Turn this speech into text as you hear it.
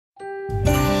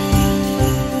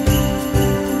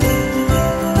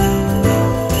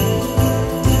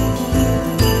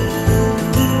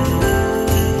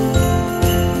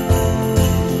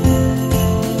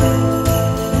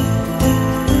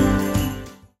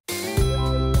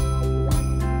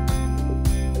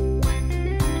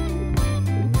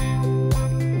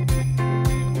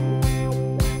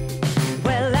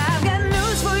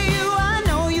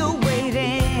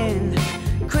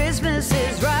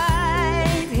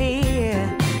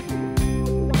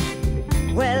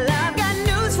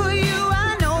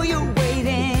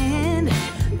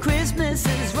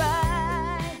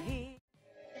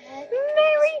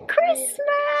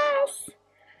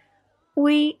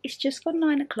just gone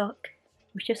 9 o'clock.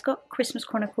 We've just got Christmas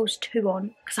Chronicles 2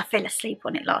 on because I fell asleep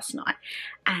on it last night.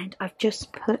 And I've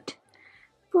just put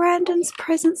Brandon's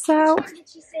presents out.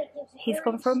 He's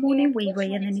gone for a morning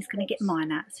wee-wee and then he's going to get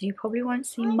mine out. So you probably won't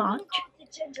see much.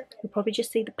 You'll probably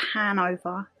just see the pan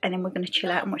over and then we're going to chill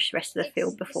out and watch the rest of the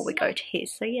film before we go to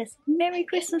his. So yes, Merry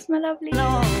Christmas, my lovely.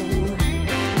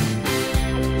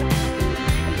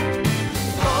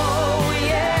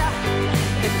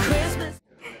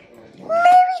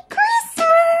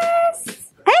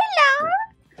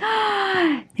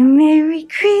 Merry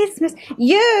Christmas.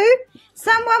 You?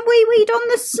 Someone wee-weed on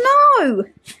the snow.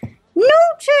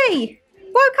 Naughty.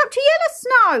 Woke up to yellow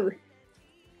snow.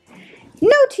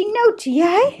 Naughty, naughty,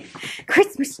 eh?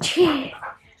 Christmas cheer.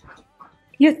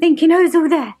 You're thinking, who's all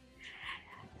there?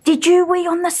 Did you wee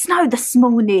on the snow this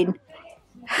morning?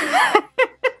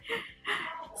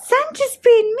 Santa's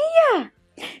been Mia.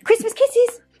 Christmas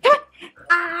kisses.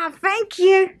 Ah, thank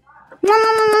you.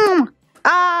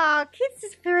 Ah,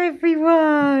 kisses for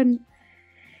everyone.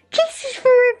 Kisses for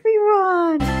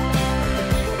everyone.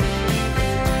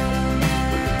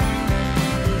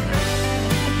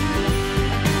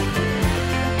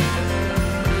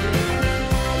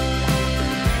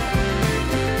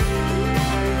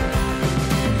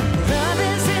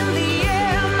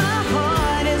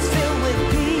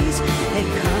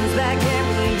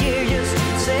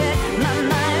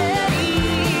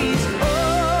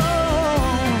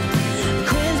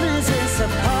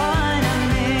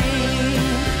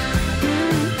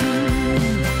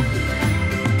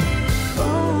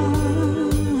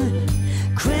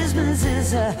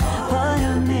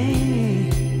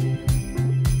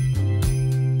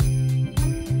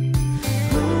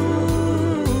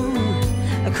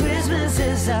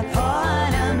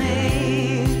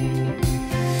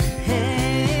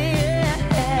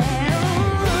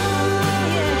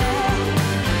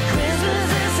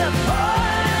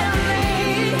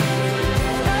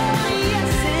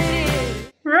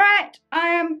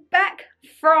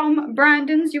 From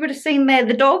Brandon's. You would have seen there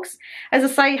the dogs, as I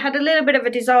say, had a little bit of a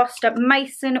disaster.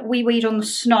 Mason wee-weed on the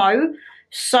snow,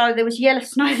 so there was yellow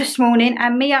snow this morning,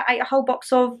 and Mia ate a whole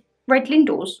box of red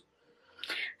Lindors.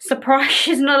 Surprised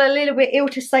she's not a little bit ill,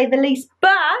 to say the least,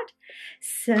 but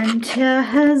Santa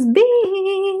has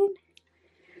been.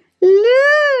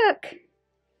 Look,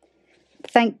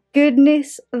 thank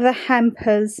goodness the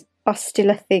hampers are still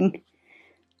a thing.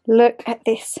 Look at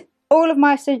this. All of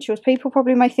my essentials. People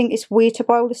probably may think it's weird to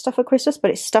buy all this stuff at Christmas, but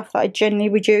it's stuff that I generally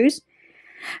would use.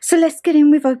 So let's get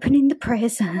in with opening the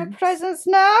presents. The presents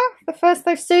now. The first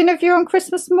they've seen of you on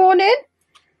Christmas morning.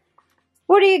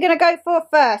 What are you going to go for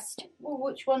first? Well,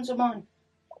 which ones are mine?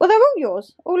 Well, they're all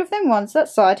yours. All of them ones, that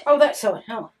side. Oh, that side.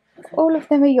 Oh, okay. All of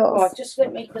them are yours. Right, just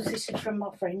let me, because this is from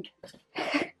my friend.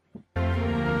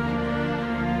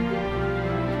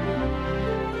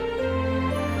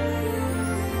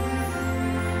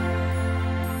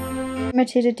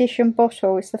 Limited edition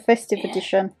bottle. It's the festive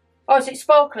edition. Oh, is it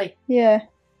sparkly? Yeah.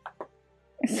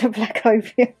 It's a black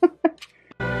opium.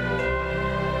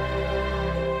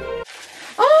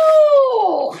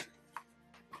 Oh!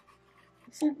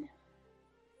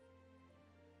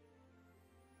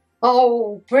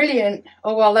 Oh, brilliant.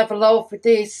 Oh, I'll have a laugh with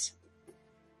this.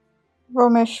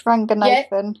 Ramesh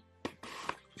Ranganathan.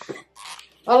 Yeah.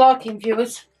 I like him,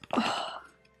 viewers.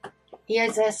 He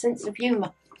has a sense of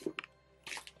humour.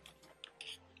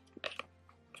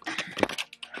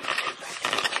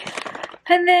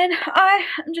 And then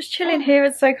I'm just chilling here,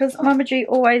 and so because Mama G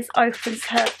always opens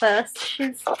her first.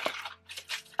 She's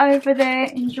over there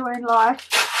enjoying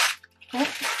life. Yep.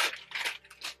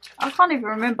 I can't even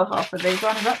remember half of these. I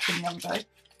only wrapped them the other day.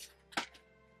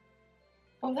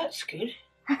 Oh, that's good.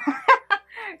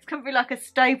 It's going to be like a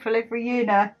staple every year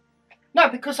now. No,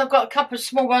 because I've got a couple of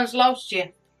small ones last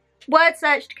year. Word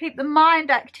search to keep the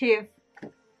mind active.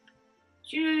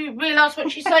 Do you realise what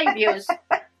she's saying, viewers?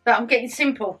 That I'm getting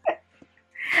simple.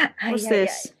 What's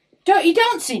this? Dirty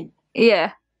Dancing?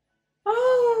 Yeah.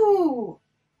 Oh.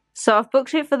 So I've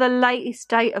booked it for the latest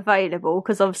date available,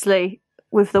 because obviously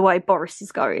with the way Boris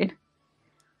is going.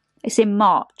 It's in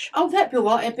March. Oh, that'd be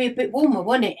alright. It'd be a bit warmer,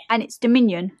 wouldn't it? And it's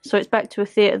Dominion, so it's back to a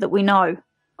theatre that we know.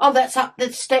 Oh, that's up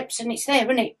the steps and it's there,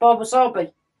 isn't it? By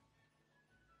Wasabi.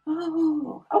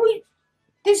 Oh.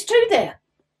 There's two there.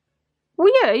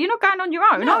 Well, yeah, you're not going on your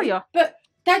own, No, are you? But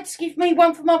Dad's give me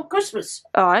one for my Christmas.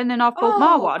 Oh, and then I've bought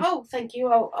my one. Oh, thank you.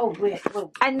 Oh,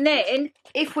 well. And then,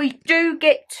 if we do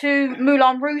get to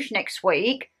Moulin Rouge next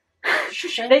week,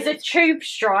 there's a tube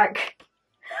strike.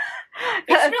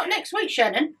 It's not next week,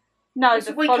 Shannon. No, it's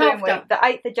the week following after. week, the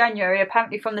 8th of January.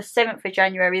 Apparently from the 7th of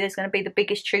January, there's going to be the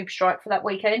biggest tube strike for that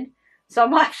weekend. So I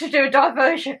might have to do a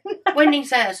diversion. When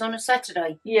is ours? On a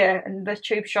Saturday? Yeah, and the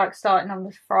tube strike's starting on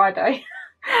the Friday.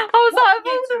 I was like, of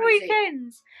all the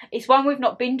weekends. It's one we've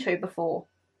not been to before.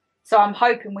 So I'm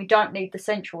hoping we don't need the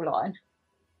central line.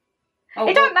 Oh,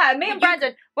 it don't matter. Me and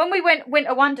Brandon, when we went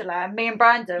Winter Wonderland, me and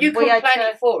Brandon, you can plan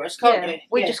it for us, can't you?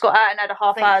 We just got out and had a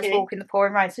half hour's walk in the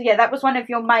pouring rain. So yeah, that was one of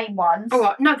your main ones. All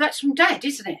right, no, that's from Dad,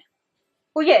 isn't it?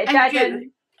 Well, yeah, Dad.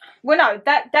 Well, no,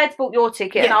 Dad's bought your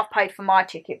ticket and I've paid for my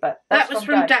ticket, but that was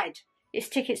from Dad. It's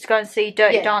tickets to go and see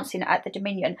Dirty Dancing at the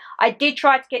Dominion. I did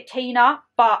try to get Tina,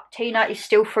 but Tina is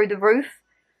still through the roof.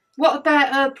 What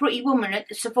about Pretty Woman at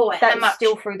the Savoy? That's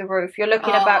still through the roof. You're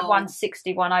looking about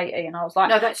 160, 180, and I was like,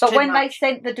 no, that's but when much. They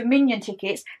sent the Dominion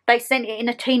tickets, they sent it in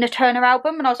a Tina Turner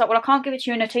album, and I was like, well, I can't give it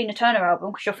to you in a Tina Turner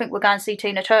album because you'll think we're going to see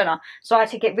Tina Turner. So I had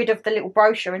to get rid of the little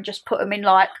brochure and just put them in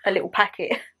like a little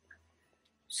packet.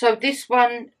 So this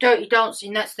one, Dirty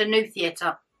Dancing, that's the new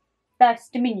theatre. That's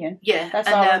Dominion. Yeah, that's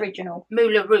our original.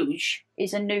 Moulin Rouge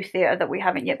is a new theatre that we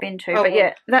haven't yet been to. But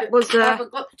yeah, that was. I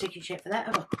haven't got the tickets yet for that,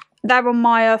 have I? They're on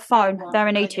my phone. Right, they're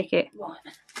an e-ticket. Right.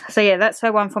 So yeah, that's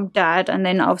her one from Dad, and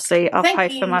then obviously I've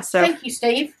paid for myself. Thank you,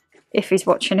 Steve. If he's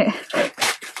watching it.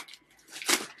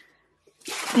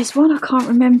 There's one I can't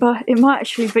remember. It might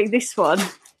actually be this one.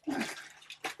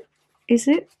 Is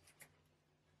it?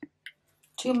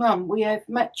 To Mum, we have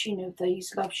matching of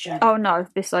these, love Shan. Oh no,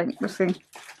 this ain't the thing.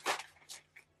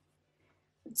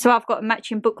 So I've got a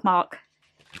matching bookmark.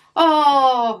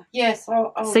 Oh yes.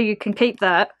 So you can keep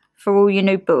that for all your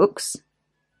new books.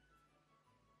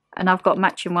 And I've got a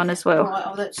matching one as well. Right,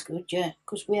 oh that's good, yeah.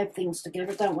 Because we have things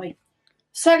together, don't we?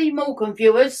 Sally Morgan,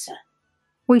 viewers.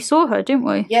 We saw her, didn't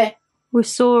we? Yeah. We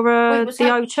saw the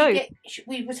O2.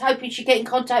 We was hoping she'd get in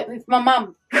contact with my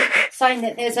mum, saying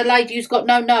that there's a lady who's got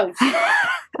no nose.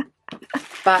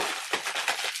 But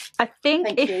I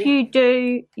think if you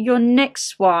do your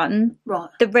next one, right,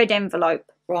 the red envelope.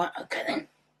 Right, okay then.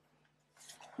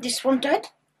 This from Dad?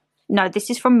 No, this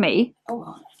is from me. Oh,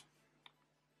 right.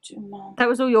 To Mum. That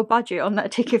was all your budget on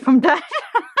that ticket from Dad.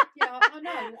 Yeah, I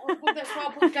know. Well, that's why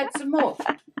I bought Dad some more.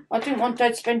 I didn't want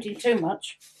Dad spending too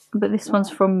much. But this one's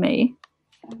from me.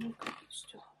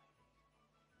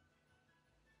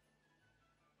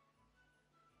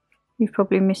 You've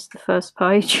probably missed the first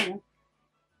page.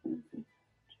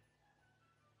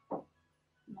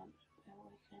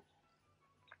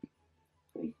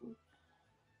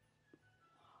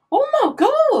 Oh my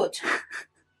God!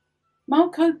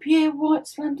 Marco Pierre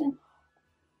White's London.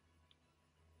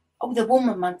 Oh, the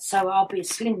woman month, so I'll be a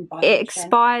slim by it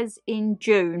expires in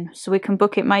June, so we can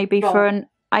book it maybe for an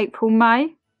April,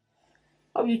 May.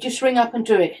 Oh, you just ring up and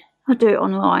do it? I'll do it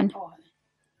online. Oh.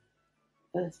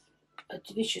 A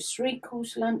delicious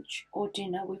 3-course lunch or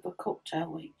dinner with a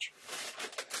cocktail each.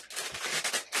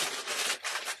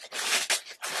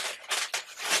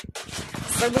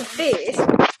 So with this,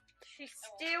 she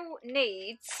still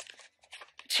needs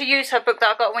to use her book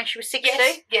that I got when she was 60.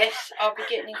 Yes, I'll be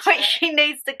getting into Which she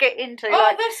needs to get into. Oh,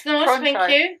 like, that's nice, pronto.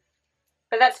 Thank you.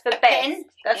 But that's for Beth.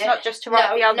 That's not just to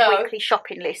write the old weekly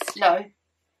shopping list. No.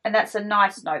 And that's a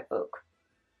nice notebook.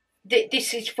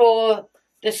 This is for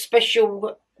the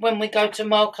special when we go to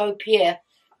Marco Pierre.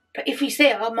 But if he's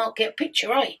there, I might get a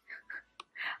picture, eh?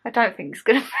 I don't think it's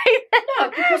going to be there. No,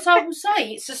 because I will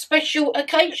say it's a special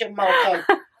occasion, Marco.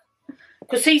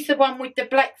 Because he's the one with the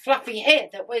black fluffy hair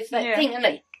that wears that thing, isn't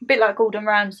he? A bit like Gordon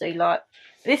Ramsay. Like,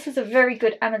 this is a very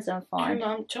good Amazon find. Come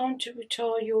on, time to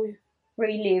retire your...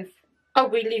 Relive. Oh,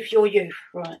 relive your youth,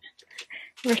 right.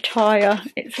 Retire.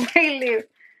 It's relive.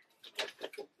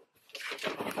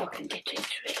 If I can get into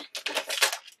it.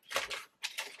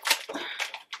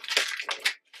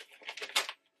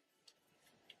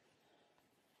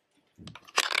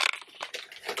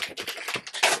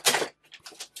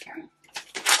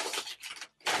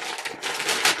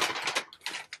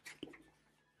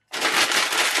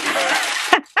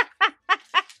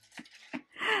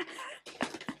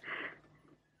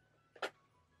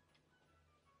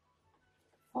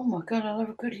 Oh my God, I'll have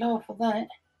a good laugh at that.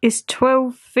 Is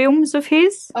 12 films of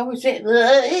his? Oh, is it?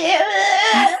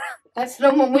 That's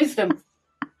Long and Wisdom.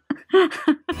 So it's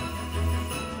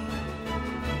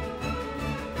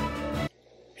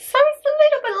a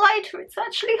little bit later. It's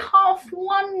actually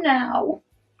 1:30 now.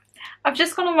 I've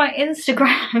just gone on my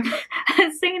Instagram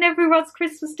and seen everyone's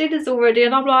Christmas dinners already,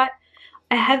 and I'm like,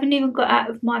 I haven't even got out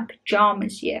of my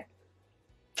pyjamas yet.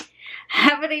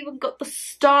 Haven't even got the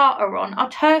starter on. Our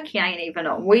turkey ain't even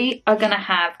on. We are going to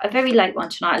have a very late one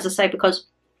tonight, as I say, because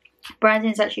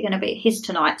Brandon's actually going to be at his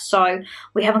tonight. So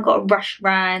we haven't got a rush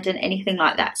round and anything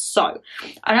like that. So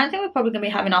I don't think we're probably going to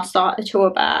be having our starter till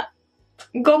about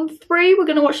gone 3. We're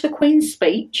going to watch the Queen's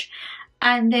speech.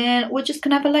 and then we're just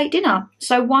gonna have a late dinner.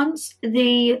 So once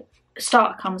the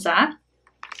starter comes out,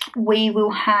 we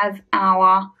will have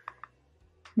our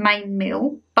main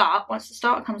meal. But once the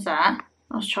starter comes out,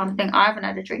 I was trying to think, I haven't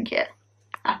had a drink yet,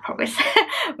 I promise.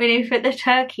 We need to put the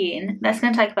turkey in. That's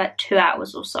going to take about 2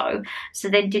 hours or so. So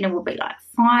then dinner will be like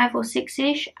 5 or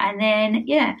 6-ish. And then,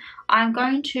 yeah, I'm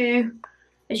going to,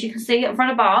 as you can see, run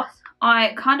a bath.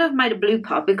 I kind of made a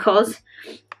blooper because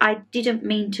I didn't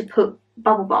mean to put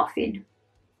bubble bath in.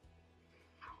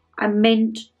 I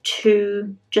meant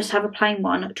to just have a plain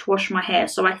one to wash my hair.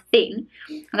 So I think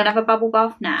I'm going to have a bubble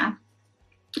bath now.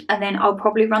 And then I'll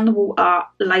probably run the water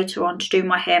later on to do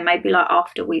my hair, maybe like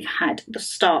after we've had the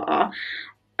starter.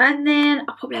 And then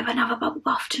I'll probably have another bubble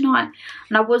bath tonight.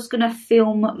 And I was going to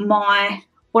film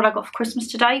what I got for Christmas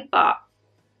today, but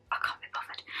I can't be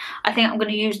bothered. I think I'm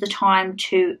going to use the time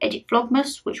to edit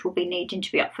Vlogmas, which will be needing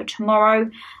to be up for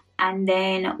tomorrow. And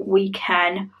then we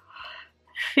can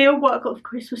film what I got for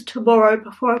Christmas tomorrow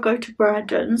before I go to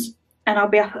Brandon's. And I'll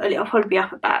probably be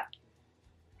up about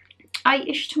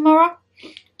 8-ish tomorrow.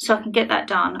 So I can get that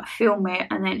done, film it,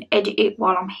 and then edit it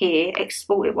while I'm here,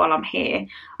 export it while I'm here,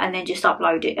 and then just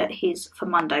upload it at his for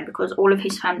Monday, because all of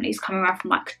his family is coming around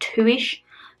from like 2-ish.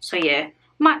 So yeah,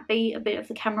 might be a bit of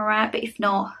the camera out, but if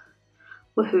not,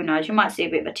 well, who knows, you might see a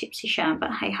bit of a tipsy Shan,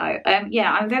 but hey ho.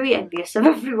 Yeah, I'm very envious of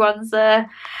everyone's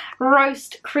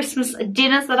roast Christmas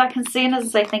dinners that I can see. And as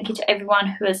I say, thank you to everyone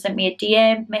who has sent me a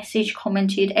DM, message,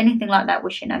 commented, anything like that,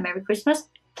 wishing a Merry Christmas.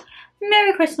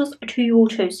 Merry Christmas to you all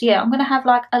too. So yeah, I'm going to have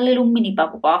like a little mini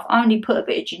bubble bath. I only put a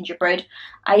bit of gingerbread,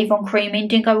 Avon cream in,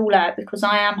 didn't go all out because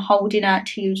I am holding out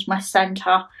to use my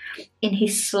Santa in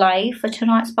his sleigh for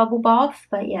tonight's bubble bath.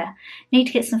 But yeah, need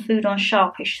to get some food on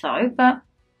sharpish though. But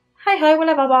hey ho, we'll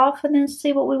have a bath and then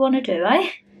see what we want to do,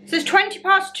 eh? So it's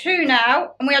 2:20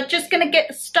 now, and we are just going to get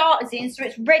the starters in so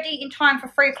it's ready in time for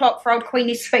 3 o'clock for old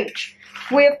Queenie's speech.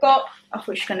 We've got, I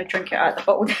thought she was going to drink it out of the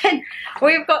bottle then.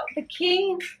 We've got the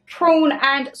king prawn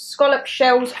and scallop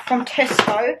shells from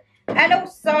Tesco, and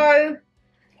also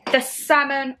the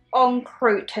salmon en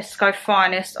croûte, Tesco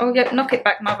finest. Oh yeah, knock it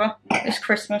back, mother. It's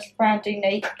Christmas, brandy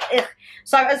neat. Ugh.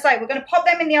 So as I say, we're going to pop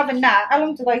them in the oven now. How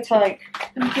long do they take?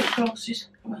 Let me get glasses.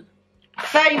 Come on.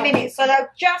 30 minutes, so they'll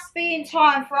just be in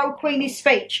time for old Queenie's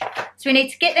speech. So we need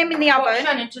to get them in the oven.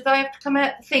 Shannon, do they have to come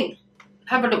out the thing?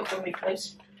 Have a look for me,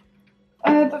 please.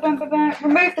 Remove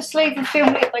the sleeve and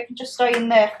film it. They can just stay in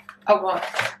there. Oh, right.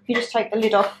 You just take the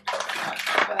lid off.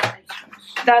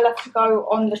 They'll have to go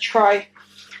on the tray.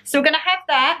 So we're going to have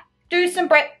that, do some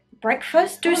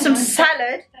breakfast, do some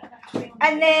salad,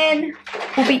 and then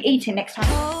we'll be eating next time.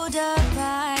 Hold up,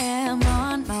 I am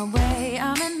on my way.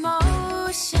 I'm in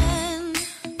motion.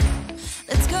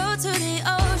 Let's go to the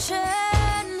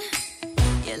ocean.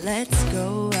 Yeah, let's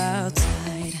go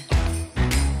outside.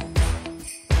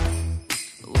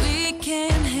 We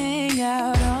can hang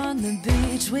out on the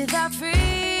beach without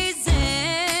freezing.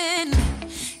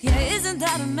 Yeah, isn't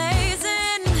that amazing?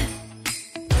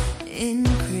 In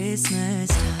Christmas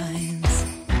times,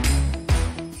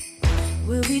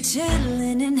 we'll be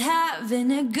chilling and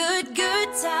having a good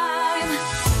time.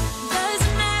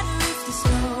 Doesn't matter if the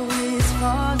snow is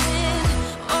falling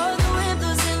or the wind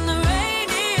blows and the rain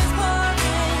is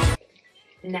pouring.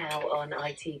 Now on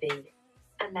ITV,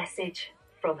 a message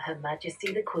from Her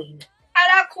Majesty the Queen.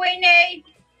 Hello, Queenie.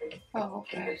 Oh,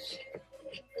 okay.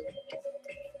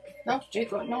 Last year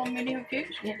got 9 million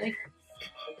views, nearly.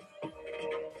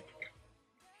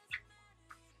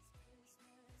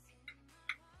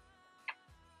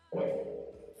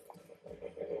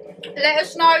 Let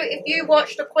us know if you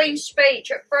watched the Queen's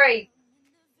speech at 3.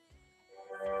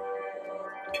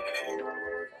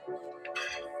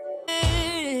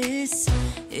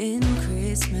 In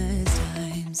Christmas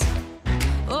times.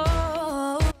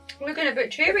 Oh, looking a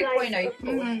bit cheery, Queenie.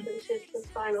 This is the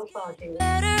final party.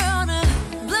 Letter on a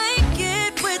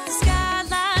blanket with the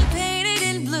skyline painted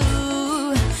in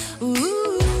blue.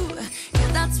 Ooh,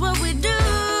 yeah, that's what we do.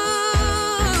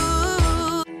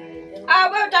 Oh,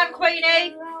 well done,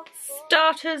 Queenie.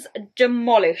 Starters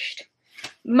demolished.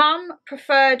 Mum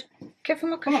preferred. Give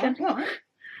them a cushion.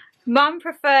 Mum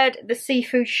preferred the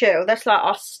seafood shell. That's like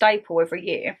our staple every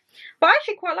year. But I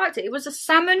actually quite liked it. It was a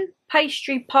salmon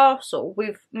pastry parcel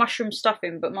with mushroom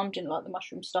stuffing, but Mum didn't like the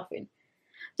mushroom stuffing.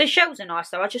 The shells are nice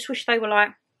though. I just wish they were like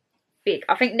big.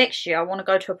 I think next year I want to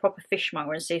go to a proper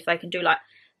fishmonger and see if they can do like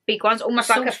big ones. Almost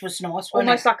the like sauce was nice,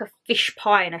 almost like a fish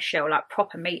pie in a shell, like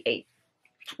proper meaty.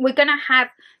 We're gonna have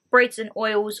breads and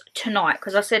oils tonight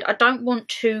because I said I don't want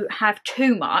to have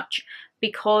too much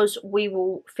because we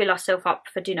will fill ourselves up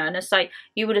for dinner. And as I say,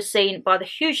 you would have seen by the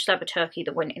huge slab of turkey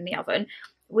that went in the oven,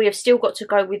 we have still got to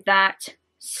go with that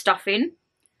stuffing,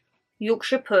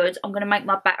 Yorkshire puds. I'm going to make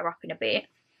my batter up in a bit.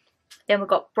 Then we've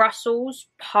got Brussels,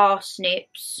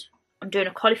 parsnips. I'm doing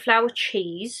a cauliflower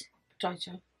cheese.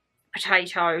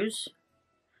 Potatoes.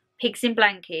 Pigs in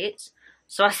blankets.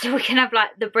 So I said we can have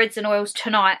like the breads and oils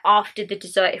tonight after the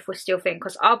dessert if we're still thin.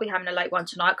 Because I'll be having a late one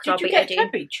tonight because I'll be editing.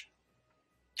 Cabbage?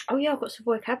 Oh yeah, I've got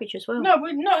Savoy cabbage as well. No,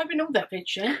 we're not having all that veg,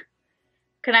 yeah?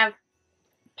 Can have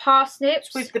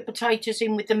parsnips. With the potatoes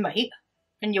in with the meat.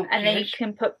 And Yorkshire. And then you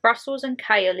can put Brussels and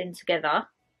kale in together.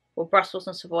 Or Brussels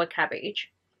and Savoy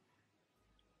cabbage.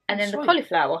 And then the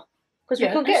cauliflower. Because we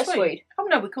couldn't get a Swede. Oh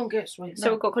no, we couldn't get a Swede. No.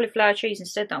 So we've got cauliflower cheese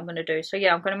instead that I'm going to do. So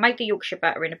yeah, I'm going to make the Yorkshire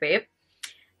batter in a bit.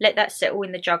 Let that settle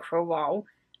in the jug for a while.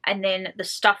 And then the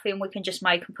stuffing we can just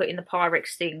make and put in the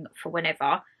Pyrex thing for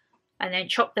whenever. And then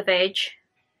chop the veg.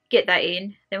 Get that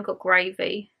in. Then we've got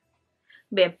gravy.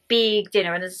 It'll be a big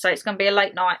dinner. And as I say, it's going to be a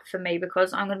late night for me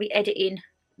because I'm going to be editing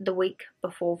the week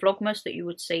before Vlogmas that you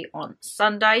would see on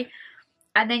Sunday.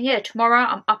 And then yeah, tomorrow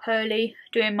I'm up early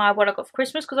doing my what I got for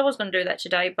Christmas because I was going to do that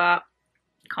today, but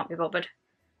can't be bothered.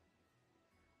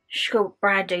 Sugar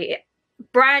brandy.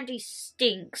 Brandy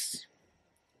stinks.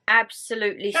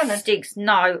 Absolutely stinks.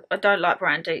 No, I don't like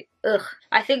brandy. Ugh.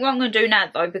 I think what I'm going to do now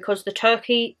though, because the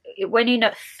turkey, it went in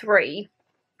at 3.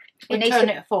 It needs to turn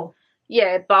it at 4.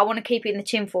 Yeah, but I want to keep it in the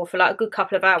tin foil for like a good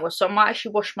couple of hours. So I might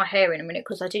actually wash my hair in a minute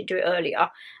because I didn't do it earlier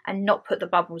and not put the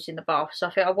bubbles in the bath. So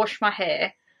I think I'll wash my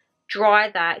hair, dry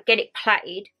that, get it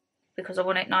plaited because I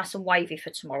want it nice and wavy for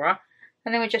tomorrow.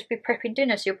 And then we'll just be prepping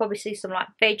dinner. So you'll probably see some like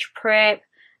veg prep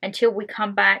until we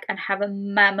come back and have a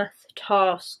mammoth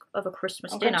task of a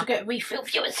Christmas dinner. I'm going to get a refill,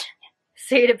 viewers.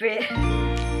 See you in a bit.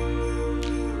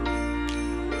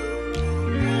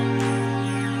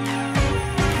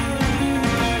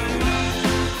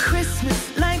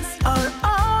 Christmas lights are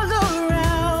all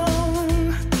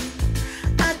around.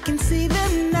 I can see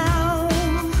them now.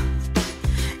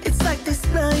 It's like they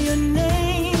spell your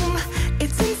name.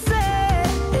 It's insane.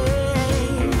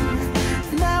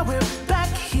 Now we're back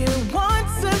here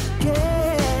once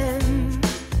again.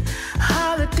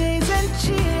 Holidays and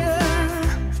cheer.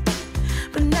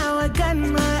 But now I got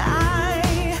my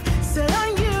eye set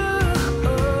on you.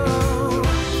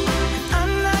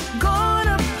 I'm not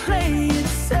gonna play it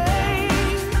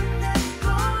safe.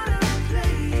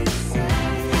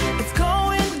 It's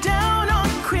going down on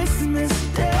Christmas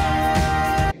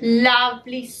Day.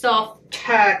 Lovely soft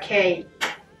turkey.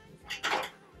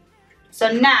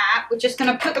 So now we're just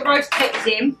going to put the roast peppers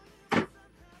in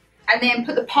and then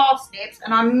put the parsnips,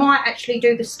 and I might actually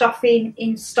do the stuffing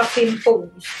in stuffing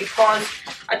balls because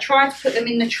I tried to put them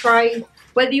in the tray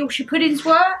where the Yorkshire puddings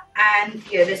were, and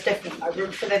yeah, there's definitely no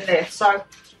room for them there. So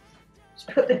let's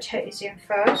put the tetties in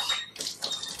first.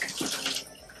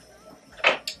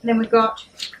 And then we've got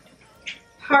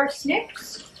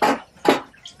parsnips.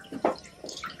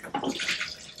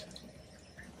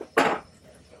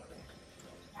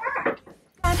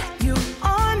 You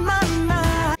on my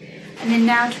mind. And then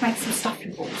now to make some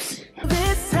stuffing balls.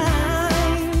 This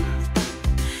time,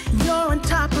 you're on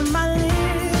top of my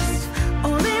list.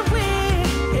 Only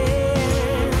wish.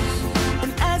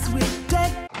 And as we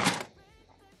dead.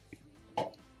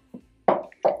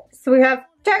 So we have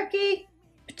turkey,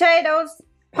 potatoes,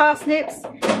 parsnips,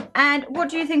 and what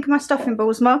do you think of my stuffing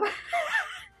balls, Mum?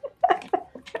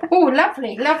 Oh,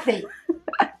 lovely, lovely.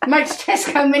 Makes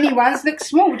Tesco mini ones look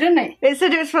small, doesn't it? It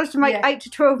said it was supposed to make 8 to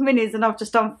 12 minis, and I've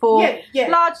just done 4 Yeah.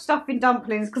 large stuffing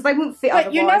dumplings because they wouldn't fit But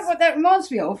otherwise. you know what that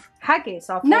reminds me of? Haggis,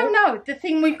 I thought. No, the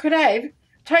thing we could have,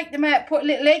 take them out, put a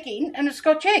little egg in and a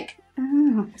Scotch egg.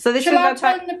 Oh. So this Shall will I go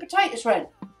back. turn the potatoes round?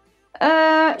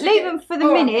 Leave them for the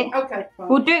minute. Okay, fine.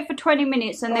 We'll do it for 20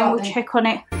 minutes and then Alright we'll then. check on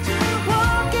it.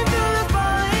 Walking through the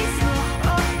falling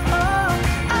snow.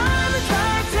 I'm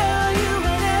trying to tell you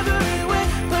in every way,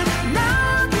 but now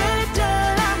I'll get it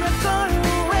done. I'm not going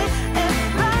away. And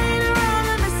right around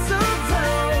the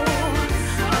mistletoe,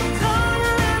 I'm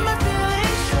gonna let my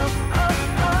feelings show.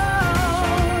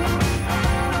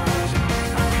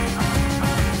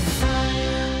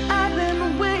 I've been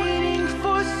waiting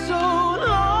for so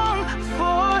long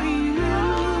for you.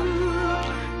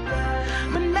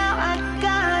 But now I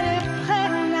got it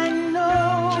planned, I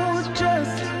know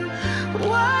just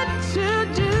what to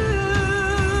do.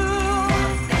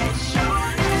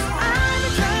 'Cause I've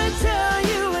been trying to tell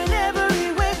you in every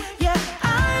way. Yeah,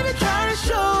 I've been trying to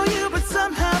show you, but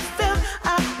somehow failed. I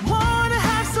wanna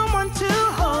have someone to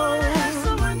hold.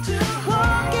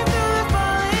 Walking through the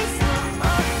falling snow.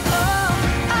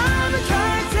 I've been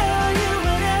trying to tell you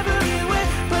in every way,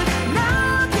 but now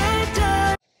I'll get it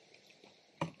done.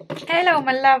 Hello,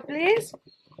 my lovelies.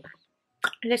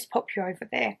 Let's pop you over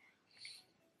there.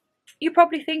 You're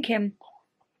probably thinking,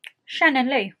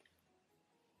 XxShannonLeighxx.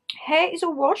 Hair is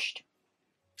all washed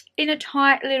in a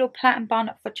tight little plait and bun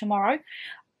for tomorrow.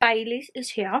 Bailey's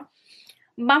is here.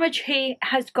 Mama G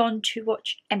has gone to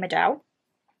watch Emmerdale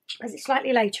as it's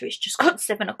slightly later. It's just got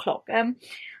 7 o'clock.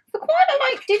 For quite a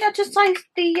late dinner to say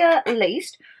the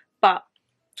least, but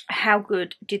how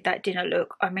good did that dinner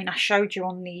look? I mean, I showed you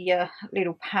on the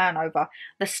little pan over.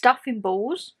 The stuffing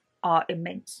balls are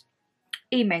immense.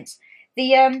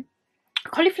 The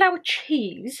cauliflower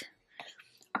cheese,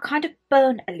 I kind of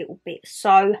burnt a little bit,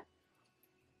 so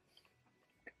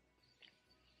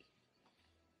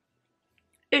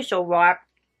it's all right.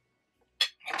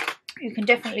 You can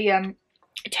definitely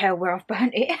tell where I've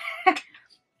burnt it.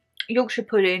 Yorkshire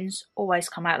puddings always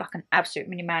come out like an absolute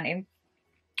mini mountain.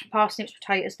 Parsnips,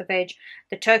 potatoes, the veg,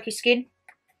 the turkey skin.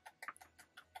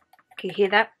 Can you hear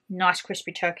that? Nice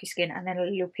crispy turkey skin, and then a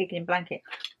little pickling blanket.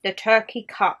 The turkey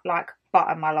cut like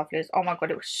butter, my lovelies. Oh my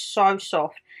god, it was so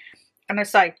soft. And I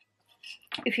say,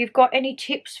 if you've got any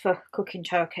tips for cooking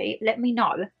turkey, let me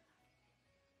know.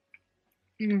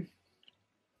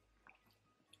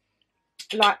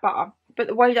 Like butter, but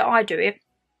the way that I do it,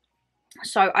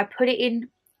 so I put it in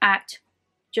at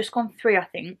just gone 3, I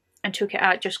think, and took it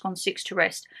out just gone 6 to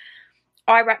rest.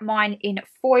 I wrap mine in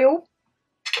foil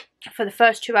for the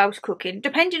first 2 hours cooking,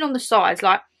 depending on the size.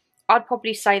 Like, I'd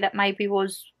probably say that maybe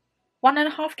was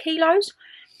 1.5 kilos.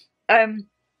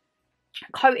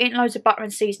 Coat it in loads of butter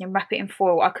and seasoning, wrap it in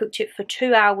foil. I cooked it for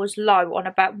 2 hours low on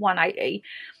about 180,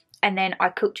 and then I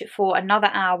cooked it for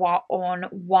another hour on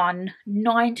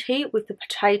 190 with the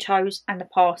potatoes and the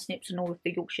parsnips and all of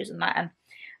the Yorkshires and that. And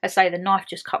I say the knife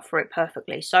just cut through it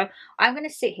perfectly. So I'm going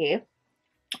to sit here.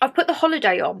 I've put the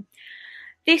holiday on.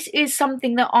 This is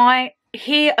something that I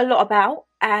hear a lot about,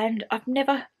 and I've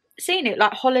never seen it.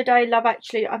 Like Holiday, Love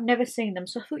Actually, I've never seen them.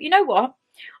 So I thought, you know what?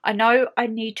 I know I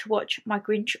need to watch My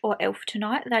Grinch or Elf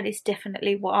tonight. That is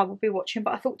definitely what I will be watching.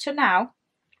 But I thought to now,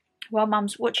 while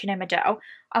Mum's watching Emmerdale,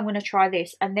 I'm going to try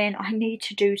this. And then I need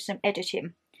to do some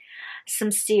editing.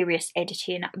 Some serious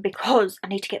editing, because I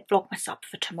need to get Vlogmas up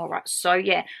for tomorrow. So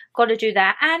yeah, got to do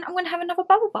that. And I'm going to have another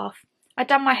bubble bath. I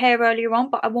done my hair earlier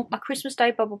on, but I want my Christmas Day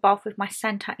bubble bath with my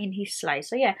Santa in his sleigh.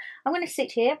 So yeah, I'm going to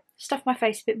sit here, stuff my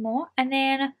face a bit more, and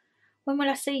then when will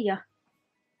I see you?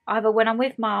 Either when I'm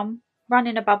with Mum,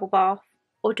 running a bubble bath,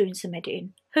 or doing some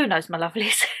editing. Who knows, my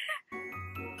lovelies?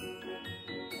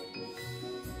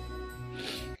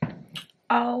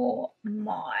 Oh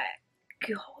my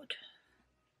god.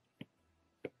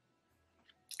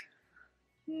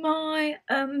 My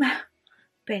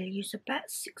belly is about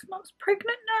 6 months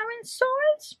pregnant now in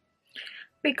size,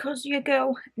 because your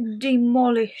girl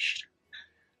demolished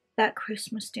that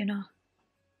Christmas dinner.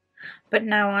 But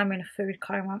now I'm in a food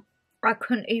coma. I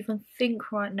couldn't even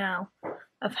think right now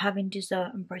of having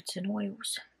dessert and breads and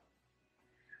oils.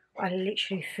 I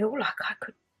literally feel like I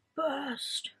could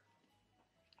burst.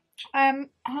 How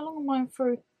long am I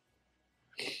through?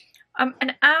 I'm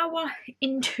an hour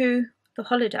into the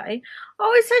holiday.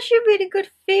 Oh, it's actually a really good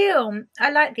film.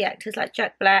 I like the actors like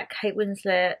Jack Black, Kate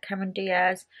Winslet, Cameron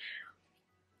Diaz.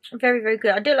 Very, very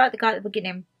good. I do like the guy at the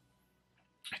beginning.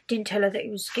 I didn't tell her that he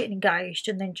was getting engaged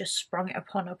and then just sprung it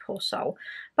upon her, poor soul.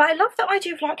 But I love the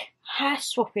idea of like hair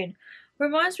swapping.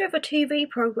 Reminds me of a TV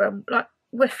program like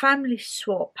where families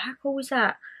swap. How cool is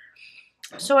that?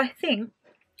 So I think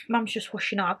Mum's just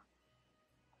washing up.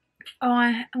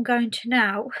 I am going to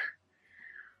now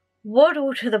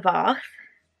waddle to the bath,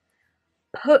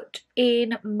 put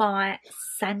in my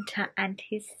Santa and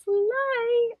his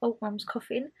sleigh. Oh, Mum's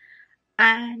coughing.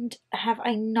 And have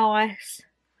a nice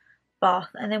bath.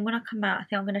 And then when I come out, I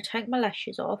think I'm going to take my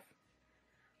lashes off.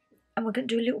 And we're going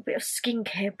to do a little bit of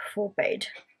skincare before bed.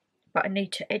 But I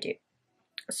need to edit.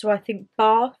 So I think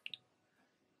bath,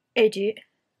 edit.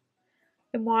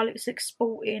 And while it's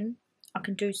exporting, I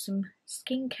can do some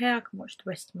skincare. I can watch the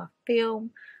rest of my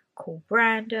film. Call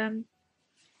Brandon.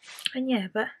 And yeah,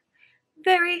 but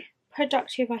very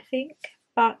productive, I think.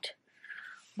 But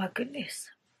my goodness,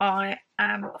 I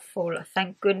am full.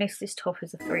 Thank goodness this top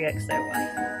is a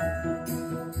 3XL.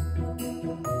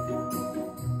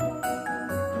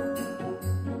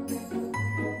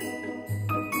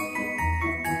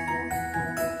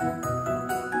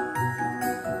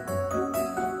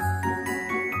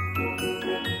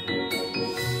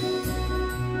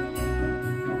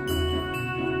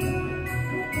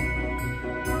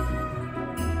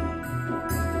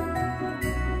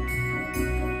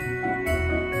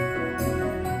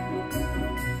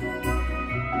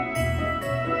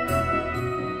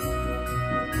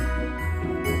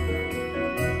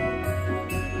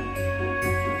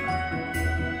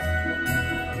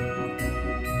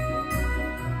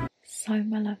 So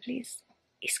my lovelies,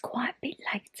 it's quite a bit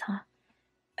later.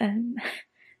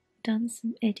 Done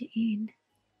some editing,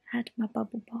 had my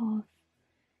bubble bath.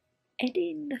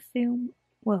 Editing the film,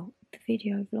 well, the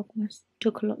video Vlogmas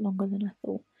took a lot longer than I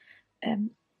thought.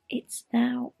 It's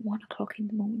now 1 o'clock in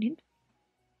the morning.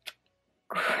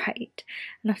 Great.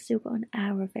 And I've still got an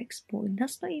hour of exporting.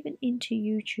 That's not even into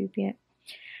YouTube yet.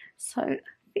 So,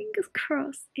 fingers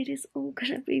crossed, it is all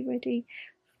going to be ready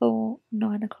for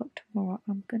 9 o'clock tomorrow.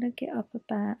 I'm going to get up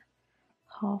about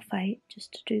 8:30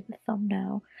 just to do the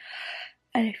thumbnail.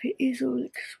 And if it is all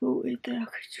exported, then I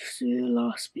could just do the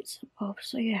last bits and bobs.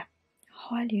 So yeah,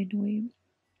 highly annoying.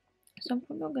 So I'm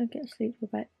probably not going to get to sleep for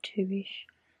about 2ish.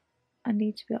 I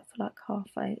need to be up for like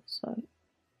 8:30, so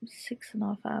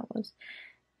 6.5 hours.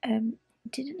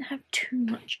 Didn't have too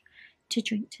much to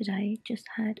drink today, just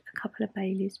had a couple of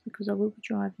Baileys because I will be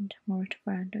driving tomorrow to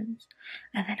Brandon's,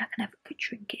 and then I can have a good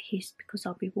drink at his because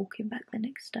I'll be walking back the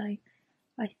next day.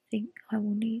 I think I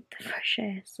will need the fresh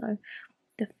air. So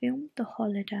the film The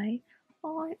Holiday,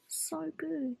 oh, it's so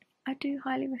good. I do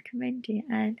highly recommend it,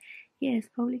 and yeah, it's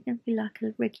probably going to be like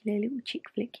a regular little chick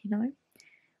flick, you know.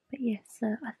 But yes,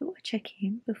 I thought I'd check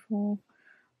in before.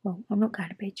 Well, I'm not going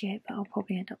to bed yet, but I'll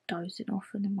probably end up dozing off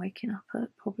and then waking up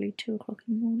at probably 2 o'clock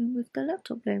in the morning with the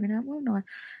laptop blaring out, won't I?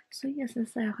 So yes, as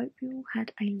I say, I hope you all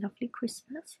had a lovely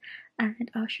Christmas,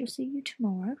 and I shall see you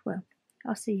tomorrow. Well,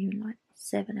 I'll see you in like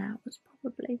 7 hours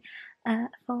probably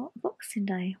for Boxing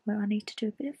Day, where I need to do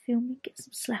a bit of filming, get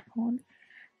some slap on,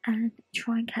 and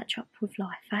try and catch up with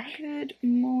life, eh? Good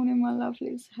morning, my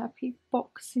lovelies. Happy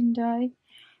Boxing Day.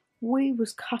 We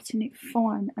was cutting it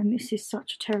fine, and this is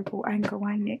such a terrible angle,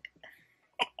 ain't it?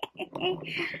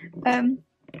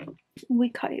 We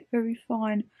cut it very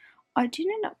fine. I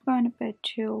didn't end up going to bed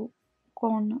till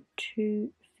gone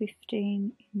to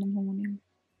 15 in the morning.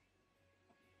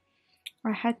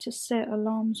 I had to set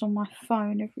alarms on my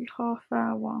phone every half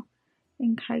hour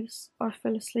in case I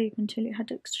fell asleep until it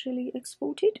had actually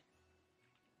exported.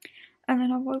 And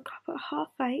then I woke up at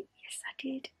 8:30. Yes, I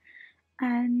did.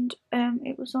 And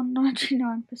it was on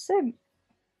 99%.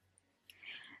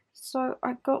 So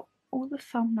I got all the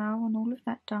thumbnail and all of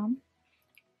that done,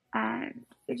 and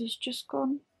it has just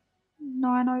gone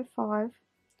 9:05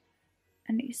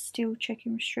 and it's still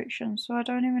checking restrictions. So I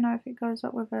don't even know if it goes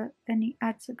up whether any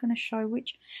ads are going to show,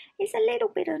 which is a little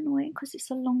bit annoying because it's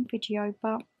a long video,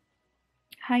 but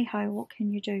hey ho, what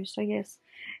can you do? So yes,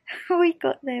 we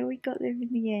got there in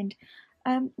the end.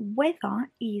 Weather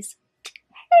is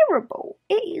terrible.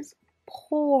 It is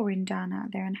pouring down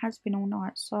out there and has been all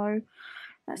night, so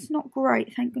that's not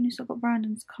great. Thank goodness I got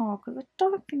Brandon's car, because I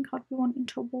don't think I'd be wanting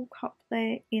to walk up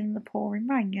there in the pouring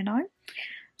rain, you know.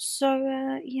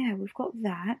 So yeah, we've got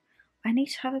that. I need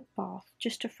to have a bath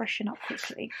just to freshen up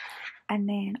quickly, and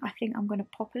then I think I'm going to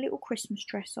pop a little Christmas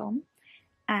dress on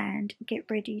and get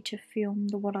ready to film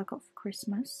the what I got for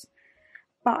Christmas.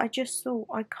 But I just thought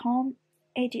I can't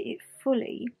edit it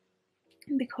fully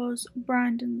because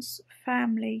Brandon's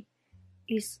family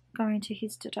is going to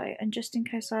his today, and just in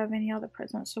case I have any other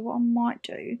presents, so what I might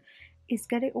do is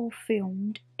get it all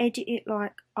filmed, edit it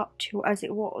like up to as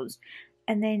it was,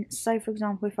 and then say for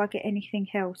example if I get anything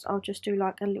else, I'll just do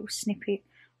like a little snippet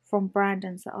from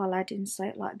Brandon's that I'll add in, say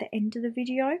at like the end of the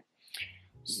video.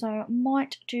 So I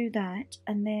might do that,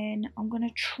 and then I'm going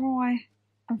to try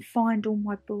and find all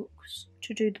my books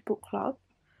to do the book club,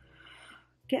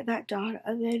 get that done,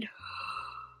 and then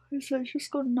so it's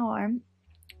just gone 9.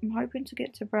 I'm hoping to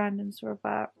get to Brandon's for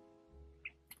about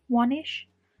 1ish,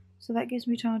 so that gives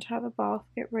me time to have a bath,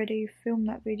 get ready, film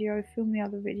that video, film the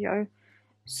other video,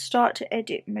 start to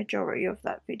edit majority of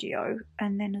that video,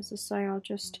 and then as I say, I'll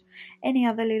just, any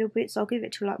other little bits, I'll give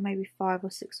it to like maybe 5 or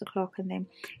 6 o'clock, and then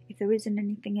if there isn't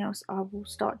anything else, I will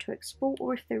start to export,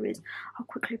 or if there is, I'll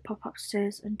quickly pop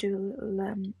upstairs and do a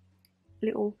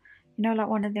little, you know, like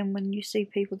one of them when you see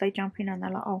people, they jump in and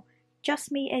they're like, oh,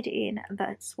 just me editing.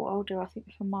 That's what I'll do, I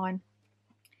think, for mine.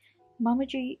 Mama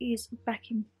G is back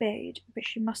in bed, but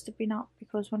she must have been up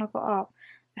because when I got up,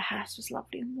 the house was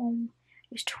lovely and warm.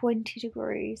 It's 20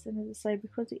 degrees, and as I say,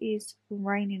 because it is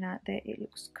raining out there, it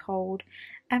looks cold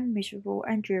and miserable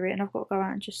and dreary, and I've got to go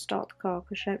out and just start the car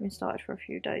because she hasn't been started for a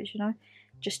few days, you know,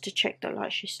 just to check that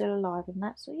like she's still alive and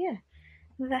that. So yeah,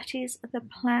 that is the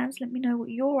plans. Let me know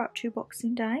what you're up to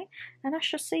Boxing Day, and I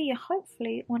shall see you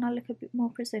hopefully when I look a bit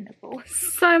more presentable.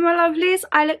 So my lovelies,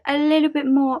 I look a little bit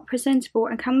more presentable,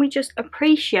 and can we just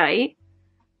appreciate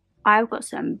I've got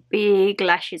some big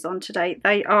lashes on today.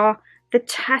 They are the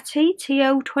Tatty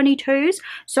TL22s.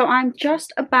 So I'm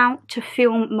just about to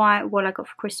film my what I got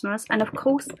for Christmas, and of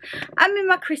course I'm in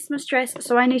my Christmas dress,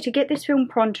 so I need to get this filmed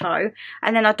pronto,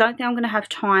 and then I don't think I'm going to have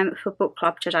time for book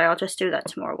club today. I'll just do that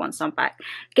tomorrow once I'm back,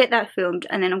 get that filmed,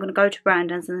 and then I'm going to go to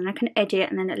Brandon's, and then I can edit,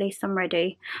 and then at least I'm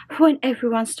ready for when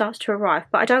everyone starts to arrive.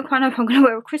 But I don't quite know if I'm going to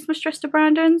wear a Christmas dress to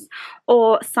Brandon's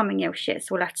or something else yet,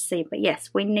 so we'll have to see. But yes,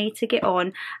 we need to get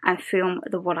on and film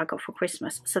the what I got for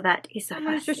Christmas. So that is the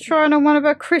first. Just trying on one of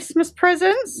her Christmas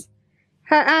presents,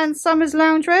 her Ann Summers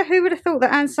loungewear. Who would have thought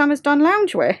that Ann Summers done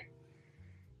loungewear?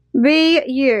 Be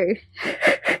you.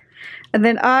 And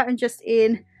then I am just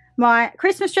in my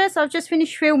Christmas dress. I've just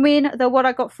finished filming the what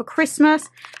I got for Christmas,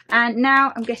 and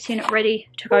now I'm getting ready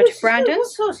to go to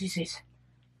Brandon's. What size is this?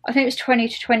 I think it's 20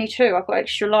 to 22. I've got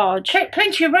extra large.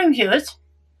 Plenty of room, viewers.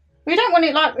 We don't want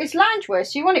it like, it's loungewear,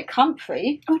 so you want it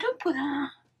comfy. Oh, don't put that.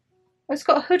 It's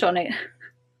got a hood on it.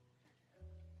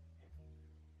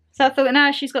 So I thought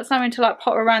now she's got something to like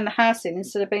pop around the house in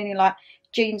instead of being in like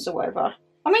jeans or whatever.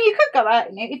 I mean, you could go out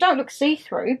in it. It don't look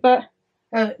see-through, but...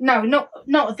 no,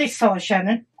 not this size,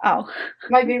 Shannon. Oh.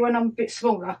 Maybe when I'm a bit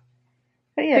smaller.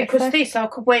 But yeah, because so... this I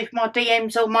could wear with my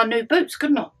DMs or my new boots,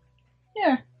 couldn't I?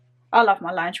 Yeah. I love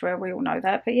my loungewear, we all know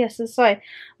that. But yes, as I say,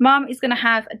 Mum is going to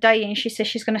have a day in. She says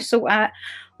she's going to sort out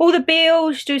all the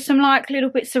bills, do some like little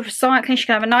bits of recycling. She's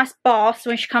going to have a nice bath.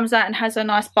 So when she comes out and has her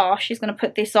nice bath, she's going to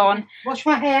put this on. Wash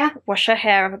my hair. Wash her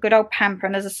hair, have a good old pamper.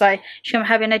 And as I say, she's going to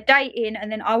be having a day in,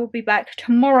 and then I will be back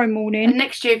tomorrow morning. And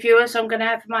next year, viewers, I'm going to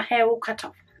have my hair all cut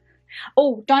off.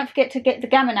 Oh, don't forget to get the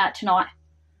gammon out tonight.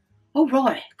 Oh,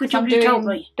 right. Good job you told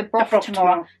me. The broth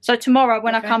tomorrow. So tomorrow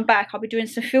when I come back, I'll be doing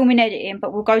some filming, editing,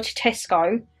 but we'll go to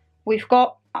Tesco. We've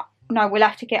got, no, we'll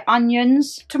have to get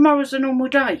onions. Tomorrow's a normal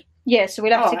day. Yeah, so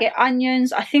we'll have to get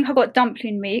onions. I think I've got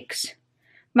dumpling mix.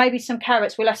 Maybe some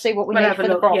carrots. We'll have to see what we need for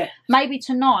the broth. Yeah. Maybe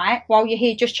tonight, while you're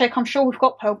here, just check. I'm sure we've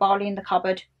got pearl barley in the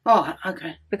cupboard. Oh,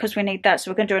 okay. Because we need that. So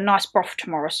we're going to do a nice broth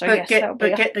tomorrow. So but yes,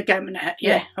 get the gammon out.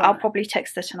 Yeah. I'll probably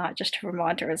text her tonight just to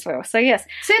remind her as well. So yes.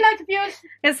 See you later, viewers.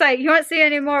 As I say, you won't see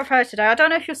any more of her today. I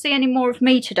don't know if you'll see any more of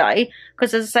me today.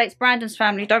 Because as I say, it's Brandon's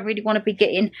family. Don't really want to be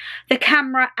getting the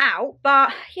camera out.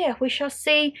 But yeah, we shall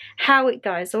see how it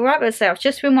goes. Alright, but I've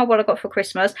just filmed my what I got for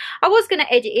Christmas. I was going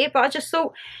to edit it, but I just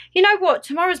thought, you know what?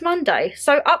 Tomorrow's Monday.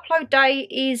 So upload day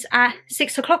is at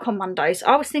 6 o'clock on Mondays.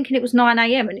 I was thinking it was 9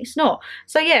 AM and it's not.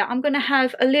 So yeah, I'm going to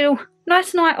have a little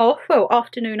nice night off, well,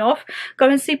 afternoon off, go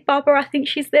and see Bubba. I think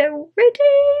she's there already.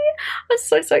 I'm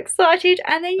so excited.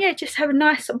 And then yeah, just have a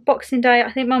nice Boxing Day. I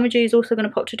think Mama G is also going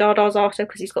to pop to Dada's after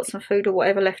because he's got some food or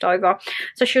whatever left over,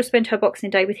 so she'll spend her Boxing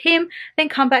Day with him, then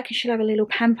come back and she'll have a little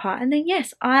pamper, and then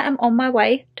yes, I am on my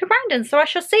way to Brandon. So I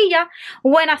shall see ya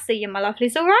when I see you, my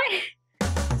lovelies. All right.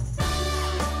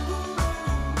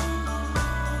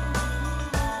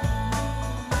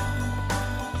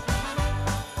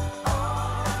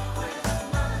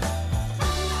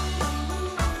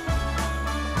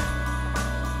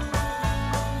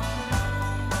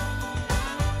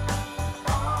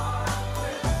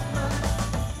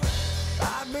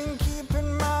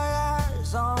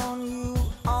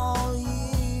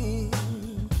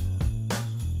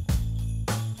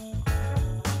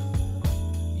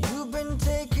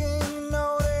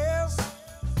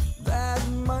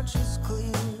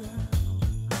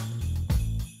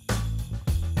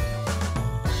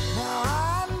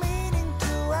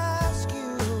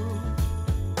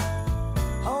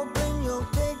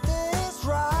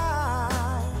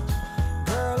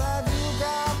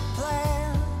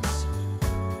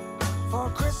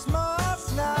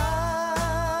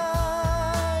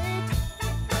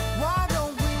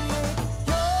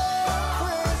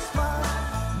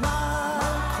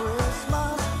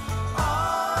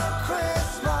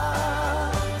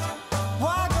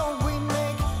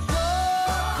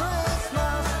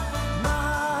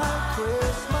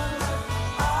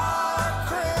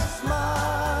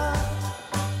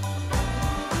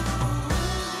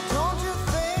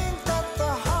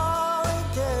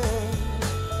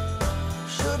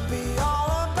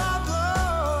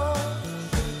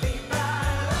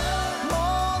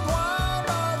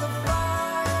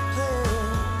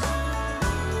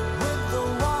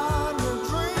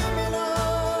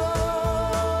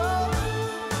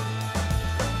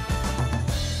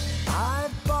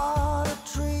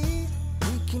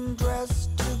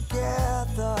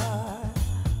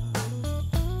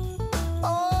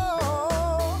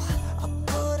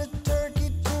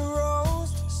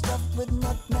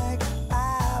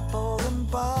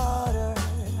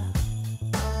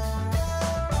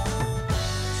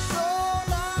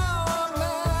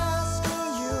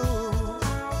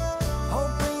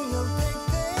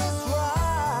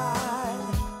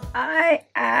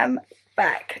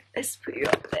 let's put you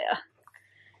up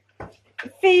there.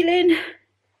 Feeling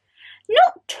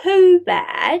not too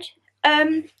bad.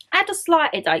 I had a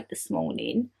slight headache this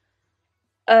morning.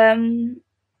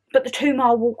 But the 2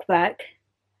 mile walk back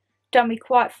done me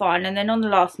quite fine, and then on the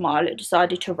last mile it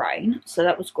decided to rain, so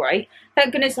that was great.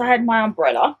 Thank goodness I had my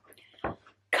umbrella.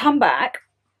 Come back.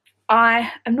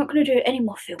 I am not going to do any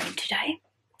more filming today.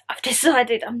 I've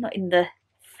decided I'm not in the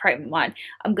frame of mind.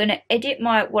 I'm going to edit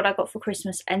what I got for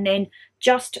Christmas and then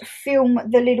just film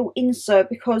the little insert,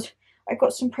 because I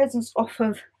got some presents off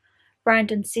of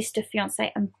Brandon's sister,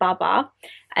 fiance and Baba,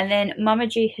 and then Mama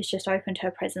G has just opened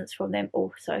her presents from them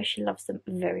also. She loves them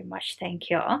very much, thank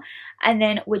you. And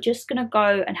then we're just gonna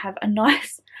go and have a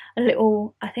nice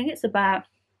little, I think it's about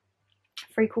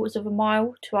 3/4 of a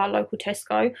mile to our local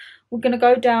Tesco. We're gonna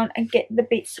go down and get the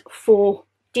bits for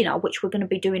dinner, which we're going to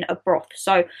be doing a broth.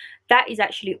 So that is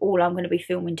actually all I'm going to be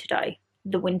filming today,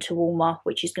 the winter warmer,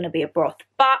 which is going to be a broth.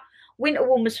 But winter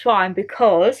warmer's fine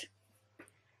because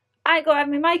I ain't got to have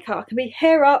my makeup. I can be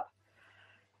hair up,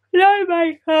 no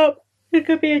makeup. It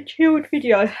could be a chilled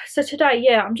video. So today,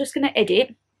 yeah, I'm just going to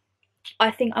edit.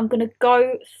 I think I'm going to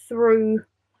go through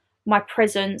my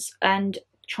presents and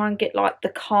try and get like the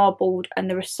cardboard and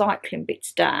the recycling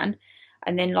bits down.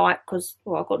 And then like, because,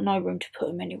 well, I've got no room to put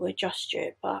them anywhere just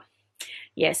yet, but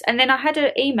yes. And then I had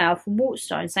an email from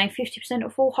Waterstone saying 50%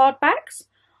 off all hardbacks.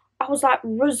 I was like,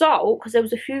 result, because there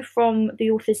was a few from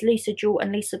the authors Lisa Jewell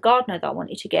and Lisa Gardner that I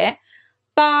wanted to get,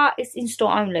 but it's in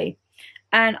store only.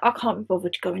 And I can't be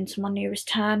bothered to go into my nearest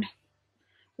town.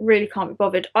 Really can't be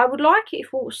bothered. I would like it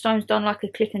if Waterstone's done like a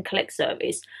click and collect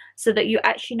service so that you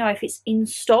actually know if it's in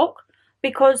stock,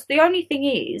 because the only thing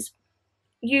is,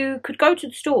 you could go to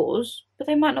the stores, but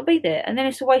they might not be there, and then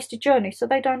it's a wasted journey, so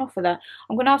they don't offer that.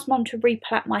 I'm going to ask Mum to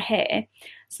replait my hair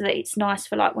so that it's nice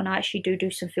for like when I actually do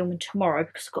some filming tomorrow,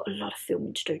 because I've got a lot of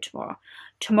filming to do tomorrow.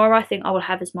 Tomorrow I think I will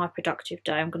have as my productive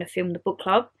day. I'm going to film the book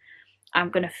club.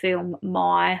 I'm going to film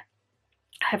my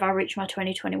have I reached my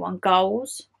 2021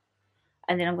 goals,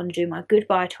 and then I'm going to do my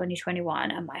goodbye 2021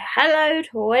 and my hello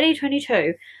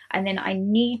 2022, and then I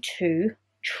need to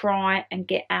try and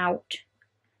get out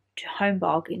to Home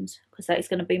Bargains, because that is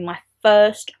going to be my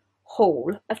first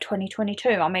haul of 2022.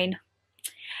 I mean,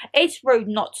 it's rude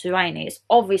not to, ain't it? It's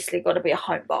obviously got to be a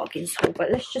Home Bargains haul,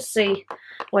 but let's just see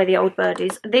where the old bird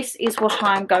is. This is what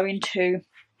I'm going to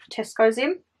Tesco's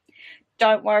in.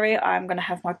 Don't worry, I'm going to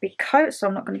have my big coat, so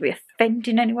I'm not going to be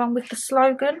offending anyone with the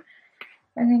slogan.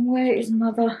 And then where is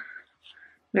Mother?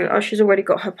 Look, oh, she's already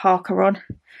got her parka on.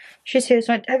 She's here.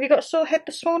 So have you got a sore head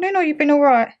this morning, or you been all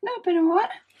right? No, I've been all right.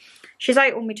 She's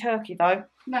ate all my turkey though.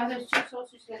 No, there's 2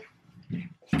 sausages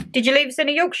left. Did you leave us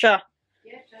any Yorkshire?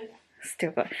 Yeah, too.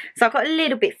 Still got. So I've got a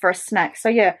little bit for a snack. So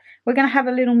yeah, we're going to have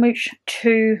a little mooch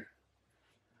to...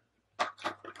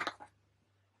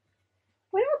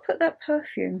 Where do I put that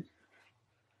perfume?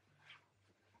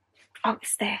 Oh,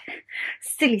 it's there.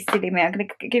 Silly me. I'm going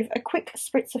to give a quick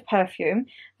spritz of perfume.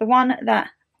 The one that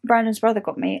Brandon's brother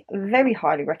got me, very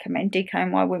highly recommend,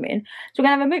 DKNY Women. So we're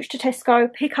going to have a mooch to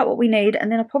Tesco, pick up what we need,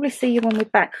 and then I'll probably see you when we're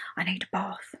back. I need a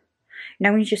bath. You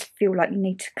know when you just feel like you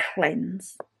need to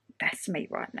cleanse? That's me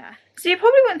right now. So you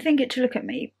probably won't think it to look at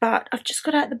me, but I've just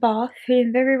got out of the bath,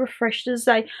 feeling very refreshed. As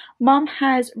I say, Mum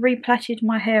has replaited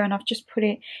my hair and I've just put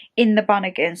it in the bun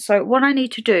again. So what I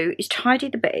need to do is tidy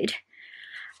the bed,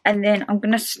 and then I'm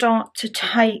going to start to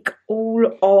take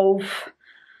all of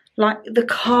like the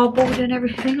cardboard and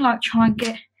everything, like try and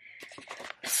get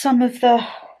some of the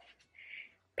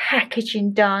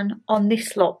packaging done on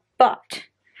this lot. But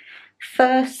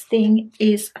first thing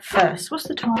is first. What's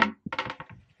the time?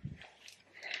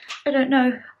 I don't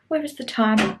know. Where is the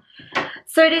time?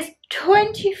 So it is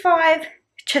 25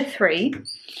 to 3,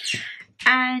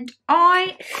 and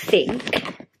I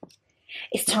think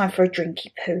it's time for a drinky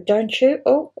poo, don't you?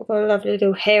 Oh, I've got a lovely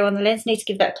little hair on the lens. Need to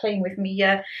give that a clean with me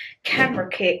camera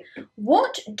kit.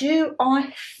 What do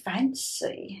I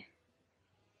fancy?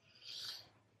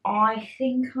 I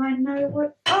think I know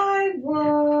what I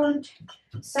want.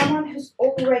 Someone has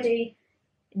already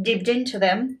dipped into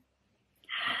them.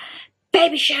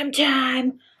 Baby Sham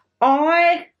time.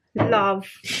 I love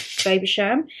Baby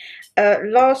Sham.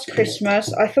 Last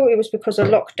Christmas, I thought it was because of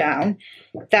lockdown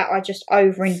that I just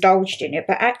overindulged in it,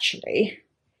 but actually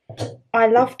I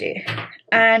loved it.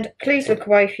 And please look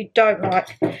away if you don't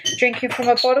like drinking from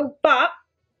a bottle, but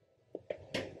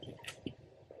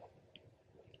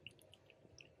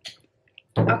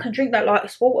I can drink that like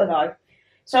it's water though.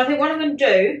 So I think what I'm going to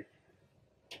do,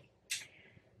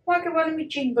 I get one of my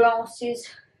gin glasses.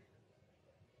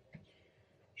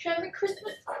 Show me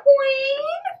Christmas Queen.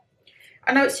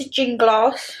 I know it's a gin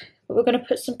glass, But we're going to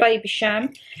put some baby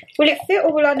Shan. Will it fit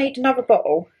or will I need another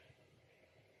bottle?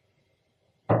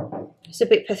 It's a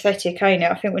bit pathetic, ain't it?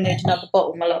 I think we need another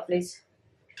bottle, my lovelies.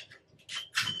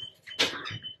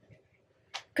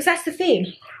 Because that's the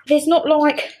thing. There's not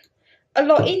like a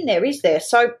lot in there, is there?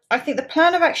 So I think the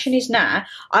plan of action is now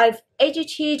I've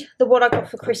edited the what I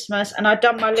got for Christmas and I've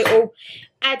done my little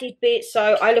added bits,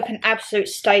 so I look an absolute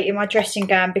state in my dressing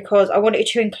gown because I wanted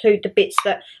to include the bits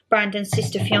that Brandon's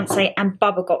sister, fiance and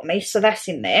Bubba got me, so that's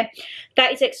in there.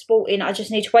 That is exporting. I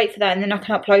just need to wait for that and then I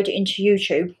can upload it into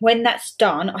YouTube. When that's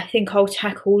done, I think I'll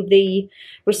tackle the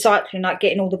recycling, like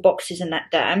getting all the boxes and that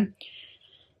down.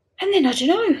 And then I don't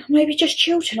know, maybe just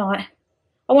chill tonight.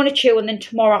 I want to chill and then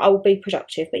tomorrow I will be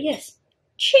productive. But yes,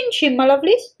 chin chin, my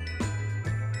lovelies.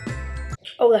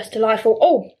 Oh, that's delightful.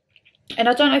 Oh, and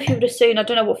I don't know if you would have seen, I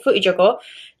don't know what footage I got.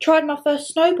 Tried my first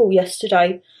snowball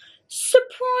yesterday.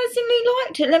 Surprisingly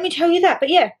liked it, let me tell you that. But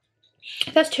yeah,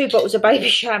 that's 2 bottles of baby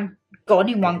Shan gone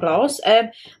in one glass.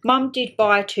 Mum did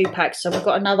buy 2 packs, so we've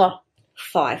got another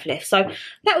 5 left. So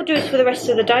that will do us for the rest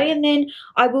of the day. And then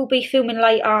I will be filming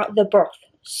later the broth.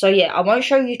 So yeah, I won't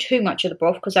show you too much of the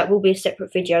broth because that will be a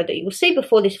separate video that you will see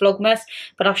before this Vlogmas.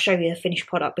 But I'll show you the finished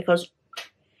product because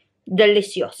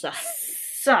deliciosa.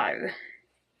 So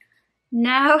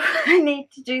now I need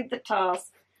to do the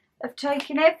task of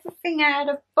taking everything out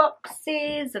of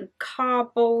boxes and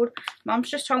cardboard.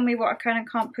 Mum's just told me what I can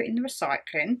and can't put in the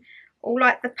recycling. All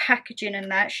like the packaging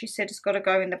and that, she said it's got to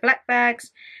go in the black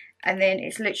bags. And then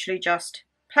it's literally just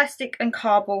plastic and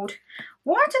cardboard.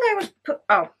 Why do they always put...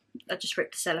 Oh, I just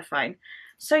ripped the cellophane.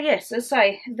 So yes, as I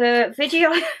say, the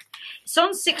video, it's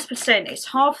on 6%. It's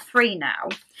 3:30 now.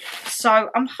 So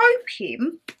I'm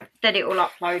hoping that it will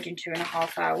upload in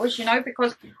 2.5 hours, you know,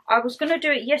 because I was going to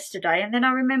do it yesterday and then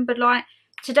I remembered, like,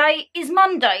 today is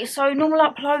Monday, so normal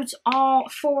uploads are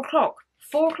 4 o'clock.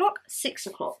 4 o'clock, 6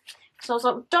 o'clock. So I was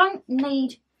like, don't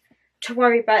need to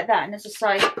worry about that. And as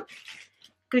I say,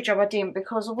 good job I didn't,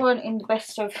 because I weren't in the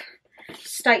best of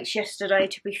states yesterday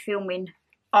to be filming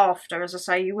after. As I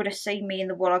say, you would have seen me in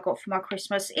the what I got for my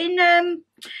Christmas in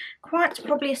quite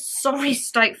probably a sorry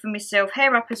state for myself,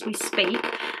 hair up as we speak,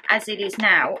 as it is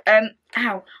now.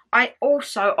 Ow, I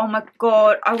also, oh my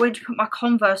god, I went to put my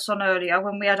Converse on earlier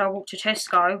when we had our walk to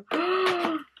Tesco.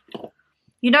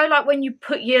 You know, like when you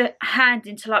put your hand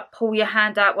in to like pull your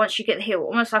hand out once you get the heel,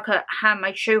 almost like a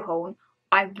handmade shoehorn.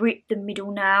 I ripped the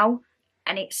middle nail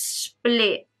and it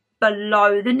split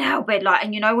below the nail bed, like,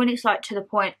 and you know when it's like to the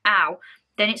point, ow,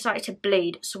 then it started to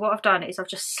bleed. So what I've done is I've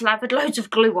just slathered loads of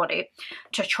glue on it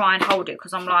to try and hold it,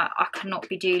 because I'm like, I cannot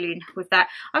be dealing with that.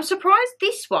 I'm surprised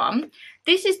this one,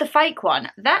 this is the fake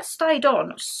one, that stayed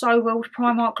on so well with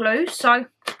Primark glue. So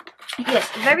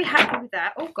yes, very happy with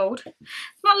that. Oh god,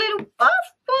 my little bath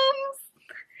bombs.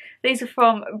 These are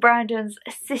from Brandon's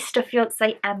sister,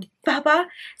 fiance and Bubba.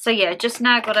 So yeah, just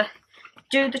now gotta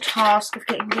do the task of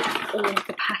getting rid of all of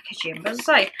the packaging. But as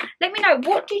I say, let me know,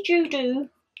 what did you do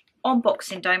on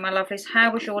Boxing Day, my lovelies?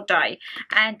 How was your day?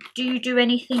 And do you do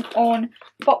anything on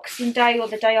Boxing Day or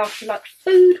the day after, like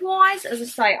food wise? As I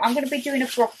say, I'm going to be doing a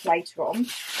broth later on.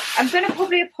 I'm going to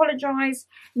probably apologise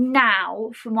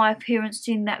now for my appearance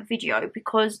in that video,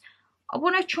 because I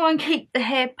want to try and keep the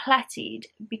hair plaited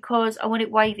because I want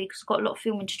it wavy, because I've got a lot of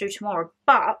filming to do tomorrow.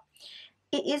 But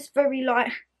it is very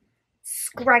like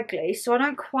scraggly, so I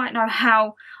don't quite know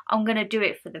how I'm going to do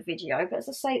it for the video. But as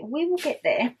I say, we will get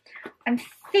there. I'm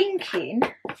thinking,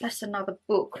 that's another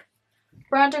book.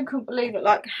 Brandon couldn't believe it,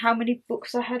 like how many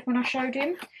books I had when I showed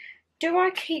him. Do I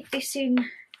keep this in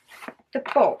the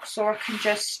box, or I can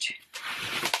just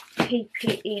keep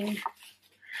it in...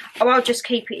 Oh, I'll just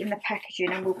keep it in the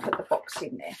packaging and we'll put the box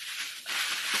in there.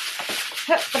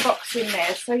 Put the box in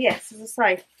there. So yes, as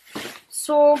I say,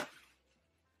 saw...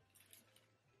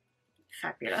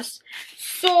 Fabulous.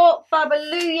 Saw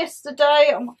Babaloo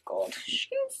yesterday. Oh my god, she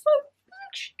gets so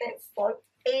big. She gets so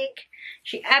big.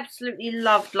 She absolutely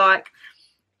loved like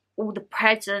all the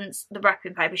presents, the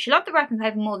wrapping paper. She loved the wrapping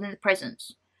paper more than the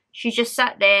presents. She just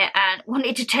sat there and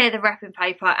wanted to tear the wrapping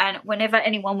paper, and whenever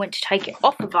anyone went to take it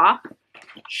off of her,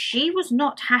 she was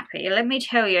not happy. Let me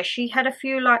tell you, she had a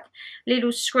few like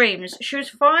little screams. She was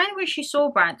fine when she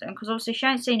saw Brandon, because obviously she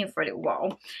hadn't seen him for a little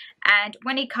while, and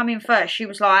when he come in first, she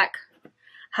was like,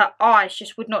 her eyes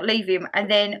just would not leave him. And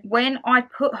then when I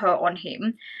put her on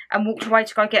him and walked away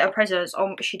to go get her presents,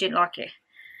 oh, she didn't like it.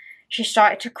 She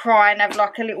started to cry and have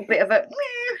like a little bit of a,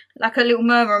 like a little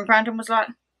murmur, and Brandon was like,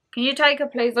 can you take her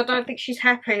please? I don't think she's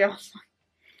happy. I was like,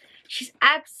 she's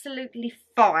absolutely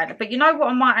fine. But you know what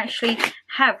I might actually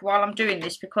have while I'm doing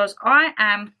this, because I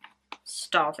am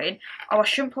starving. Oh, I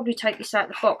shouldn't probably take this out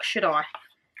of the box, should I?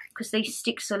 Because these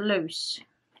sticks are loose.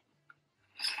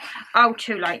 Oh,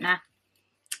 too late now.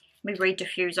 My reed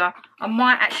diffuser. I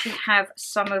might actually have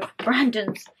some of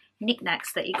Brandon's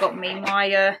knickknacks that he got me.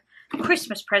 My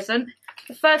Christmas present.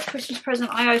 The first Christmas present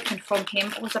I opened from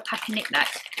him was a pack of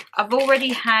knickknacks. I've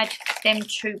already had them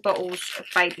 2 bottles of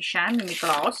baby Shan in my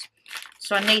glass.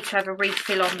 So I need to have a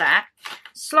refill on that.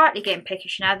 Slightly getting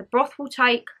peckish now. The broth will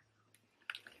take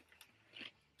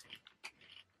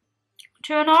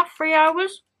 2.5, 3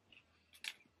 hours.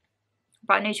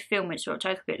 But I need to film it so it'll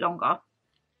take a bit longer. I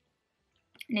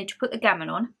need to put the gammon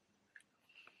on.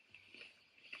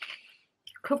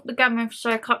 Cook the gammon for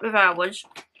say a couple of hours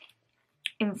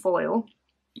in foil.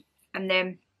 And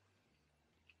then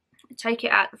take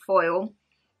it out the foil.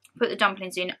 Put the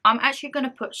dumplings in. I'm actually going to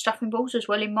put stuffing balls as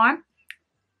well in mine.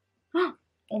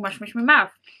 Almost missed my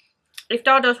mouth. If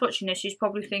Dada's watching this, he's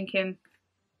probably thinking,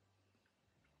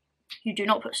 you do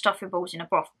not put stuffing balls in a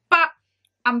broth. But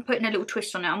I'm putting a little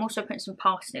twist on it. I'm also putting some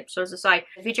parsnips. So as I say,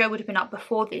 the video would have been up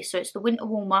before this. So it's the winter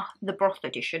warmer, the broth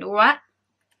edition, alright?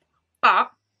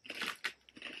 But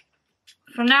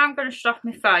for now I'm going to stuff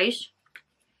my face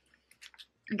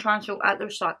and try and sort out the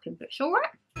recycling bits, alright?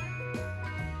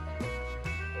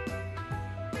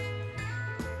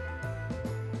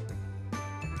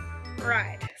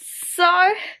 Right, so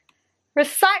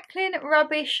recycling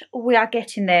rubbish, we are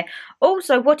getting there.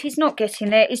 Also, what is not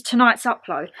getting there is tonight's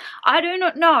upload. I do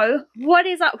not know what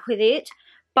is up with it,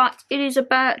 but it is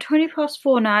about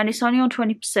 4:20 now and it's only on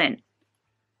 20%.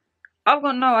 I've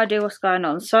got no idea what's going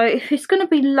on. So if it's going to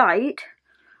be late,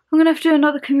 I'm going to have to do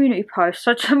another community post.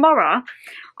 So tomorrow,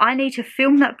 I need to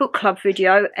film that book club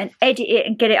video and edit it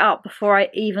and get it up before I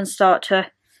even start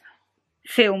to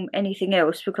film anything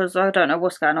else, because I don't know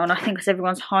what's going on. I think because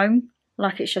everyone's home,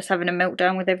 like it's just having a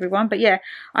meltdown with everyone. But yeah,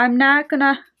 I'm now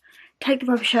gonna take the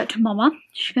rubbish out to Mama.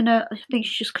 She's gonna, I think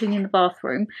she's just cleaning the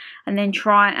bathroom, and then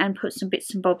try and put some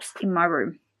bits and bobs in my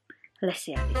room. Let's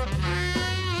see how this is.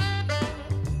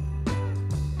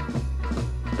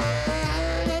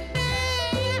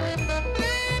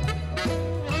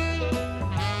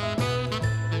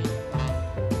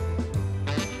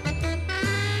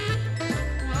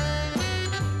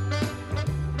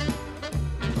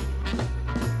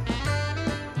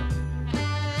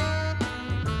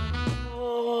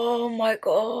 Oh my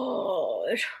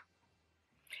god.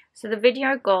 So the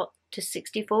video got to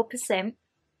 64%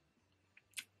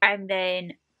 and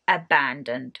then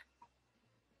abandoned.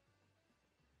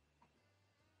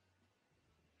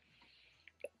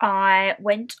 I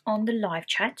went on the live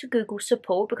chat to Google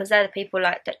support because they're the people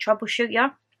like that troubleshoot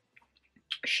you.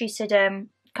 She said,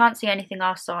 can't see anything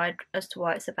our side as to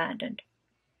why it's abandoned.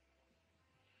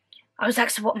 I was like,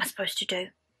 so what am I supposed to do?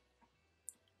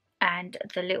 And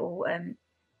the little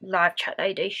live chat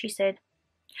lady, she said,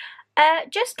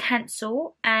 just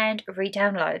cancel and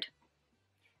re-download.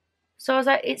 So I was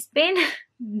like, it's been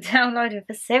downloaded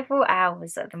for several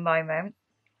hours at the moment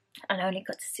and I only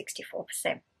got to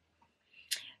 64%.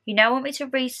 You now want me to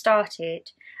restart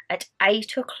it at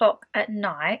 8 o'clock at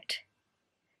night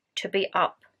to be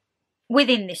up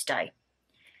within this day.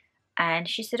 And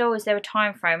she said, oh, is there a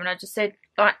time frame? And I just said,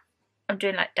 like, I'm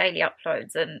doing like daily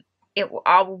uploads and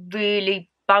I will really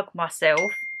bug myself.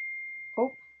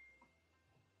 Oh,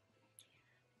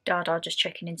 Dada just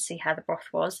checking in to see how the broth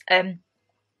was.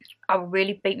 I will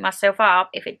really beat myself up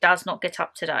if it does not get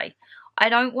up today. I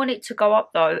don't want it to go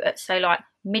up though at say like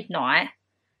midnight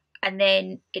and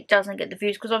then it doesn't get the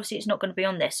views, because obviously it's not going to be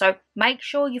on there. So make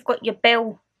sure you've got your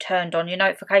bell turned on, your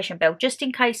notification bell, just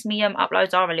in case my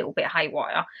uploads are a little bit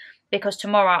haywire, because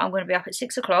tomorrow I'm going to be up at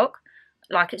 6 o'clock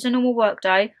like it's a normal work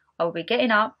day. I will be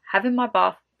getting up, having my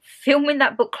bath, filming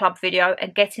that book club video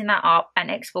and getting that up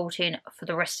and exporting for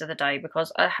the rest of the day,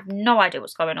 because I have no idea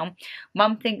what's going on.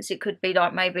 Mum thinks it could be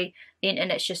like maybe the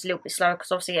internet's just a little bit slow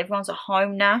because obviously everyone's at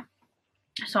home now.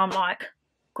 So I'm like,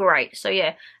 great. So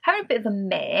yeah, having a bit of a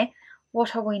mare.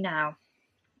 What are we now?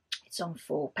 It's on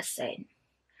 4%.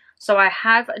 So I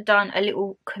have done a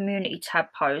little community tab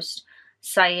post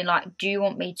saying like, do you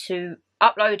want me to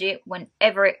upload it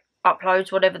whenever it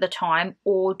uploads, whatever the time,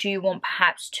 or do you want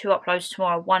perhaps 2 uploads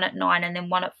tomorrow, one at 9 and then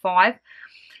one at 5?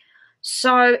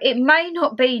 So it may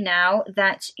not be now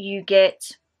that you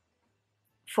get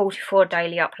 44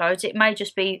 daily uploads. It may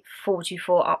just be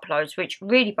 44 uploads, which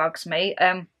really bugs me.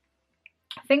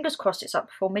 Fingers crossed it's up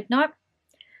before midnight.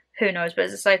 Who knows? But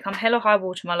as I say, come hell or high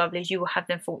water, my lovelies, you will have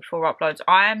them 44 uploads.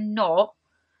 I am not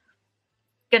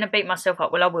going to beat myself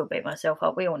up. Well, I will beat myself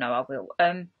up. We all know I will.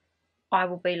 I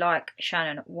will be like,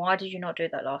 Shannon, why did you not do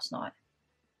that last night?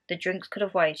 The drinks could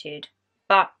have waited,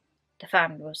 but the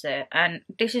family was there. And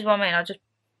this is what I mean. I just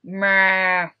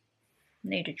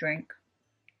need a drink.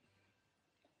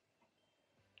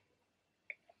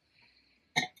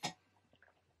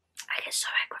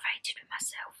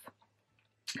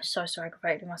 So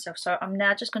aggravated with myself. So I'm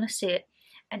now just going to sit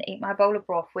and eat my bowl of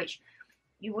broth, which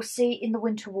you will see in the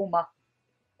winter warmer.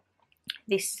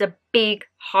 This is a big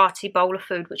hearty bowl of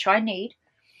food, which I need.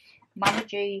 Mama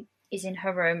G is in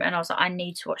her room, and I was like, I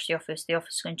need to watch The Office. The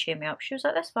Office is going to cheer me up. She was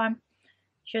like, that's fine.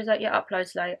 She was like, yeah,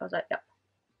 upload's late. I was like, yep.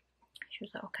 She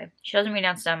was like, okay. She doesn't really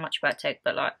understand much about tech,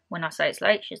 but like when I say it's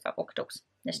late, she's like, orthodox.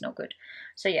 It's not good.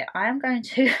 So yeah, I am going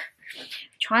to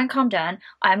try and calm down.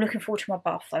 I am looking forward to my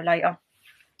bath though later,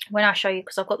 when I show you,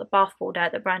 because I've got the bath board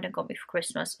out that Brandon got me for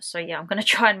Christmas. So yeah, I'm going to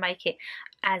try and make it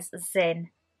as zen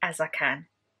as I can.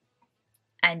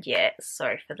 And yeah,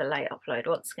 sorry for the late upload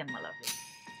once again, my lovely.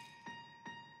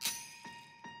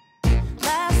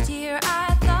 Last year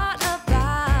I thought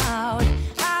about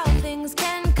how things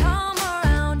can come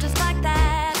around just like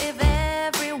that if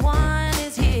everyone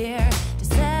is here to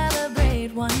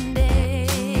celebrate one day.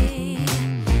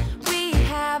 We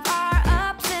have our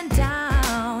ups and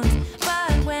downs,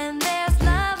 but when there's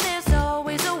love there's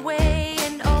always a way.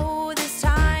 And oh, this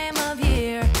time of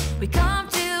year we come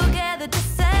together to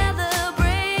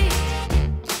celebrate.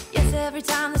 Yes, every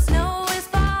time the snow is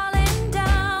falling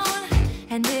down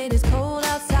and it is cold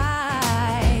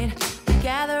outside, we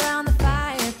gather around the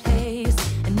fireplace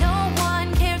and no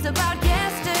one cares about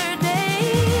yesterday.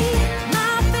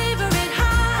 My favorite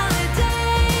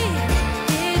holiday,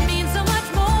 it means so much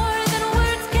more than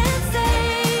words can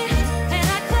say. And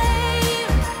I claim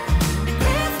that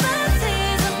Christmas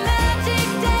is a magic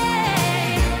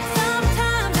day.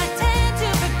 Sometimes I tend to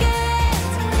forget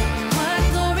what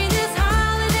glory this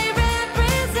holiday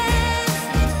represents,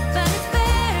 but it's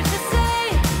fair to say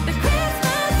that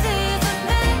Christmas is a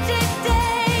magic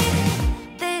day.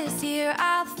 This year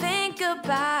I'll think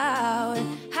about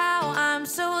how I'm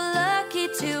so lucky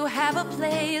to have a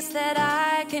place that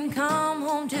I can come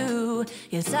home to.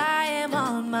 Yes, I am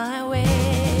on my way.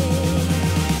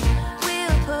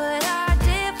 We'll put our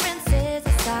differences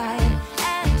aside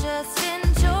and just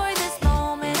enjoy this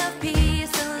moment of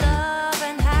peace and love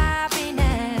and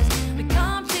happiness. We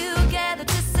come together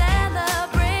to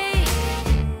celebrate.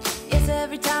 Yes,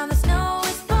 every time the snow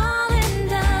is falling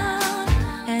down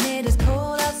and it is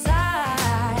cold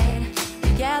outside, we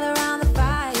gather around the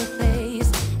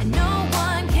fireplace and no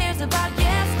one cares about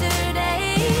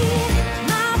yesterday.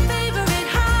 My favorite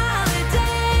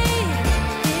holiday,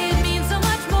 it means so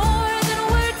much more than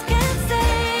words can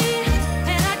say.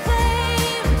 And I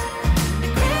claim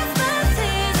that Christmas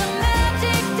is a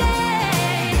magic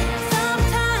day.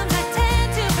 Sometimes I tend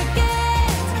to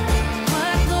forget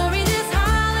what glory this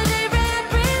holiday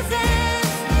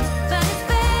represents, but it's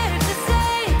fair to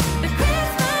say that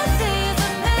Christmas is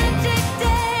a magic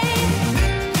day.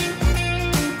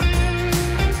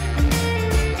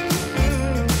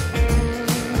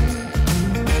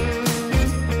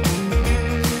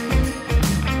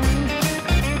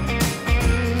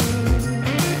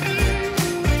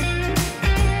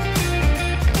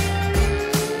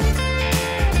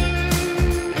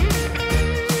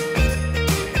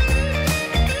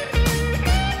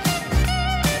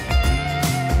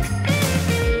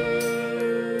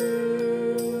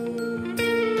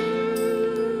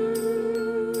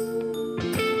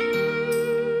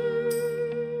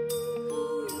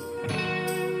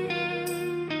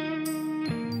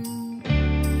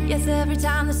 Yes, every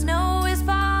time the snow is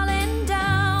falling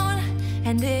down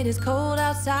and it is cold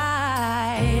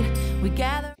outside, we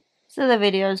gather. So the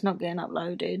video's not getting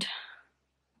uploaded.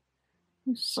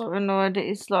 I'm so annoyed. It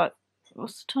is like,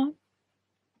 what's the time?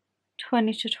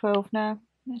 20 to 12 now.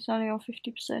 It's only on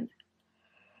 50%.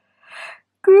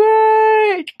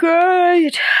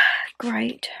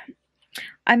 Great.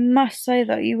 I must say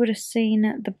that you would have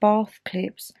seen the bath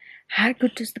clips. How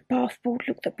good does the bath board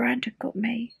look that Brandon got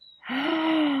me?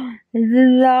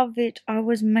 Love it. I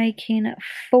was making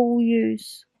full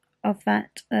use of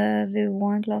that little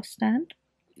wine glass stand.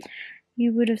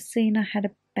 You would have seen I had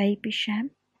a baby Shan.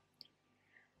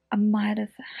 I might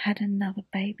have had another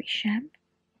baby Shan.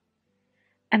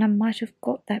 And I might have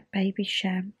got that baby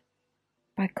Shan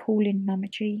by calling Mama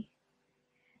G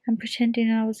and pretending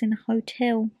I was in a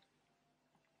hotel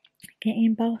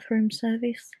getting bathroom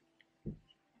service.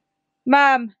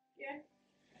 Mum, Yeah.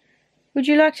 would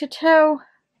you like to tell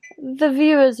the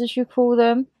viewers, as you call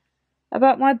them,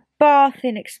 about my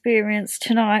bathing experience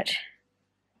tonight?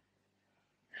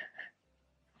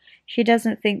 She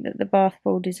doesn't think that the bath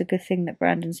board is a good thing that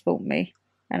Brandon's bought me,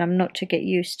 and I'm not to get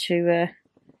used to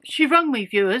She rung me,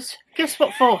 viewers. Guess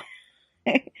what for?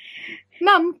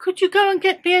 Mum, could you go and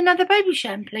get me another baby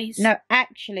Shan, please? No,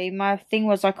 actually, my thing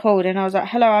was I called and I was like,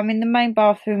 hello, I'm in the main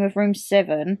bathroom of room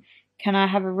 7. Can I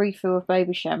have a refill of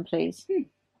baby Shan, please?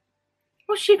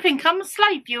 What she think? I'm a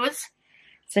slave, viewers.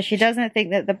 So she doesn't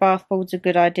think that the bath board's a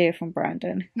good idea from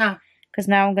Brandon. No. Because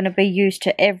now I'm going to be used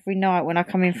to every night when I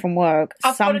come in from work.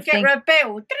 I've got to get her a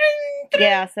bell.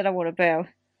 Yeah, I said I want a bell.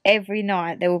 Every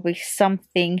night there will be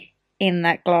something in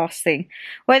that glass thing.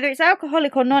 Whether it's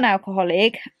alcoholic or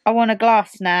non-alcoholic, I want a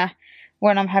glass now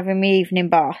when I'm having my evening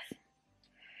bath.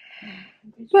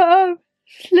 But I'm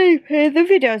sleeping. The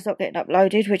video's not getting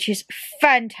uploaded, which is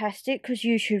fantastic because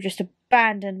YouTube just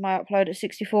abandoned my upload at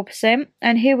 64%.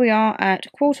 And here we are at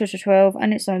 11:45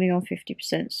 and it's only on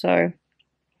 50%. So,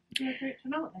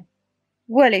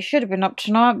 well, it should have been up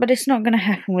tonight, but it's not going to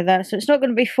happen with that. So it's not going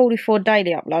to be 44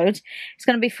 daily uploads. It's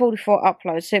going to be 44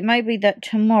 uploads. So it may be that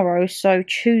tomorrow, so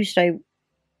Tuesday,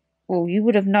 well, you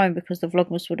would have known because the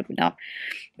Vlogmas would have been up.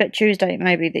 But Tuesday, it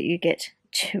may be that you get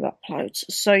 2 uploads.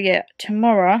 So yeah,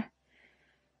 tomorrow,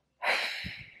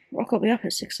 I've got to be up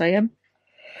at 6 AM.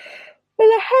 Well,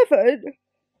 I haven't.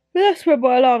 But that's where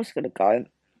my alarm's going to go.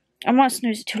 I might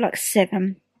snooze it till like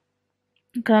 7.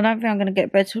 Because I don't think I'm going to get to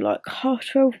bed till like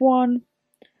 12:30, 1.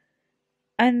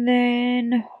 And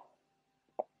then,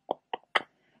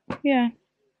 yeah,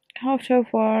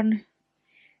 12:30, 1.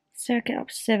 So I get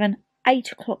up 7,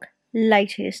 8 o'clock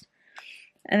latest.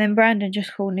 And then Brandon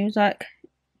just called and he was like,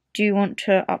 do you want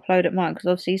to upload at mine? Because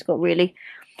obviously he's got really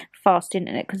fast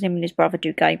internet because him and his brother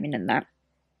do gaming and that.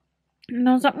 And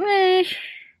I was like, meh. I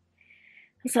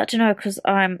was like, I don't know, because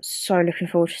I'm so looking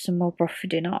forward to some more broth for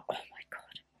dinner. Oh my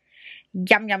god.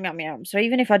 Yum, yum, yum, yum. So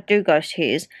even if I do go to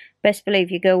his, best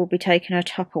believe your girl will be taking her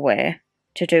Tupperware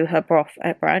to do her broth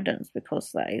at Brandon's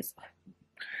because that is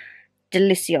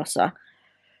deliciosa.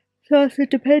 So I said,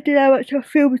 depending how much I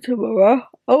film tomorrow,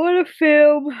 I want to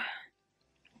film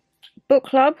book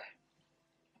club,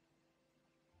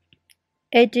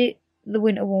 edit the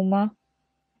winter warmer,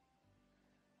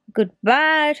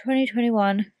 goodbye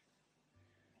 2021,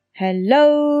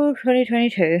 hello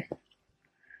 2022.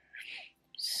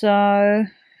 So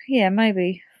yeah,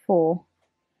 maybe 4.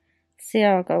 See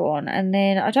how I go on, and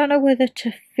then I don't know whether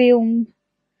to film.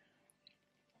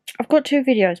 I've got 2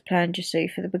 videos planned, you see,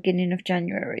 for the beginning of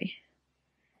January.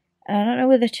 And I don't know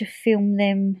whether to film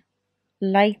them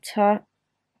later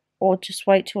or just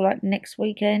wait till like next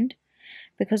weekend.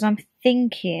 Because I'm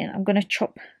thinking I'm going to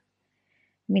chop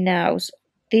my nails.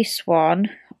 This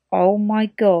one, oh my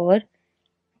god.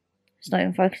 It's not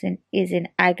even focusing, is in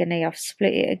agony. I've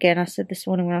split it again. I said this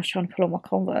morning when I was trying to pull on my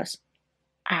Converse.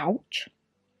 Ouch.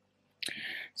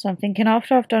 So I'm thinking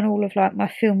after I've done all of like my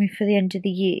filming for the end of the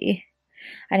year,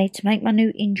 I need to make my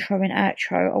new intro and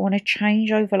outro. I want to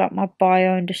change over like my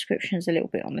bio and descriptions a little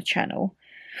bit on the channel.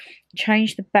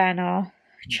 Change the banner.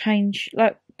 Change,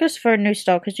 like, just for a new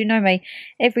start. Because you know me,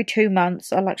 every 2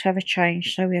 months I like to have a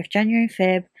change. So we have January and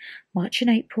Feb, March and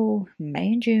April,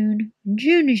 May and June,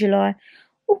 June and July,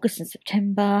 August and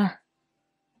September,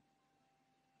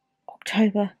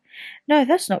 October. No,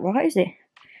 that's not right, is it?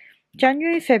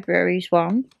 January and February is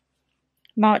 1.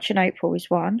 March and April is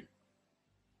 1.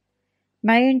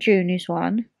 May and June is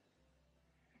 1.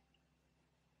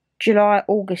 July,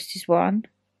 August is 1.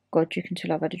 God, you can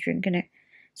tell I've had a drink, innit?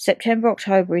 September,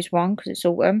 October is 1 because it's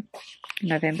autumn.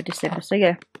 November, December. So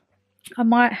yeah, I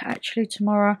might actually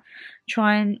tomorrow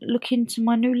try and look into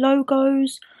my new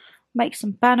logos, make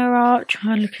some banner art,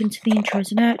 try and look into the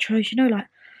intros and outros, you know, like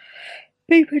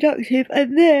be productive.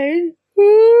 And then,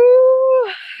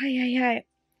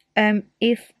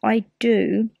 if I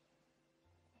do,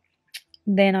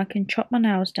 then I can chop my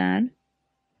nails down.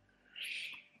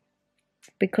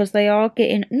 Because they are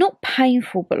getting, not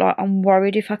painful, but like I'm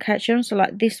worried if I catch them. So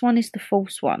like this one is the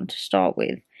false one to start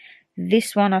with.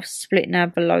 This one I've split now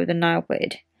below the nail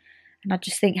bed. And I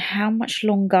just think how much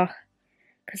longer,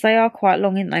 because they are quite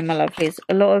long, aren't they, my lovelies?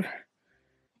 A lot of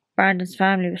Brandon's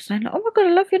family was saying, like, oh my god,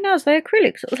 I love your nails, they're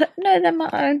acrylics. I was like, no, they're my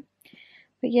own.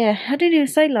 But yeah, I didn't even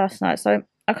say last night. So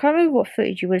I can't remember what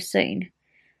footage you would have seen.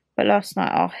 But last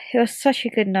night, oh, it was such a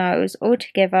good night. It was all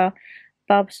together.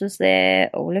 Bubs was there,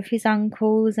 all of his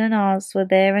uncles and aunts were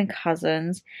there and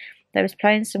cousins. They was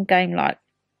playing some game like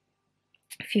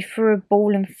if you threw a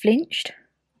ball and flinched,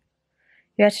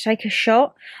 you had to take a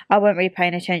shot. I weren't really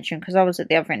paying attention because I was at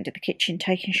the other end of the kitchen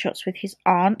taking shots with his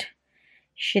aunt.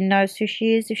 She knows who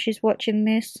she is if she's watching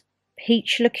this.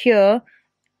 Peach liqueur.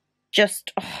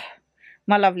 Just, oh,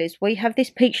 my lovelies, we have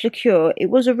this peach liqueur. It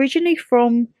was originally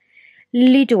from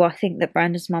Lidl, I think, that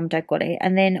Brandon's mum and dad got it,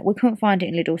 and then we couldn't find it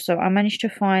in Lidl, so I managed to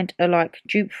find a like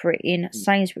dupe for it in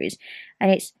Sainsbury's,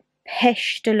 and it's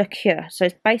pêche de liqueur, so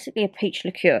it's basically a peach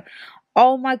liqueur.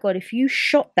 Oh my god, if you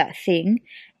shot that thing,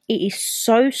 It is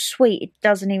so sweet, it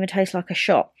doesn't even taste like a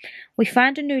shot. We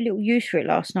found a new little use for it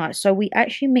last night, so we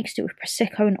actually mixed it with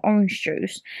Prosecco and orange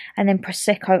juice, and then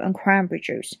Prosecco and cranberry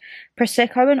juice.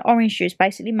 Prosecco and orange juice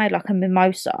basically made like a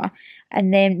mimosa,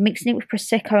 and then mixing it with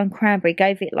Prosecco and cranberry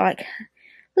gave it like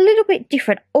a little bit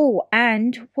different. Oh,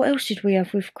 and what else did we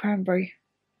have with cranberry?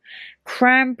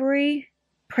 Cranberry,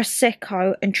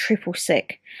 Prosecco and triple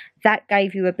sec. That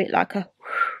gave you a bit like a...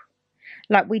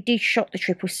 Like, we did shot the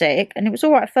triple sec, and it was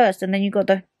alright first, and then you got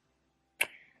the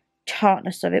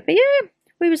tartness of it. But yeah,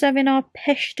 we was having our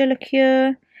pêche de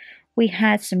liqueur. We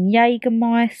had some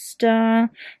Jägermeister.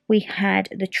 We had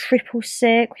the triple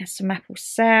sec. We had some apple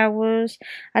sours.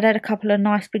 I'd had a couple of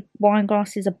nice big wine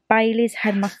glasses of Baileys.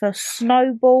 Had my first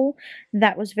snowball.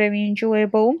 That was very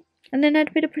enjoyable. And then had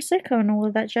a bit of Prosecco and all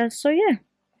of that jazz. So yeah,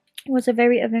 it was a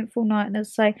very eventful night, and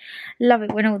as I say, love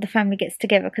it when all the family gets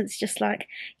together, because it's just like,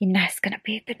 you know, it's going to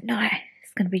be a good night.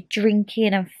 It's going to be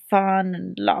drinking and fun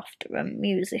and laughter and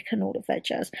music and all of that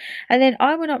jazz. And then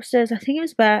I went upstairs, I think it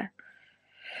was about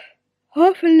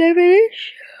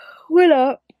 11:30ish. Went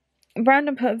up,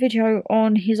 Brandon put a video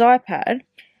on his iPad,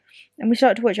 and we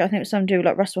started to watch it. I think it was something to do with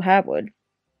like Russell Howard.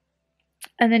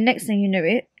 And then next thing you knew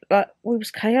it, like, we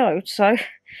was KO'd. So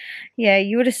yeah,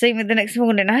 you would have seen me the next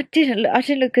morning. I didn't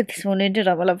look good this morning, did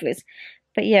I, my lovelies?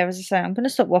 But yeah, as I say, I'm going to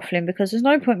stop waffling, because there's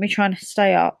no point me trying to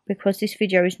stay up, because this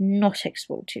video is not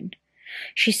exporting.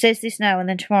 She says this now, and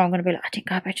then tomorrow I'm going to be like, I didn't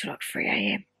go to bed till like 3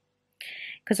 AM.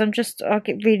 Because I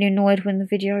get really annoyed when the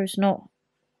video is not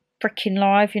freaking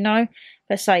live, you know.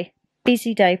 Let's say,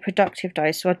 busy day, productive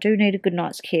day, so I do need a good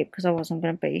night's sleep, because otherwise I'm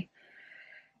going to be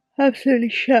absolutely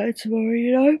shattered tomorrow,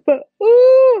 you know. But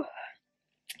ooh,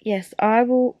 yes, I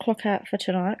will clock out for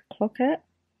tonight. Clock out?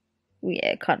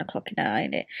 Yeah, kind of clocking out,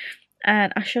 ain't it?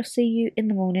 And I shall see you in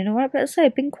the morning, alright? But as I say,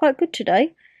 it's been quite good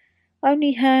today. I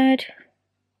only had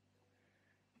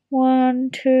 4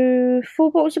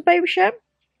 bottles of baby Shan.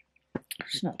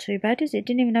 It's not too bad, is it?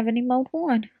 Didn't even have any mulled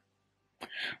wine.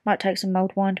 Might take some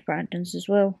mulled wine to Brandon's as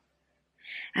well.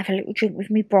 Have a little drink with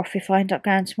me broth if I end up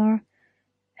going tomorrow.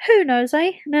 Who knows,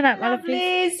 eh? No, my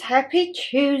lovelies. Happy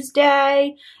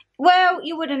Tuesday. Well,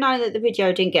 you would have known that the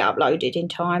video didn't get uploaded in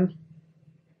time.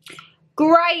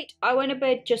 Great. I went to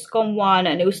bed just gone 1,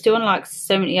 and it was still on like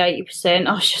 70-80%.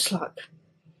 I was just like,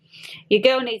 your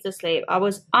girl needs to sleep. I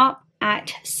was up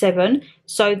at 7.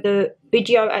 So the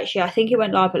video, actually, I think it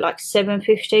went live at like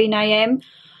 7:15 AM.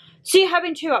 So you're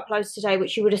having 2 uploads today,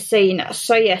 which you would have seen.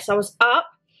 So yes, I was up,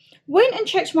 went and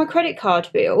checked my credit card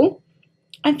bill,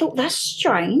 and thought, that's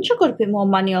strange. I got a bit more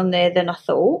money on there than I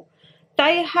thought.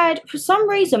 They had, for some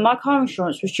reason, my car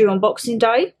insurance was due on Boxing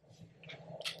Day.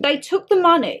 They took the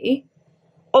money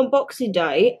on Boxing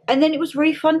Day, and then it was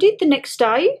refunded the next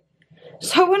day.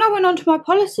 So when I went onto my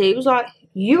policy, it was like,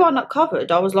 you are not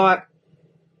covered. I was like,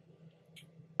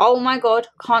 oh my God,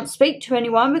 can't speak to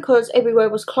anyone because everywhere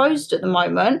was closed at the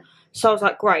moment. So I was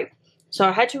like, great. So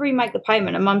I had to remake the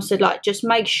payment, and Mum said, like, just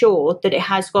make sure that it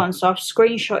has gone. So I've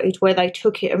screenshotted where they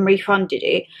took it and refunded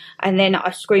it, and then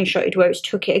I've screenshotted where it's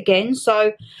took it again.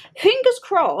 So fingers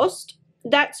crossed,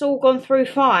 that's all gone through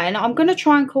fine. I'm going to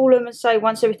try and call them and say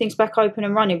once everything's back open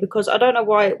and running, because I don't know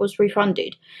why it was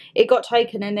refunded. It got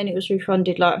taken and then it was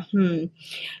refunded. Like,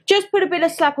 Just put a bit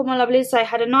of slap on my lovelies. I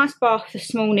had a nice bath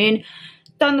this morning,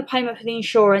 done the payment for the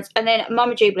insurance, and then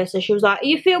Mama G, bless her, she was like, are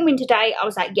you filming today? I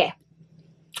was like, yeah.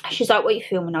 She's like, what are you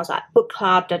filming? I was like, book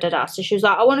club, da-da-da. So she was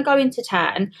like, I want to go into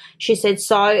town. She said,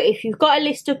 so if you've got a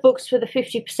list of books for the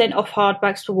 50% off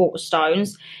hardbacks for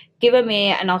Waterstones, give them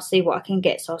here and I'll see what I can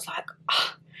get. So I was like,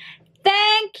 oh,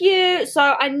 thank you. So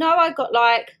I know I got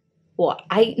like, what,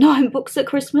 8, 9 books at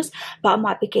Christmas, but I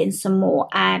might be getting some more.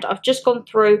 And I've just gone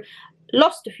through,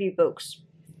 lost a few books.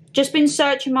 Just been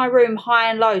searching my room high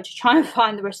and low to try and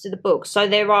find the rest of the books. So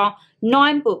there are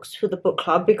 9 books for the book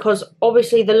club, because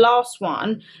obviously the last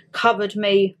one covered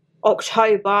me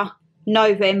October,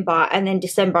 November, and then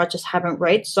December I just haven't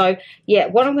read. So yeah,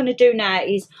 what I'm going to do now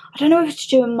is, I don't know if to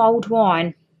do a mulled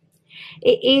wine.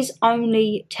 It is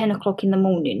only 10 o'clock in the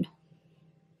morning,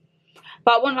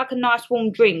 but I want like a nice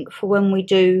warm drink for when we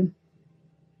do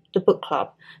the book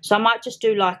club. So I might just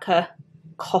do like a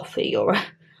coffee or a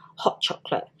hot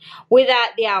chocolate without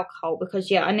the alcohol, because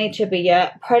yeah, I need to be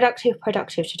productive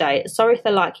today. Sorry if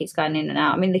the light keeps going in and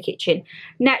out. I'm in the kitchen,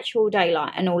 natural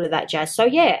daylight and all of that jazz. So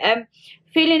yeah,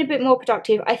 feeling a bit more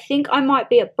productive. I think I might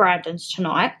be at Brandon's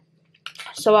tonight,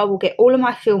 so I will get all of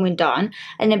my filming done,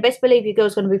 and then best believe your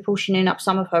girl's going to be portioning up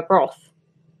some of her broth,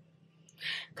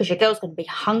 because your girl's going to be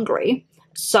hungry.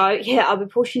 So yeah, I'll be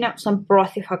pushing up some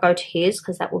broth if I go to his,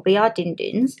 because that will be our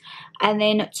din-dins. And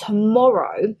then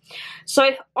tomorrow, so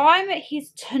if I'm at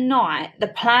his tonight, the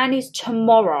plan is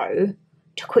tomorrow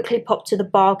to quickly pop to the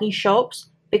bargain shops,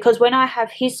 because when I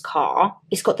have his car,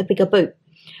 it's got the bigger boot.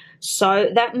 So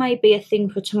that may be a thing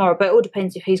for tomorrow, but it all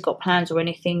depends if he's got plans or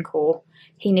anything, or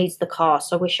he needs the car,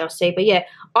 so we shall see. But yeah,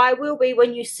 I will be,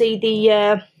 when you see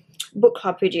the book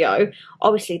club video,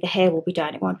 obviously the hair will be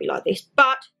down, it won't be like this,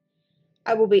 but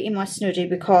I will be in my snuddy,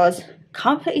 because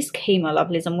comfort is key, my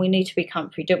lovelies, and we need to be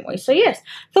comfy, don't we? So yes,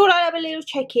 thought I'd have a little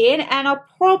check-in, and I'll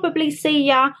probably see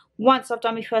ya once I've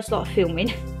done my first lot of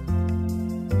filming.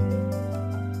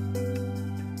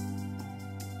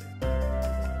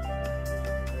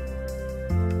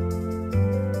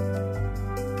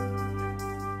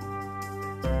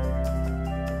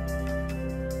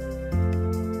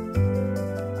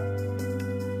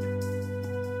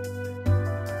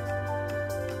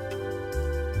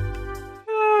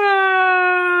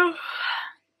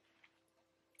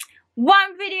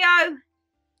 One video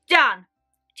done,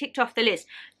 ticked off the list.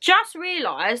 Just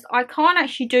realised I can't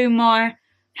actually do my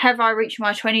have I reached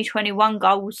my 2021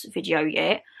 goals video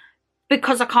yet,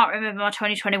 because I can't remember my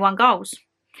 2021 goals.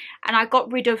 And I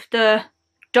got rid of the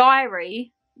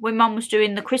diary when Mum was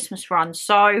doing the Christmas run,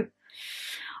 so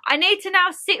I need to now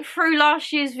sit through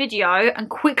last year's video and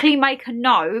quickly make a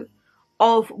note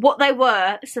of what they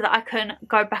were, so that I can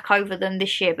go back over them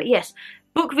this year. But yes,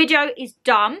 book video is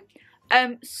done.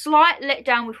 Slight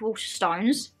letdown with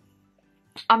Waterstones.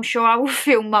 I'm sure I will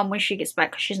film Mum when she gets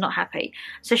back, because she's not happy.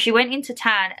 So she went into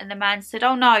town and the man said,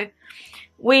 oh no,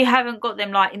 we haven't got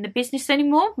them like in the business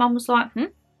anymore. Mum was like,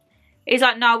 He's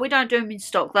like, no, we don't do them in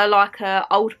stock. They're like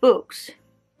old books.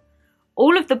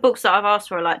 All of the books that I've asked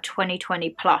for are like 2020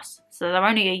 plus. So they're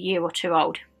only a year or two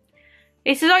old.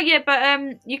 He says, oh yeah,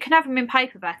 but you can have them in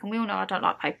paperback. And we all know I don't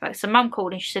like paperback. So Mum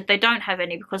called and she said they don't have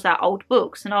any because they're old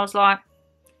books. And I was like,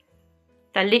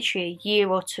 they're literally a year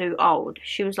or two old.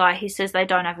 She was like, he says they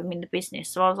don't have them in the business.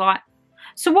 So I was like,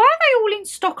 so why are they all in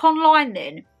stock online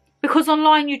then? Because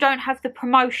online you don't have the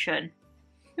promotion.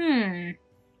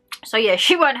 So yeah,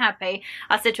 she weren't happy.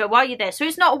 I said to her, while you're there, so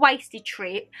it's not a wasted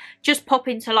trip. Just pop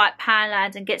into like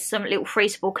Poundland and get some little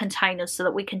freezable containers so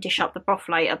that we can dish up the broth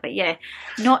later. But yeah,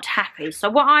 not happy. So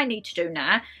what I need to do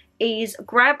now is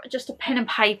grab just a pen and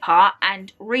paper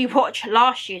and rewatch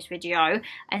last year's video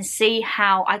and see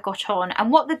how I got on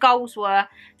and what the goals were,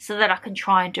 so that I can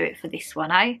try and do it for this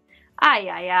one, eh? Aye,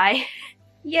 aye, aye.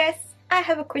 Yes, I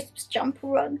have a Christmas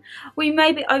jumper on. We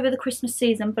may be over the Christmas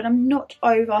season, but I'm not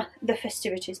over the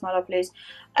festivities, my lovelies.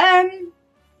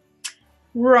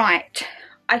 Right,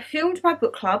 I filmed my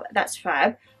book club, that's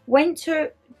fab. Went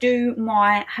to do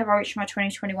my have I reached my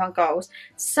 2021 goals,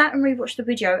 sat and rewatched the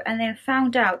video, and then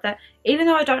found out that even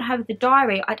though I don't have the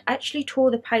diary, I'd actually tore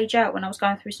the page out when I was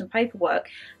going through some paperwork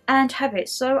and have it.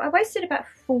 So I wasted about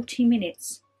 40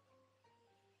 minutes.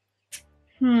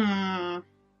 Not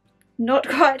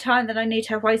quite time that I need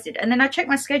to have wasted. And then I checked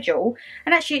my schedule,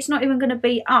 and actually it's not even going to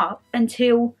be up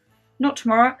until not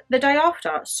tomorrow, the day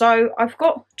after. So I've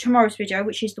got tomorrow's video,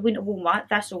 which is the winter warmer.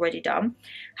 That's already done.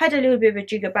 Had a little bit of a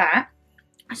jigger back.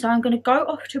 So I'm going to go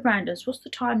off to Brandon's. What's the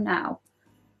time now?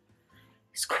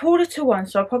 It's 1:45,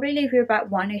 so I'll probably leave here about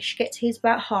 1ish. Get to his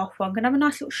about 1:30. I'm going to have a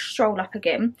nice little stroll up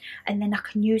again. And then I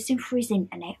can use him for his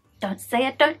internet. Don't say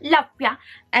I don't love ya.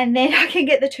 And then I can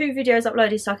get the 2 videos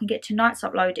uploaded, so I can get tonight's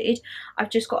uploaded. I've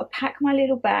just got to pack my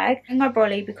little bag and my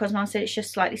brolly, because Mum said it's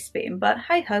just slightly spitting. But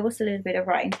hey ho, what's a little bit of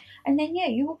rain? And then yeah,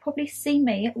 you will probably see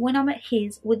me when I'm at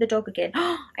his with the dog again.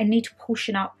 I need to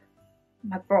portion up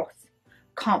my broth.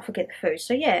 Can't forget the food.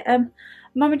 So yeah,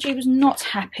 Mama G was not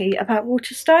happy about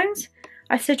Waterstones.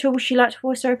 I said to her, would she like to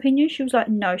voice her opinion? She was like,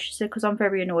 no. She said, because I'm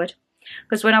very annoyed.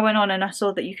 Because when I went on and I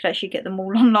saw that you could actually get them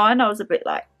all online, I was a bit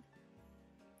like...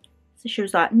 So she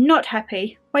was like, not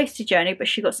happy, wasted journey, but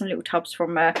she got some little tubs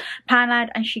from Poundland,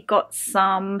 and she got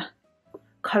some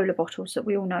cola bottles that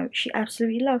we all know she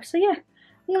absolutely loves. So yeah,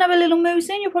 I'm going to have a little moose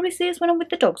in. You'll probably see us when I'm with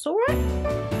the dogs,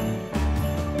 alright?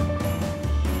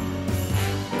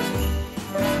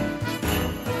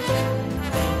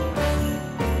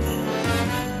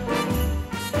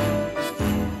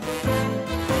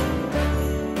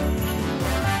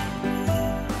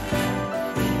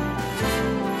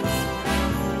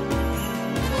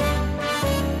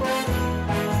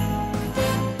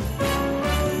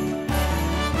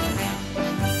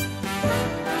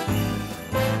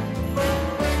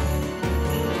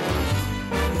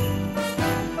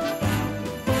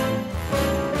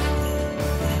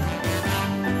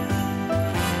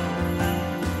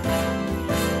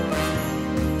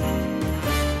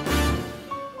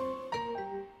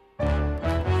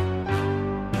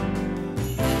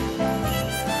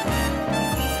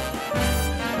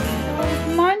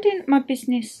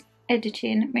 business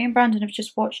editing. Me and Brandon have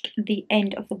just watched the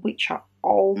end of The Witcher.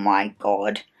 Oh my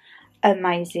god,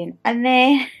 amazing. And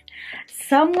then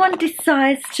someone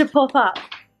decides to pop up,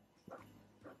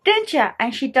 don't you?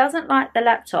 And she doesn't like the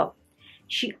laptop.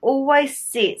 She always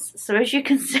sits, so as you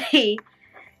can see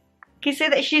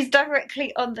that she's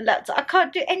directly on the laptop. I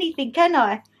can't do anything, can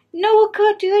I? No, I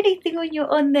can't do anything when you're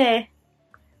on there.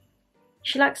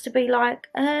 She likes to be like,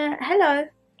 hello,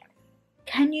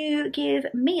 can you give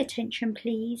me attention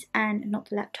please, and not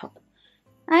the laptop?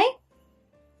 Eh?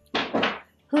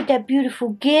 Who that beautiful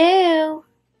girl?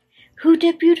 Who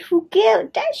that beautiful girl?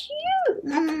 That's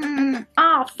you.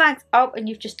 Ah, thanks. Oh, and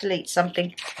you've just deleted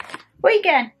something. Where you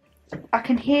going? I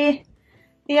can hear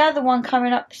the other one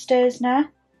coming up the stairs now.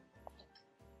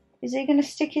 Is he going to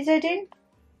stick his head in?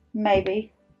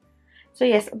 Maybe. So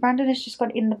yes, Brandon has just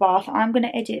gone in the bath. I'm going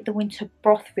to edit the winter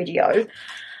broth video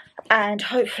and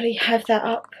hopefully have that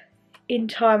up in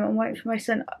time. I'm waiting for my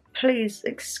son. Please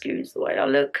excuse the way I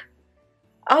look.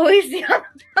 Oh, he's the other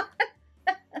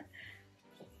one.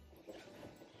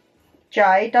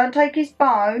 Jay, don't take his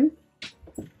bone.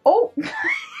 Oh,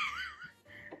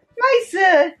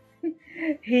 Mason.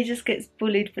 He just gets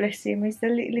bullied, bless him. He's the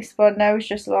littlest one now. He's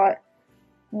just like,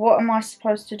 what am I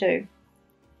supposed to do?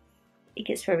 He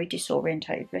gets very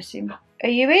disorientated, bless him. Are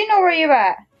you in or are you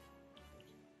out?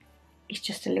 He's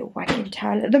just a little wagging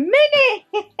tail at the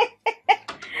minute.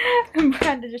 And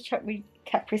Brandon just chucked me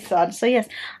Capri's son. So yes,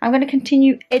 I'm going to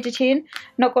continue editing.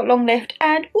 Not got long left.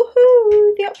 And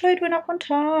woohoo, the upload went up on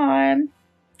time.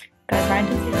 Go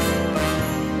Brandon.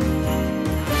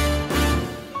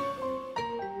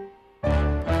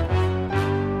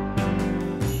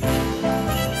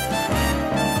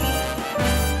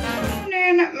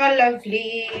 My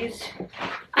lovelies,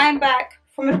 I'm back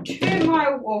from a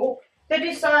 2-mile walk that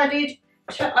decided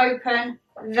to open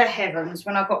the heavens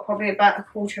when I got probably about a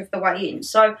quarter of the way in.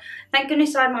 So thank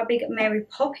goodness I had my big Mary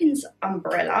Poppins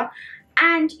umbrella,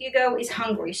 and your girl is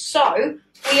hungry. So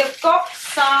we have got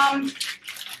some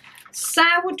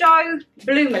sourdough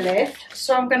bloomer left.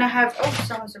 So I'm going to have, oh,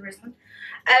 someone's arisen.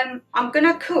 I'm going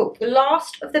to cook the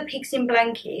last of the pigs in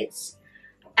blankets,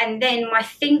 and then my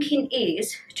thinking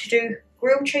is to do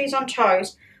grilled cheese on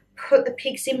toast, put the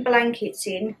pigs in blankets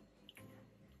in.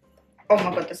 Oh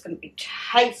my god, that's going to be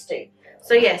tasty.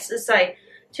 So yes, as I say,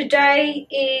 today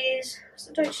is, what's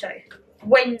the date today?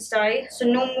 Wednesday, it's a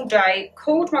normal day.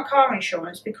 Called my car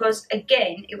insurance because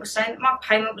again, it was saying that my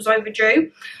payment was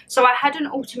overdue. So I had an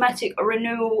automatic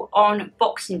renewal on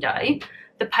Boxing Day.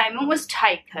 The payment was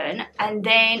taken and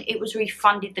then it was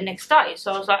refunded the next day.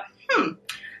 So I was like,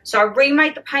 So I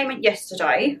remade the payment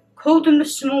yesterday, called them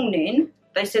this morning.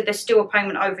 They said there's still a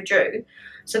payment overdue.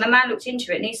 So the man looked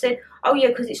into it and he said, oh yeah,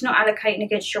 because it's not allocating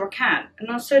against your account.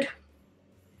 And I said,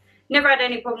 never had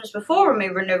any problems before with my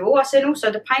renewal. I said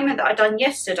also the payment that I done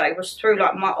yesterday was through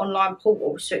like my online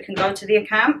portal so it can go to the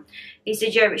account. He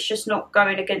said, yeah, it's just not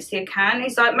going against the account.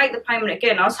 He's like, make the payment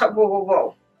again. I was like, whoa, whoa,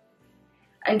 whoa.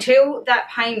 Until that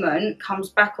payment comes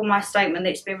back on my statement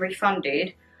that it's been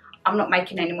refunded, I'm not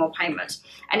making any more payments.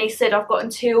 And he said I've got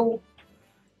until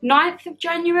 9th of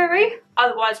January,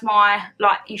 otherwise my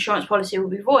insurance policy will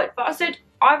be void. But I said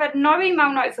I've had no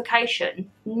email notification,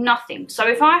 nothing. So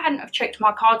if I hadn't have checked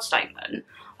my card statement,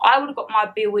 I would have got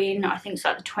my bill in, I think it's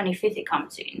like the 25th it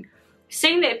comes in,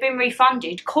 seen that it had been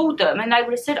refunded, called them, and they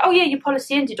would have said, oh yeah, your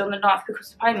policy ended on the 9th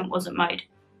because the payment wasn't made.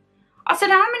 I said,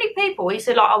 how many people? He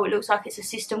said, like, oh, it looks like it's a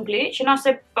system glitch. And I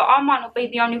said, but I might not be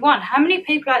the only one. How many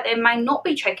people out there may not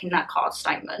be checking that card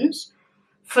statements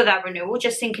for that renewal,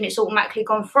 just thinking it's automatically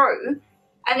gone through,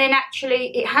 and then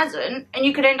actually it hasn't, and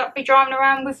you could end up be driving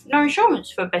around with no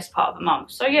insurance for the best part of a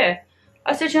month. So yeah,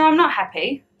 I said, you know, I'm not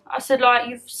happy. I said, like,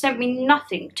 you've sent me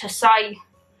nothing to say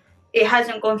it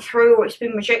hasn't gone through or it's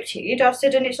been rejected. I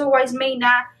said, and it's always me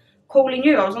now calling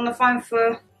you. I was on the phone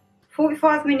for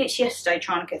 45 minutes yesterday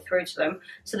trying to get through to them.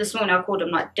 So this morning I called them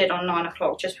like dead on 9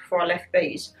 o'clock just before I left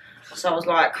Bees. So I was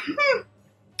like,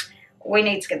 we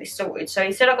need to get this sorted. So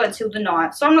he said I've got until the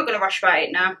 9th. So I'm not going to rush about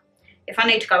it now. If I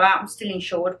need to go out, I'm still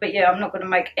insured. But yeah, I'm not going to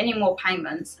make any more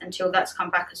payments until that's come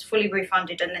back as fully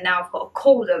refunded. And then now I've got to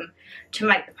call them to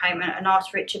make the payment and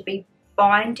ask for it to be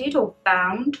binded or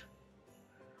bound.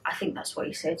 I think that's what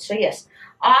he said. So yes,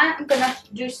 I am going to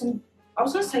do some, I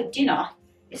was going to say dinner.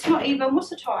 It's not even, what's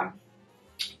the time?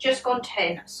 Just gone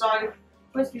 10. So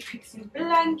where's my fixing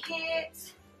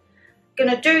blankets?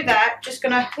 Gonna do that. Just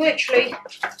gonna literally,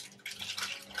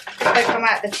 they come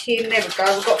out the tin. There we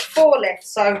go. We've got 4 left,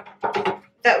 so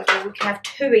that'll do. We can have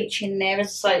 2 each in there.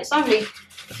 As I say, it's only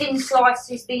thin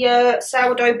slices, the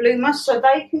sourdough bloomer, so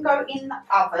they can go in the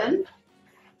oven.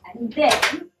 And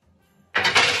then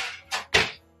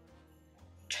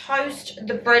toast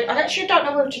the bread. I actually don't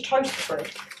know whether to toast the bread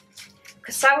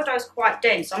because sourdough is quite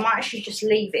dense. I might actually just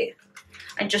leave it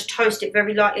and just toast it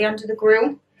very lightly under the grill,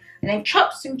 and then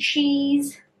chop some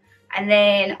cheese. And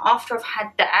then after I've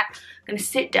had that, I'm going to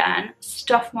sit down,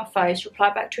 stuff my face,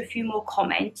 reply back to a few more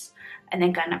comments, and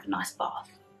then go and have a nice bath.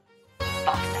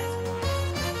 Bath day.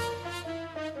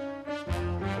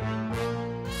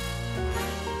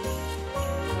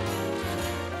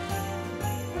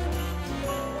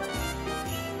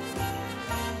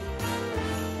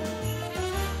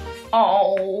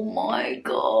 Oh my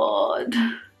god.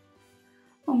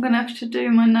 I'm going to have to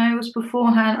do my nails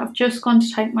beforehand. I've just gone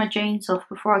to take my jeans off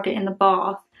before I get in the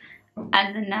bath,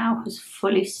 and the nail has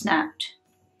fully snapped.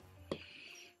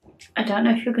 I don't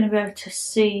know if you're going to be able to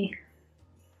see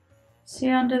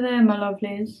under there, my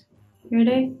lovelies. You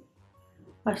ready?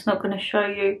 That's not going to show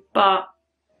you, but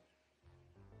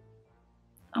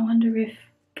I wonder if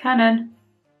Canon,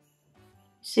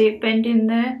 see it bending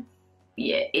there?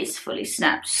 Yeah, it's fully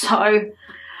snapped. So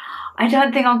I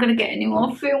don't think I'm going to get any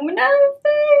more filming out of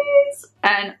this.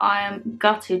 And I am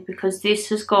gutted because this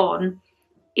has gone,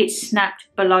 it's snapped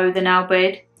below the nail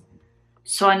bed.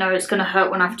 So I know it's going to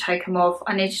hurt when I've taken them off.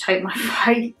 I need to take my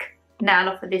fake nail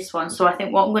off of this one. So I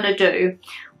think what I'm going to do,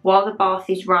 while the bath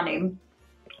is running,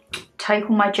 take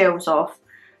all my gels off,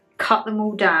 cut them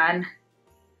all down.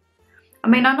 I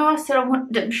mean, I know I said I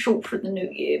want them short for the new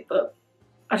year, but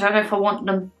I don't know if I want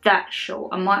them that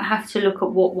short. I might have to look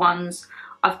at what ones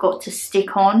I've got to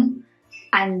stick on,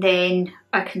 and then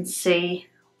I can see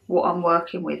what I'm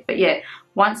working with. But yeah,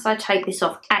 once I take this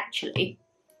off, actually,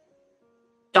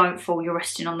 don't fall, you're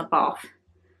resting on the bath.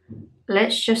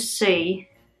 Let's just see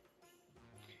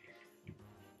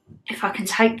if I can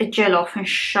take the gel off and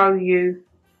show you.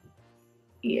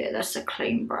 Yeah, that's a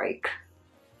clean break.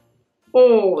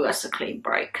 Oh, that's a clean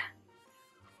break.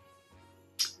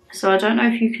 So I don't know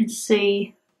if you can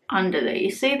see under there. You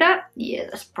see that? Yeah,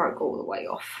 that's broke all the way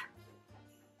off.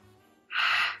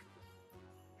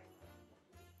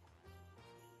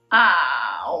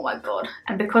 Ah, oh my god.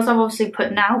 And because I've obviously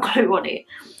put nail glue on it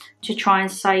to try and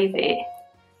save it,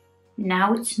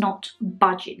 now it's not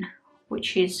budging,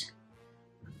 which is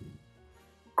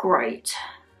great.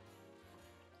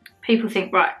 People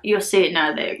think, right, you'll see it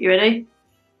now there. You ready?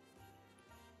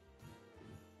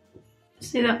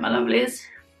 See that, my lovelies?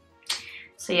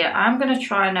 So yeah, I'm going to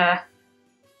try and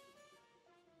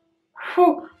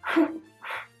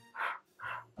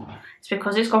it's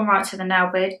because it's gone right to the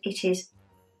nail bed. It is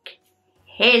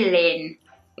killing,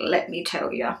 let me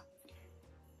tell you.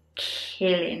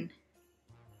 Killing.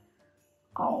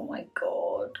 Oh my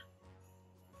god.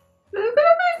 Look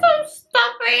at me, so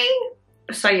stuffy.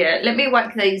 So yeah, let me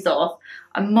whack these off.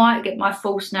 I might get my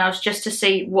false nails just to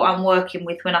see what I'm working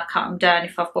with when I cut them down,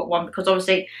 if I've got one, because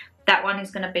obviously that one is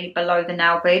going to be below the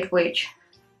nail bed, which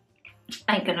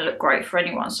ain't going to look great for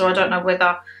anyone. So I don't know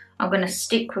whether I'm going to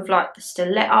stick with like the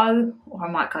stiletto, or I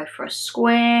might go for a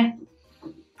square.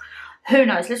 Who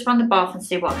knows? Let's run the bath and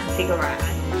see what I can figure out.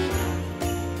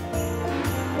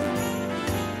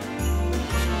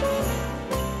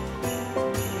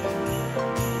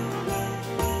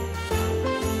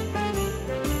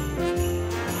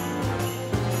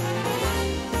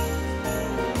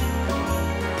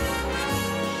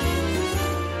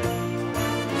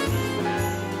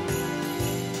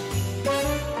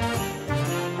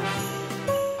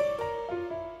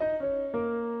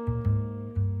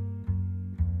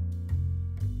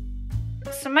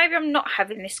 So maybe I'm not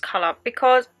having this colour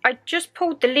because I just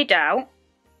pulled the lid out.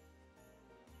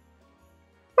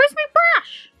 Where's my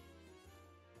brush?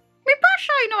 My brush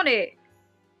ain't on it.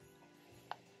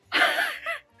 Oh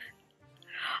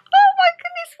my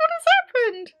goodness, what has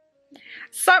happened?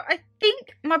 So I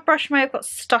think my brush may have got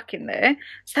stuck in there.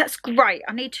 So that's great.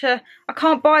 I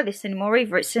can't buy this anymore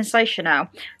either. It's sensational.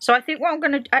 So I think what I'm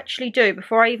going to actually do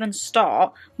before I even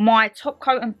start, my top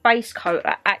coat and base coat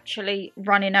are actually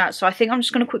running out. So I think I'm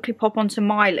just going to quickly pop onto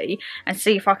Miley and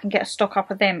see if I can get a stock up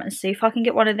of them and see if I can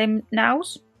get one of them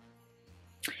nails.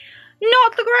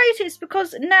 Not the greatest,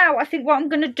 because now I think what I'm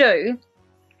going to do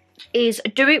is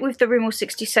do it with the Rimmel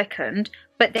 62nd,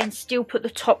 but then still put the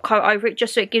top coat over it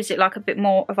just so it gives it like a bit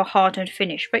more of a hardened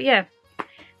finish. But yeah,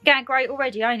 getting great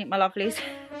already, ain't it, my lovelies?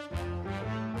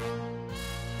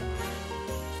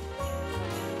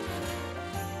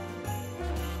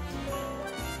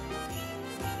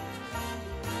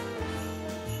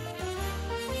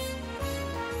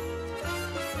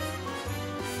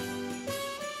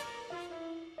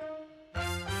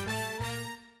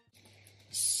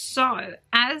 So,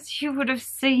 as you would have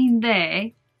seen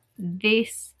there,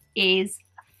 this is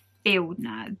filled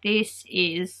now. This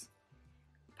is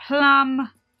plumb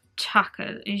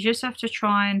tucker. You just have to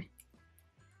try and,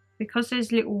 because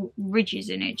there's little ridges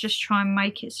in it, just try and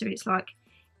make it so it's like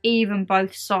even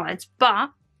both sides. But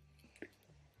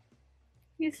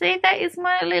you see, that is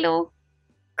my little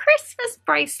Christmas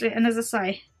bracelet, and as I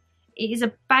say, it is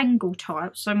a bangle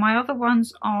type. So my other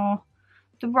ones are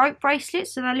the rope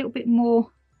bracelets, so they're a little bit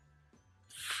more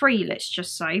free, let's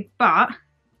just say. But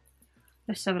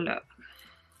let's have a look.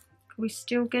 Can we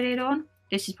still get it on?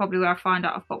 This is probably where I find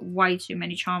out I've got way too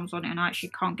many charms on it and I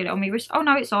actually can't get it on my wrist. Oh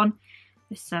no, it's on.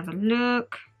 Let's have a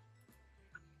look.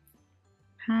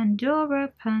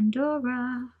 Pandora,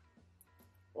 Pandora.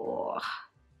 Oh,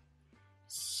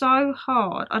 so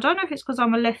hard. I don't know if it's because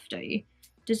I'm a lefty.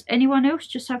 Does anyone else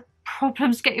just have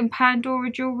problems getting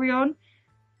Pandora jewellery on?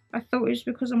 I thought it was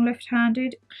because I'm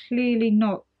left-handed. Clearly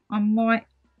not. I might...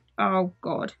 Oh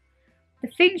God. The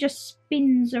thing just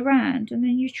spins around and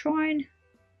then you try and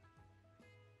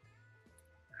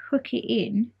hook it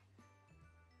in.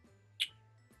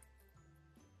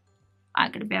 I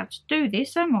ain't going to be able to do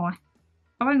this, am I?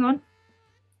 Oh, hang on.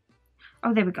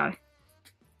 Oh, there we go.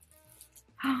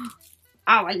 Oh,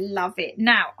 I love it.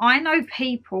 Now, I know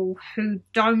people who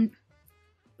don't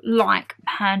like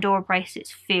Pandora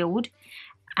bracelets filled,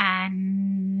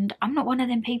 and I'm not one of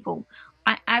them people.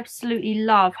 I absolutely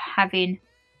love having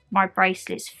my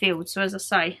bracelets filled. So as I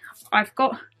say, I've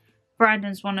got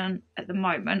Brandon's one on at the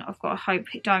moment. I've got to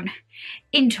hope it don't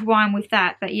intertwine with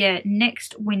that. But yeah,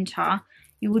 next winter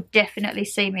you will definitely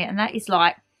see me, and that is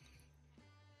like,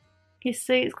 you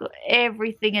see, it's got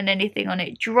everything and anything on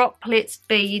it. Droplets,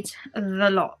 beads,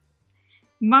 the lot.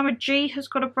 Mama G has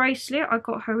got a bracelet. I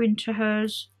got her into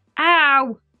hers,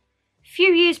 ow, a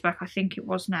few years back, I think it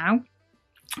was now.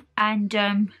 And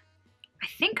I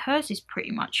think hers is pretty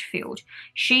much filled.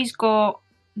 She's got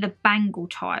the bangle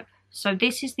type. So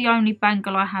this is the only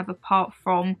bangle I have apart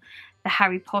from the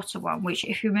Harry Potter one, which,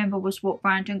 if you remember, was what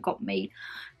Brandon got me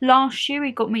last year.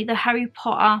 He got me the Harry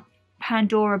Potter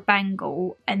Pandora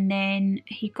bangle, and then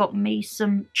he got me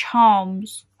some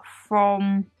charms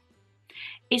from,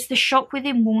 it's the shop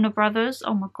within Warner Brothers.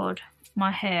 Oh my God,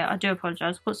 my hair, I do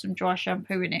apologise, put some dry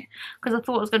shampoo in it because I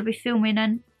thought I was going to be filming,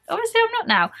 and obviously I'm not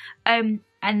now.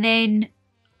 And then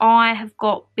I have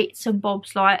got bits and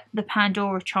bobs like the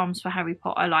Pandora charms for Harry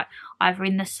Potter, like either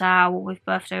in the sale or with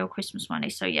birthday or Christmas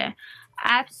money. So yeah,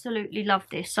 absolutely love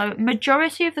this. So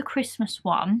majority of the Christmas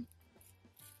one,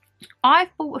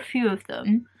 I've bought a few of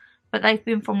them, but they've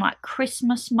been from like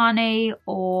Christmas money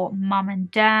or mum and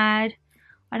dad.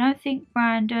 I don't think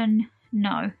Brandon,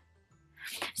 no.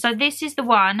 So this is the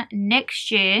one next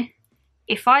year.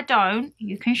 If I don't,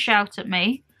 you can shout at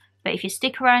me. But if you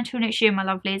stick around till next year, my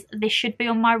lovelies, this should be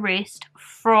on my wrist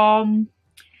from,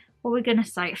 what we're going to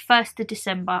say, 1st of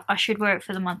December. I should wear it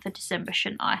for the month of December,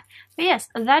 shouldn't I? But yes,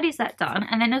 that is that done.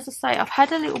 And then, as I say, I've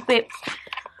had a little bit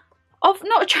of,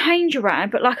 not a change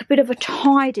around, but like a bit of a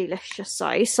tidy, let's just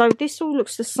say. So this all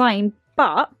looks the same,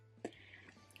 but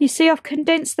you see I've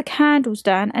condensed the candles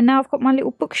down, and now I've got my little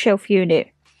bookshelf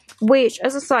unit, which,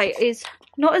 as I say, is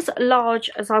not as large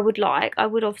as I would like. I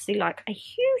would obviously like a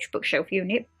huge bookshelf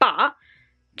unit, but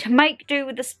to make do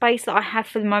with the space that I have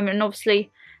for the moment, and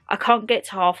obviously I can't get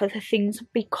to half of the things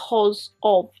because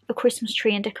of the Christmas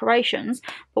tree and decorations,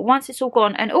 but once it's all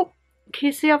gone, and oh, can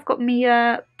you see I've got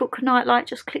my book nightlight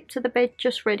just clipped to the bed,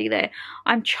 just ready there.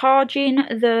 I'm charging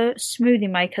the smoothie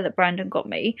maker that Brandon got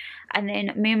me, and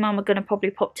then me and Mum are going to probably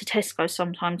pop to Tesco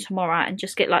sometime tomorrow and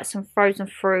just get like some frozen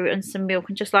fruit and some milk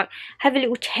and just like have a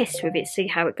little test with it, see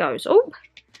how it goes. Oh,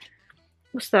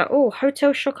 what's that? Oh,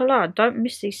 Hotel Chocolat. Don't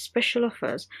miss these special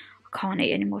offers. I can't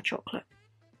eat any more chocolate.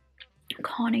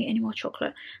 Can't eat any more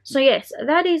chocolate. So yes,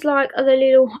 that is like a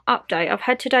little update. I've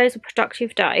had today as a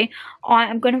productive day. I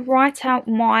am going to write out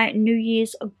my New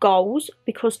Year's goals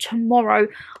because tomorrow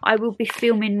I will be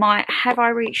filming my have I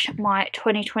reached my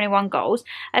 2021 goals.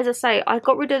 As I say, I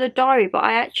got rid of the diary, but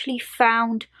I actually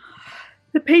found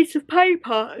the piece of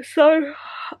paper, so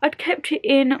I'd kept it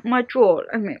in my drawer.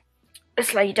 I mean,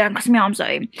 let's lay it down because my arms are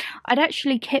in. I'd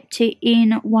actually kept it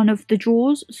in one of the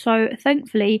drawers, so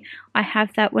thankfully I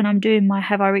have that when I'm doing my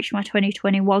have I reached my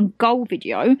 2021 goal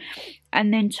video.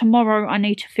 And then tomorrow I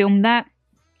need to film that,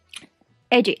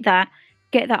 edit that,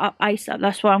 get that up ASAP.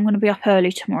 That's why I'm going to be up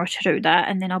early tomorrow to do that,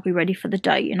 and then I'll be ready for the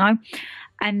day, you know.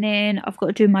 And then I've got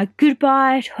to do my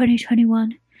goodbye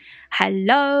 2021,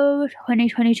 hello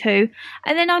 2022,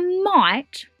 and then I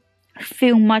might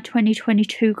film my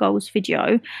 2022 goals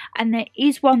video. And there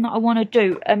is one that I want to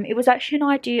do. It was actually an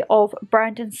idea of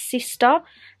Brandon's sister,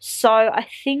 so I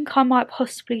think I might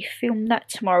possibly film that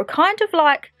tomorrow, kind of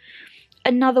like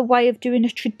another way of doing a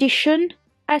tradition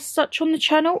as such on the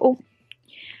channel. Or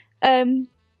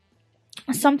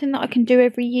something that I can do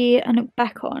every year and look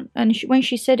back on. And when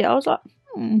she said it, I was like,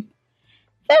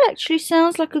 that actually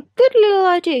sounds like a good little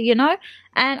idea, you know.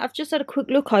 And I've just had a quick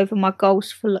look over my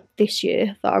goals for this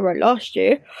year that I wrote last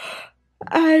year,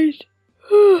 and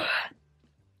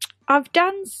I've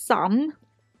done some,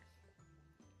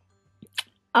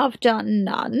 I've done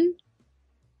none,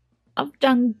 I've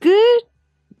done good,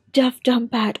 I've done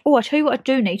bad. Oh, I tell you what I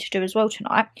do need to do as well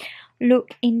tonight,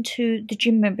 look into the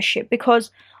gym membership,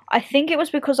 because I think it was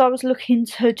because I was looking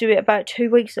to do it about 2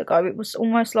 weeks ago. It was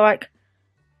almost like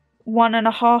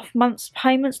 1.5 months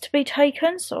payments to be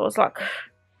taken, so I was like,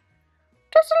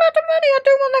 that's a lot of money, I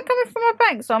don't want that coming from my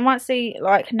bank. So I might see,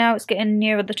 like, now it's getting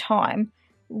nearer the time,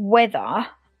 whether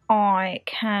I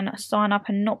can sign up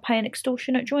and not pay an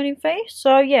extortionate joining fee.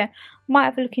 So yeah, might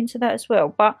have a look into that as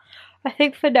well. But I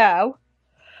think for now,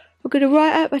 I'm going to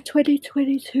write out my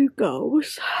 2022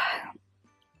 goals.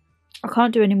 I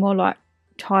can't do any more like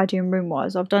tidying room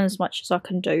wise. I've done as much as I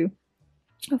can do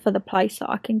for the place that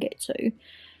I can get to.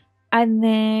 And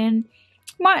then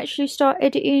might actually start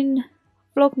editing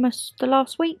Vlogmas the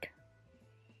last week.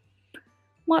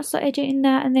 Might start editing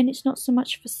that, and then it's not so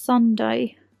much for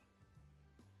Sunday.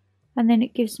 And then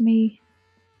it gives me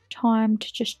time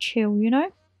to just chill, you know?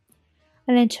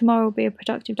 And then tomorrow will be a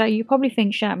productive day. You probably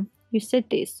think, Shan, you said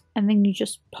this, and then you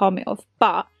just palm it off.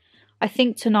 But I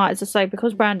think tonight, as I say,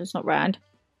 because Brandon's not round,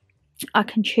 I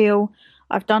can chill.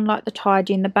 I've done like the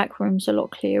tidying, the back room's a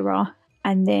lot clearer.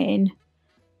 And then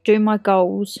do my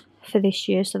goals for this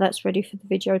year, so that's ready for the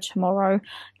video tomorrow.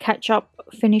 Catch up,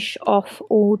 finish off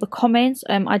all the comments.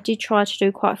 I did try to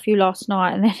do quite a few last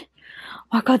night, and then oh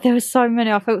my god, there was so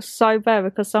many. I felt so bad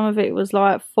because some of it was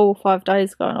like 4 or 5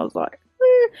 days ago, and I was like,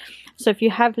 so if you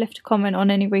have left a comment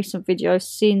on any recent videos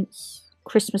since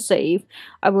Christmas Eve,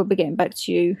 I will be getting back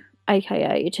to you,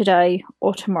 aka today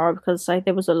or tomorrow, because I say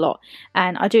there was a lot,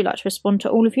 and I do like to respond to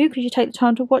all of you because you take the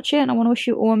time to watch it. And I want to wish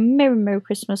you all a merry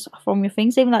Christmas from your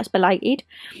things, even though it's belated.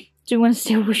 Do want to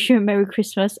still wish you a Merry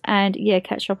Christmas, and yeah,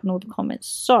 catch up on all the comments.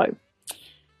 So,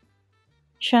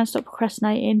 Shan, stop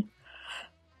procrastinating.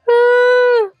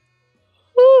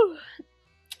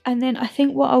 And then I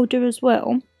think what I'll do as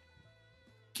well,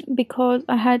 because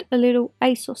I had a little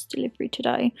ASOS delivery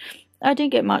today. I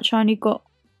didn't get much, I only got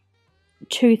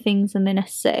 2 things and then a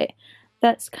set.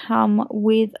 That's come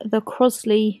with the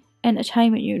Crosley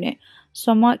entertainment unit.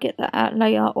 So I might get that out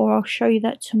later, or I'll show you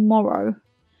that tomorrow.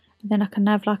 Then I can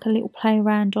have like a little play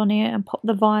around on it and pop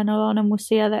the vinyl on, and we'll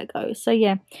see how that goes. So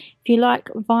yeah, if you like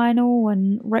vinyl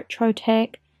and retro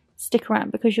tech, stick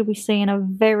around, because you'll be seeing a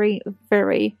very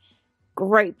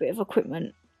great bit of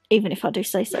equipment, even if I do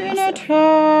say so myself. Dinner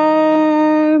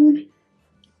time!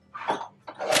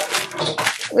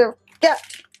 We've got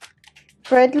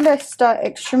bread Leicester,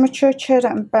 extra mature cheddar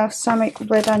and balsamic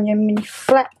red onion mini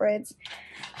flatbreads,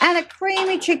 and a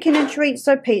creamy chicken and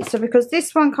chorizo pizza, because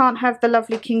this one can't have the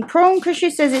lovely king prawn because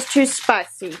she says it's too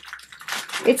spicy.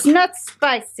 It's not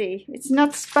spicy. It's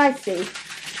not spicy.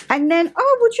 And then,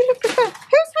 oh, would you look at that?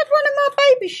 Who's had one of my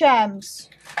baby shams?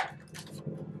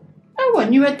 Oh,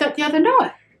 and you had that the other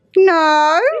night?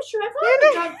 No. Yes, you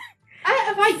have.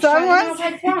 Out of 8, I've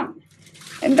had one.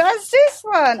 And that's this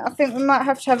one. I think we might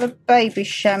have to have a baby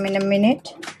sham in a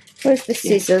minute. Where's the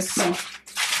scissors? Yeah.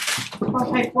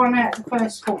 I'll take one out of the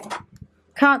first quarter.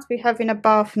 Can't be having a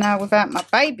bath now without my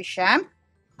baby sham.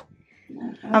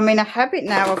 I'm in a habit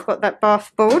now. I've got that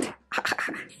bath board.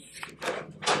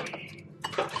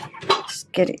 Let's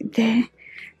get it there.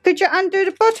 Could you undo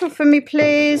the bottle for me,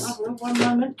 please? I will, one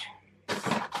moment.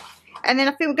 And then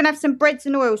I think we're going to have some breads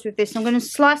and oils with this. I'm going to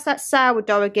slice that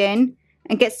sourdough again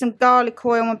and get some garlic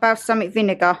oil and balsamic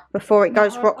vinegar before it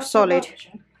goes rock solid.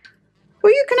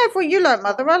 Well, you can have what you like,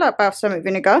 Mother. I like balsamic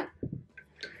vinegar.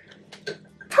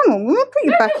 Come on, we'll put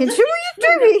you back into it. What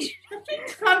are you doing? The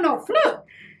thing's come off, look.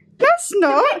 That's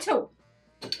not. Metal.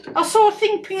 I saw a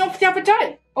thing ping off the other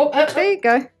day. Oh, there you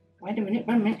go. Wait a minute,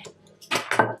 1 minute.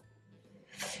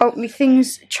 Oh, my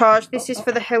thing's charged. This is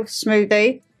for the health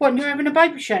smoothie. What, and you're having a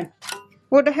baby sham?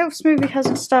 Well, the health smoothie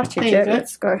hasn't started yet. Go.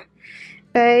 Let's go.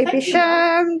 Baby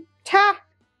sham, ta.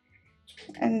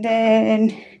 And then,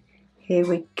 here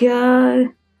we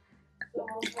go.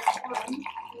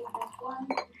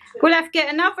 We'll have to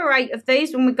get another 8 of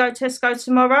these when we go to Tesco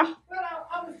tomorrow. Well,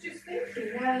 I was just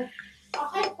thinking, I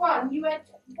had one, you had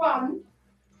one,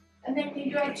 and then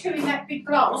you had 2 in that big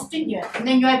glass, didn't you? And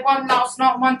then you had one last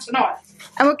night and one tonight.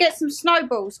 And we'll get some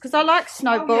snowballs, because I like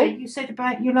snowball. Oh, yeah, you said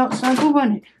about you like snowball,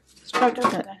 wasn't it? Let's go do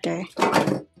that there.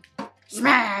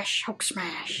 Smash, Hulk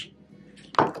smash.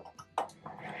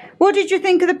 What did you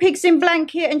think of the pigs in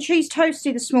blanket and cheese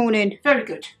toasty this morning? Very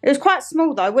good. It was quite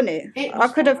small though, wasn't it? I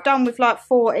could have done with like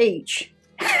 4 each.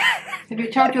 Have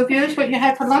you told your viewers what you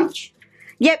had for lunch?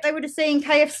 Yep, they would have seen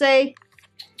KFC.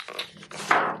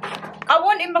 I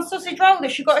wanted my sausage roll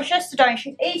that she got us yesterday and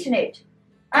she's eaten it.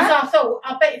 Because I thought,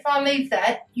 I bet if I leave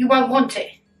that, you won't want it.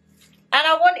 And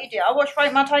I wanted it. I watched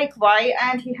Rate My Takeaway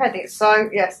and he had it. So,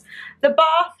 yes. The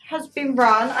bath has been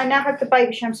run. I now have the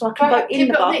baby sham so I can go in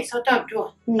the bath. This, I don't do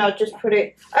it. No, just put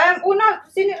it. Well, no,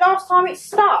 because didn't it last time it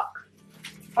stuck?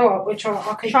 Alright, we'll try.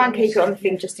 I'll try and keep it on the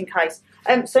thing just in case.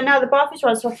 So now the bath is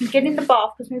run so I can get in the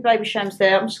bath because my baby sham's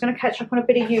there. I'm just going to catch up on a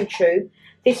bit of YouTube.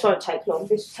 This won't take long.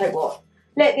 This will take what?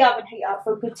 Let the oven heat up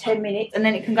for a good 10 minutes and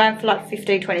then it can go in for like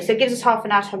 15, 20. So it gives us half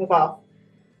an hour to have a bath.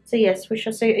 So yes, we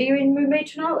shall see. Are you in with me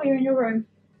tonight or are you in your room?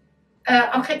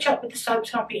 I'll catch up with the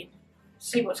soaps and I'll be in.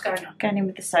 See what's going on. Going in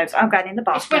with the soaps. I'm going in the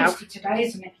bath now. It's Wednesday today,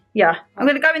 isn't it? Yeah. I'm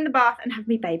going to go in the bath and have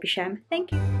me baby sham.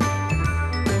 Thank you.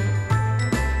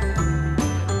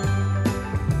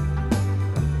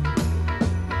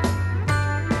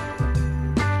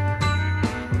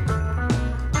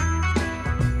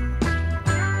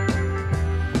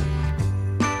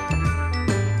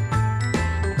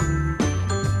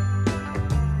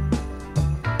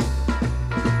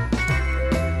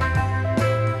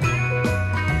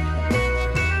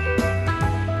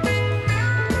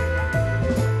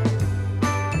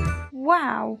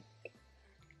 Wow,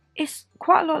 it's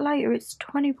quite a lot later. It's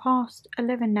 20 past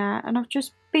 11 now and I've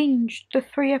just binged the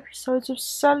 3 episodes of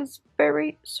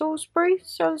Salisbury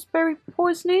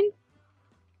poisoning.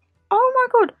 Oh my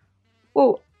god.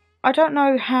 Well, I don't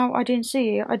know how I didn't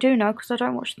see it. I do know because I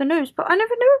don't watch the news, but I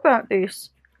never knew about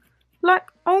this. Like,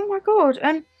 oh my god.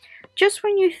 And just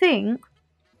when you think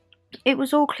it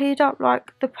was all cleared up,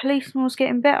 like the policeman was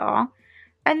getting better,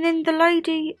 and then the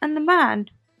lady and the man,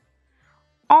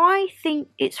 I think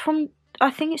it's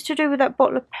to do with that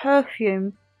bottle of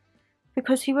perfume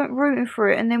because he went rooting for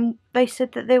it and then they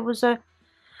said that there was a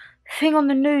thing on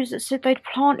the news that said they'd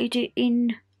planted it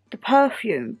in the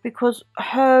perfume because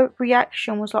her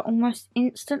reaction was like almost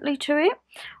instantly to it.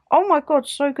 Oh my god,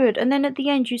 so good. And then at the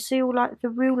end you see all like the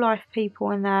real life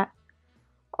people and that.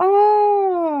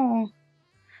 Oh,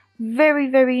 very,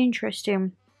 very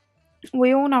interesting.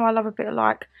 We all know I love a bit of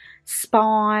like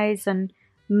spies and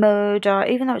murder,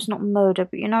 even though it's not murder,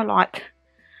 but you know, like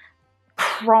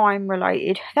crime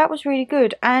related. That was really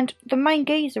good. And the main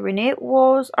geezer in it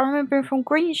was, I remember him from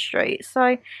Green Street, so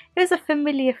it was a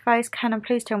familiar face. Canon,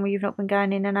 please tell me you've not been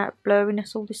going in and out of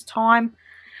blurriness all this time.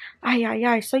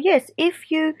 So yes,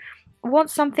 if you want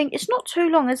something, it's not too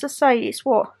long, as I say, it's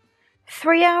what,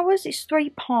 3 hours? It's 3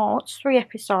 parts, 3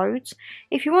 episodes.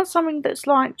 If you want something that's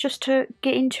like just to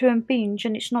get into and binge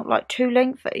and it's not like too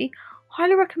lengthy,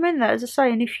 highly recommend that, as I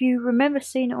say. And if you remember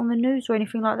seeing it on the news or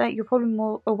anything like that, you're probably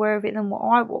more aware of it than what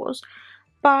I was.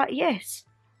 But yes,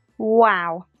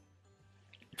 wow,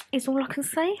 is all I can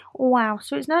say. Wow.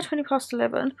 So it's now 20 past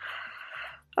 11.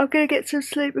 I'm going to get some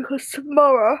sleep because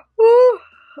tomorrow,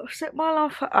 I've set my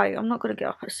alarm for 8. I'm not going to get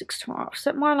up at 6 tomorrow. I've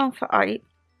set my alarm for 8.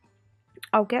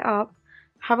 I'll get up,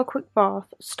 have a quick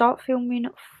bath, start filming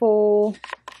for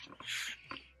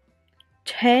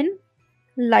 10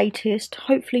 latest,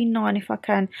 hopefully 9 if I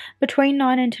can. Between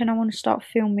 9 and 10 I want to start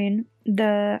filming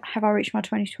the Have I Reached My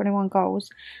 2021 Goals,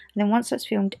 and then once that's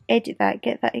filmed, edit that,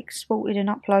 get that exported and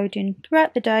uploading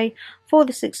throughout the day for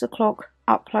the 6 o'clock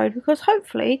upload, because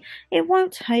hopefully it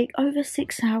won't take over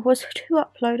 6 hours to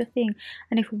upload a thing.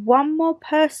 And if one more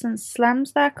person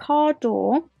slams their car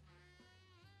door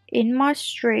in my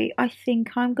street, I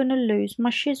think I'm going to lose my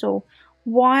shizzle.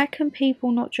 Why can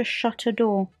people not just shut a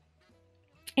door?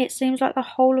 It seems like the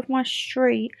whole of my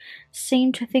street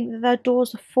seem to think that their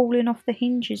doors are falling off the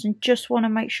hinges and just want to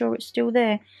make sure it's still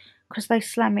there because they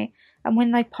slam it. And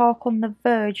when they park on the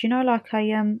verge, you know, like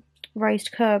a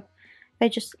raised curb, they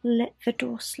just let the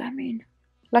door slam in.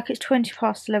 Like it's 20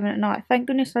 past 11 at night. Thank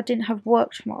goodness I didn't have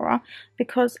work tomorrow,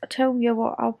 because I tell you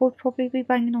what, I would probably be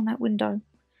banging on that window.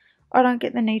 I don't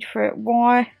get the need for it.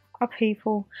 Why are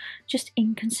people just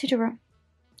inconsiderate?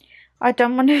 I've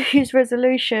done my New Year's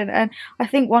resolution, and I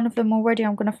think one of them already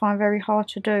I'm going to find very hard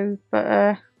to do,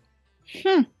 but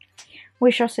we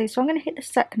shall see. So I'm going to hit the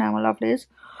sack now, my lovelies.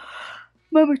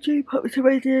 Mama G popped to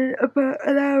bed about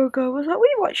an hour ago. I was like, what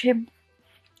are you watching?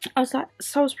 I was like,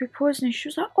 Salisbury poisoning. She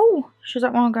was like, oh. She was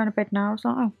like, well, I'm going to bed now. I was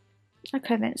like, oh,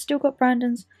 okay then. Still got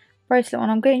Brandon's bracelet on.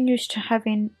 I'm getting used to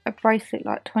having a bracelet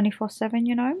like 24/7,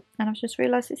 you know, and I've just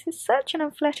realised this is such an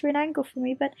unflattering angle for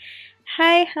me, but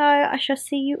hey ho, I shall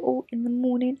see you all in the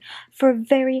morning for a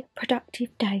very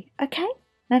productive day. Okay,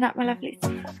 night night, my lovelies.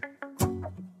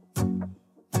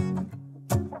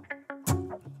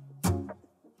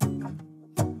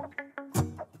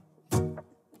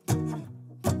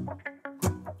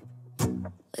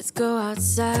 go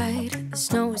outside. The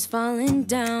snow is falling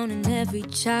down and every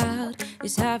child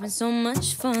is having so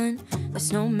much fun. The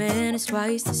snowman is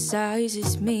twice the size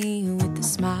as me with a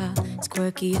smile as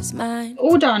quirky as mine.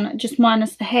 All done, just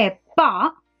minus the hair.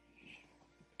 But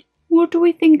what do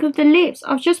we think of the lips?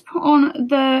 I've just put on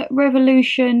the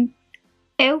Revolution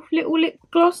Elf little lip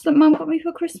gloss that Mum got me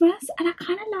for Christmas, and I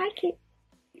kind of like it.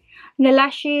 The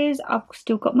lashes, I've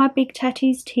still got my Big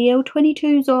Tatties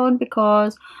TL22s on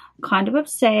because I'm kind of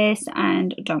obsessed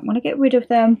and don't want to get rid of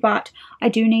them, but I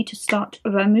do need to start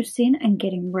vamoosing and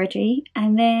getting ready,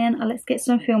 and then let's get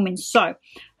some filming. So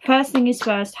first thing is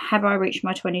first, have I reached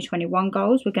my 2021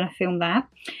 goals? We're going to film that.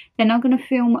 Then I'm going to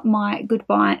film my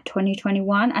goodbye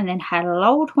 2021 and then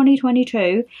hello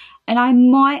 2022, and I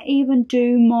might even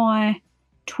do my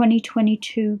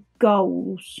 2022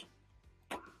 goals.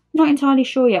 Not entirely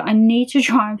sure yet. I need to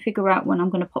try and figure out when I'm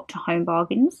going to pop to Home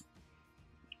Bargains,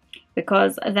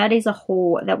 because that is a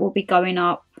haul that will be going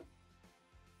up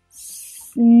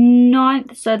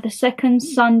 9th, so the second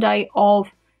Sunday of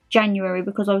January,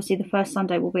 because obviously the first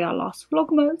Sunday will be our last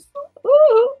Vlogmas.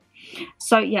 Ooh.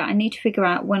 So yeah, I need to figure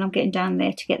out when I'm getting down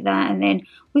there to get that, and then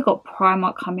we've got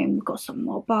Primark coming, we've got some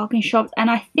more bargain shops,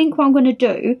 and I think what I'm going to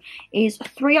do is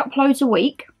 3 uploads a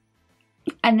week.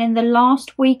 And then the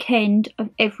last weekend of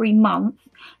every month,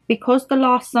 because the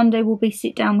last Sunday will be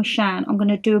sit down with Shan, I'm going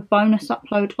to do a bonus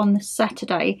upload on the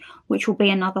Saturday, which will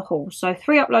be another haul. So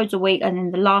 3 uploads a week, and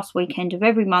then the last weekend of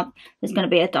every month there's going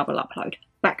to be a double upload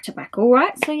back to back. All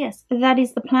right, so yes, that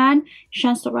is the plan.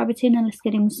 Shan, stop rabbiting and let's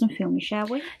get in with some filming, shall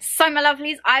we? So my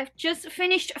lovelies, I've just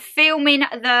finished filming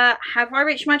the Have I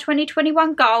Reached My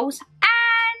 2021 Goals, and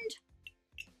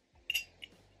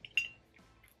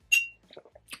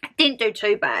didn't do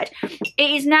too bad.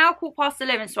 It is now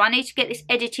 11:15, so I need to get this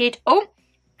edited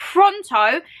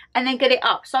pronto and then get it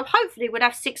up. So hopefully we'll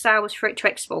have 6 hours for it to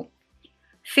export.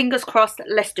 Fingers crossed.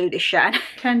 Let's do this, Shan.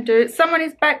 Can do it. Someone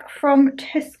is back from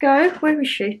Tesco. Where is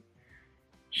she?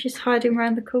 She's hiding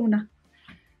around the corner.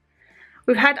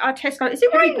 We've had our Tesco. Is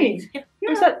it raining? Yeah.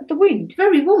 Is that the wind?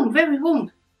 Very warm, very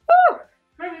warm. Oh.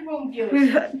 Very warm, viewers.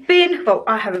 We've been, well,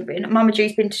 I haven't been, Mama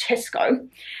G's been to Tesco,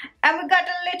 and we've got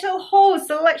a little haul,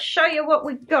 so let's show you what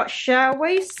we've got, shall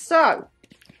we? So,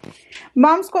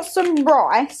 Mum's got some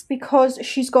rice because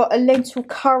she's got a lentil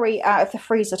curry out of the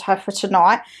freezer to have for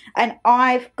tonight, and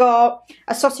I've got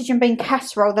a sausage and bean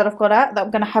casserole that I've got out that I'm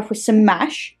going to have with some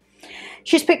mash.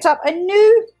 She's picked up a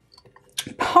new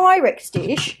Pyrex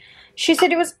dish. She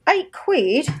said it was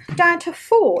 £8 down to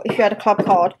 4 if you had a club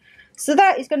card. So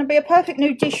that is going to be a perfect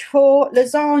new dish for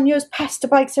lasagnas, pasta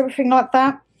bakes, everything like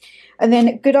that. And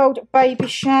then good old baby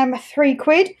Sham,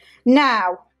 £3.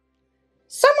 Now,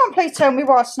 someone please tell me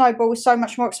why a snowball is so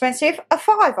much more expensive. A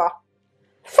 £5. £5,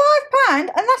 and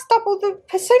that's double the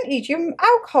percentage, your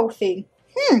alcohol thing.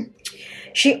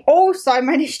 She also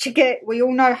managed to get, we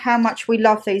all know how much we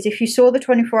love these. If you saw the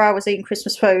 24 hours eating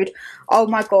Christmas food, oh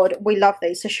my god, we love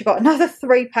these. So she got another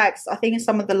 3 packs. I think it's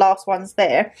some of the last ones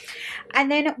there.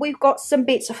 And then we've got some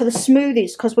bits for the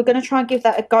smoothies, because we're going to try and give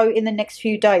that a go in the next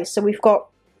few days. So we've got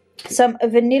some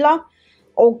vanilla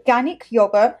organic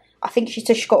yogurt. I think she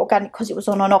said she got organic because it was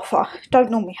on an offer.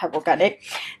 Don't normally have organic.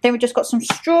 Then we've just got some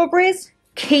strawberries,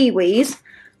 kiwis,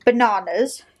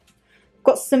 bananas.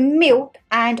 Got some milk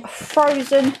and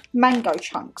frozen mango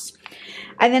chunks.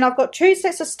 And then I've got 2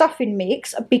 sets of stuffing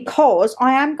mix because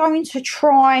I am going to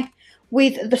try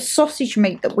with the sausage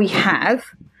meat that we have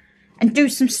and do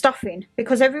some stuffing,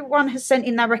 because everyone has sent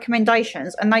in their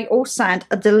recommendations and they all sound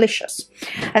delicious.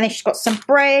 And then she's got some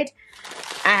bread,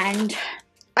 and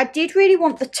I did really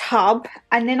want the tub,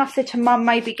 and then I said to Mum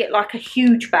maybe get like a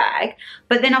huge bag,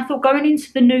 but then I thought going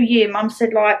into the new year, Mum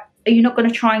said like, are you not going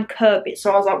to try and curb it?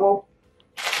 So I was like, well,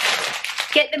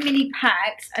 get the mini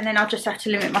packs, and then I'll just have to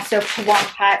limit myself to 1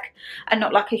 pack and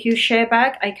not like a huge share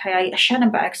bag, aka a Shannon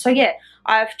bag. So yeah,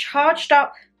 I've charged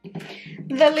up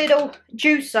the little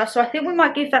juicer, so I think we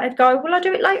might give that a go. Will I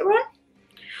do it later on?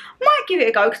 Might give it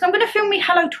a go, because I'm going to film my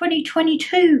Hello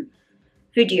 2022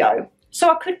 video. So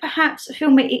I could perhaps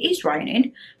film it. It is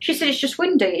raining. She said it's just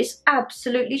windy. It's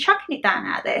absolutely chucking it down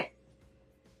out there.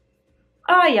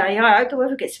 Oh yeah, I hope the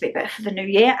weather gets a bit better for the new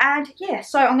year. And yeah,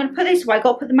 so I'm going to put this away.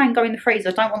 Got to put the mango in the freezer.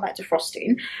 I don't want that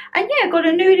defrosting. And yeah, got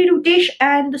a new little dish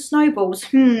and the snowballs.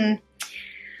 A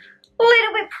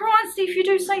little bit pricey if you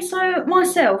do say so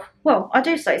myself. Well, I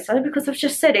do say so because I've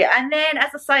just said it. And then, as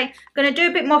I say, I'm going to do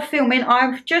a bit more filming.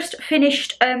 I've just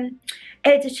finished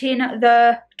editing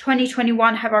the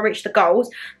 2021 Have I Reached the Goals.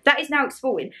 That is now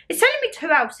exporting. It's taking me 2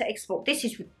 hours to export. This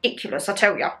is ridiculous, I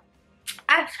tell you.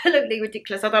 Absolutely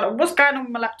ridiculous. I don't know what's going on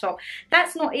with my laptop.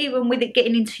 That's not even with it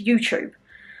getting into YouTube.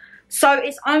 So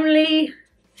it's only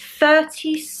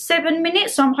 37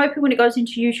 minutes, so I'm hoping when it goes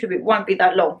into YouTube it won't be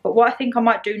that long. But what I think I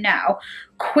might do now,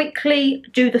 quickly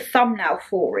do the thumbnail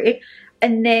for it,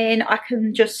 and then I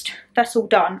can just, that's all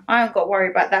done. I haven't got to worry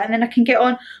about that, and then I can get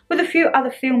on with a few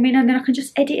other filming, and then I can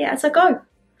just edit it as I go.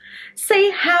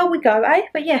 See how we go, eh?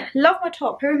 But yeah, love my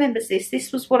top. Who remembers this?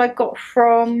 This was what I got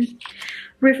from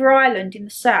River Island in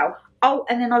the sale. Oh,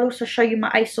 and then I'll also show you my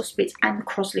ASOS bits and the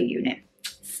Crosley unit.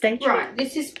 Stay tuned. Right,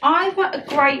 this is either a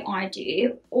great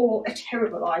idea or a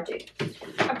terrible idea.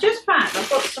 I've just found I've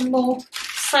got some more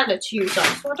salad to use up,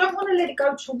 so I don't want to let it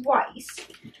go to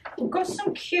waste. We've got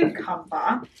some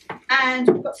cucumber and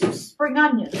we've got some spring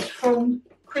onions from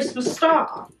Christmas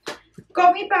Starter.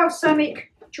 Got me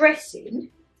balsamic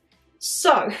dressing.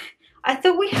 So I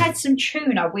thought we had some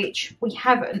tuna, which we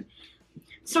haven't.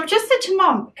 So I just said to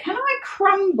Mum, can I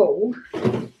crumble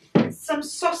some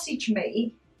sausage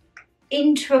meat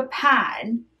into a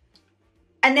pan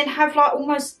and then have like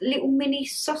almost little mini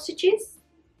sausages,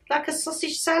 like a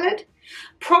sausage salad?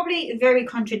 Probably very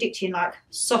contradicting, like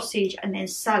sausage and then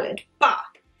salad, but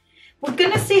we're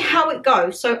gonna see how it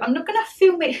goes. So I'm not gonna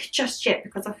film it just yet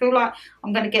because I feel like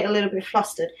I'm gonna get a little bit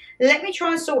flustered. Let me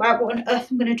try and sort out what on earth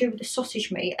I'm gonna do with the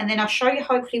sausage meat, and then I'll show you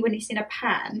hopefully when it's in a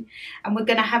pan, and we're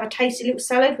gonna have a tasty little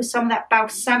salad with some of that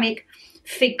balsamic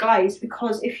fig glaze,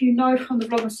 because if you know from the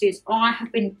Vlogmas series, I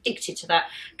have been addicted to that.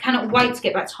 Cannot wait to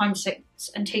get back to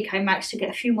HomeSense and TK Maxx to get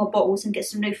a few more bottles and get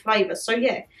some new flavours. So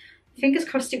yeah, fingers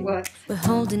crossed it works. We're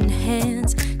holding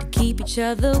hands to keep each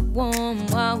other warm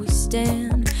while we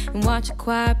stand and watch a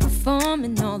choir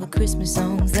performing all the Christmas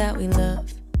songs that we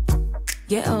love.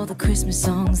 Yeah, all the Christmas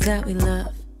songs that we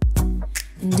love.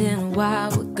 And in a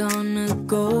while we're gonna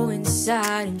go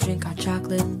inside and drink our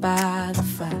chocolate by the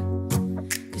fire.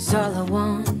 'Cause all I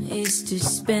want is to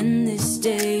spend this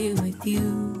day with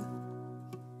you.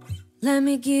 Let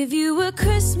me give you a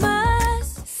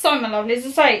Christmas. So my lovelies,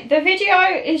 as I say, the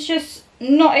video is just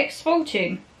not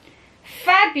exporting.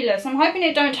 Fabulous. I'm hoping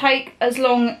it don't take as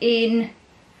long in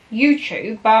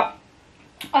YouTube, but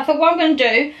I thought what I'm going to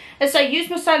do is say use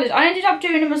my salad. I ended up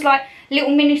doing them as like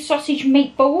little mini sausage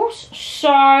meatballs,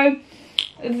 so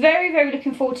very, very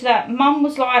looking forward to that. Mum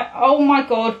was like, oh my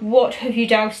god, what have you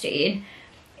doused it in?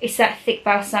 It's that thick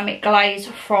balsamic glaze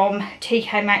from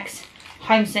TK Maxx,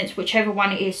 HomeSense, whichever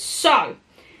one it is. So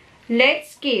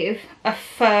let's give a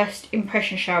first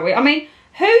impression, shall we? I mean,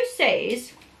 who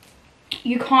says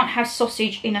you can't have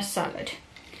sausage in a salad?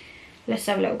 Let's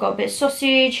have a look. We've got a bit of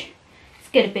sausage. Let's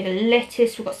get a bit of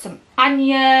lettuce. We've got some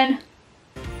onion.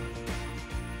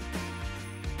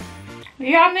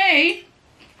 Yummy.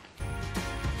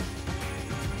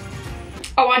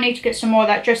 Oh, I need to get some more of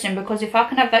that dressing, because if I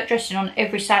can have that dressing on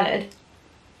every salad,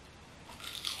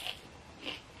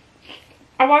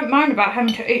 I won't moan about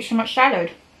having to eat so much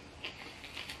salad.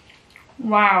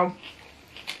 Wow.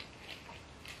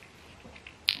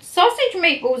 Sausage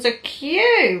meatballs are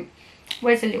cute.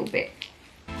 Where's a little bit?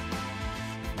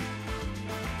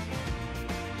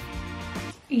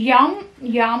 Yum,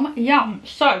 yum, yum.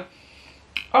 So,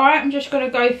 I'm just going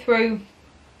to go through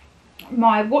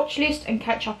my watch list and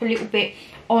catch up a little bit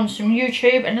on some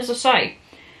YouTube. And as I say,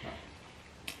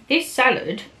 this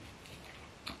salad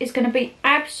is going to be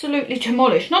absolutely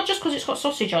demolished. Not just because it's got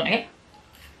sausage on it.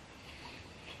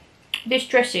 This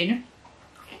dressing,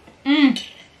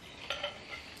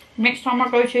 next time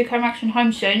I go to TK Maxx and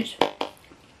HomeSense,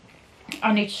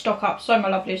 I need to stock up. So my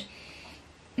lovelies,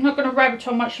 I'm not going to rabbit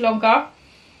on much longer.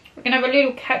 We're going to have a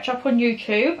little catch up on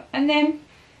YouTube, and then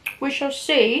we shall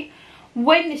see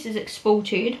when this is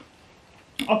exported.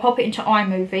 I'll pop it into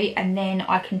iMovie, and then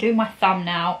I can do my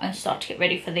thumbnail and start to get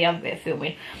ready for the other bit of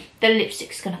filming. The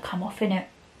lipstick's going to come off, innit?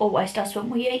 Always does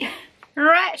when we eat.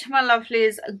 Right, my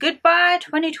lovelies, goodbye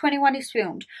 2021 is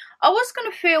filmed. I was going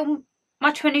to film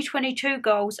my 2022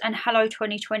 goals and hello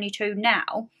 2022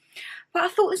 now, but I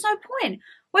thought there's no point.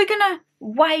 We're going to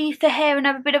wave the hair and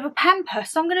have a bit of a pamper,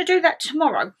 so I'm going to do that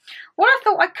tomorrow. What I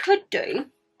thought I could do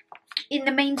in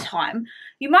the meantime,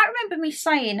 you might remember me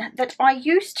saying that I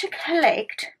used to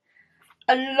collect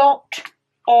a lot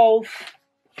of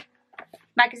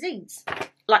magazines,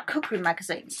 like cookery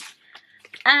magazines.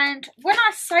 And when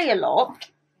I say a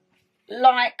lot,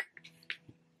 like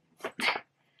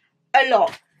a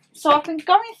lot. So I've been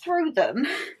going through them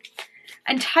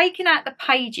and taking out the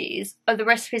pages of the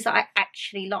recipes that I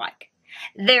actually like.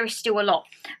 There is still a lot.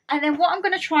 And then what I'm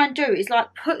going to try and do is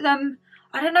like put them,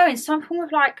 I don't know, in some form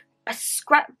of like a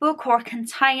scrapbook or a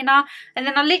container. And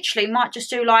then I literally might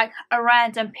just do like a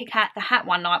random pick out the hat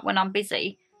one night when I'm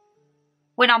busy,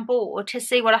 when I'm bored, to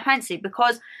see what I fancy.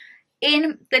 Because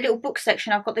in the little book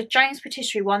section, I've got the Jane's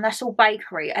Patisserie one, that's all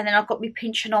bakery, and then I've got my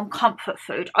Pinch and Nom comfort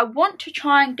food. I want to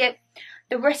try and get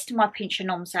the rest of my Pinch and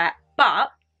Noms out, but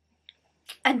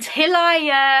until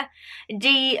I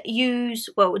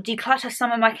declutter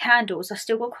some of my candles, I've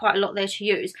still got quite a lot there to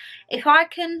use. If I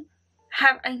can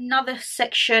have another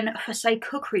section for, say,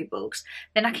 cookery books,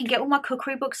 then I can get all my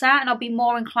cookery books out and I'll be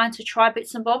more inclined to try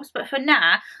bits and bobs. But for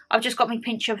now, I've just got my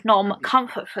Pinch of Nom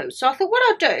comfort food. So I thought what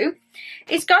I'll do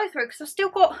is go through, because I've still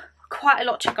got quite a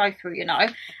lot to go through, you know,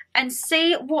 and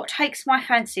see what takes my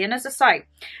fancy. And as I say,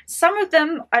 some of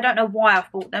them, I don't know why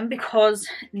I've bought them, because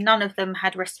none of them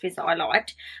had recipes that I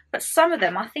liked. But some of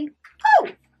them I think,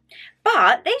 oh,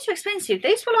 but these were expensive.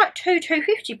 These were like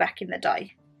 $2.50 back in the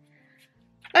day.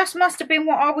 That must have been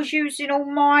what I was using all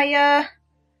my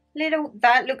little...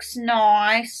 That looks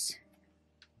nice.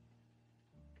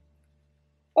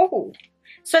 Oh,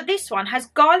 so this one has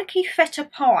garlicky feta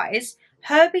pies,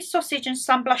 herby sausage and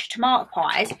sunblush tomato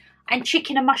pies, and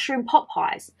chicken and mushroom pot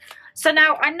pies. So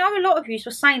now, I know a lot of you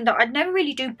were saying that I'd never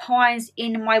really do pies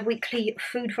in my weekly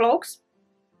food vlogs.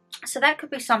 So that could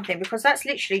be something, because that's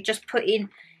literally just putting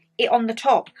it on the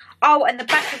top. Oh, and the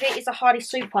back of it is a hearty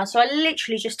soup one. So I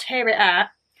literally just tear it out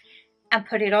and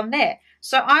put it on there.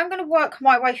 So I'm going to work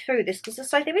my way through this, because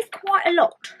as I say, there is quite a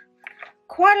lot.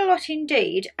 Quite a lot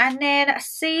indeed. And then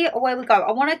see where we go.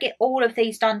 I want to get all of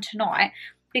these done tonight,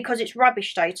 because it's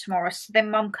rubbish day tomorrow, so then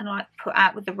Mum can like put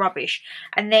out with the rubbish.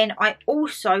 And then I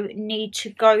also need to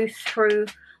go through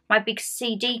my big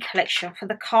CD collection for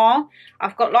the car.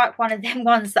 I've got like one of them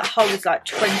ones that holds like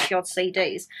 20 odd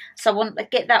CDs, so I want to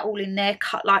get that all in there,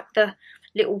 cut like the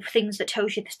little things that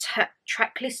tells you the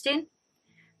track listing,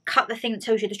 cut the thing that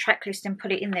tells you the track list and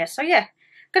put it in there. So yeah,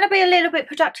 gonna be a little bit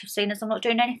productive, seeing as I'm not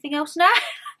doing anything else now.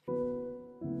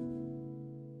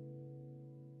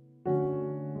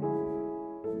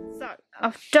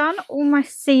 I've done all my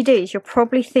CDs. You're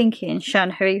probably thinking,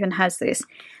 Shan, who even has this?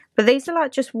 But these are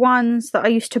like just ones that I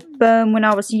used to burn when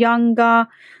I was younger.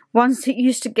 Ones that you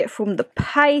used to get from the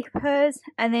papers.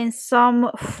 And then some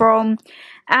from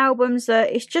albums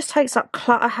that it just takes up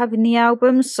clutter having the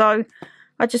albums. So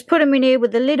I just put them in here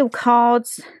with the little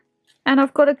cards. And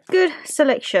I've got a good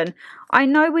selection. I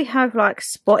know we have like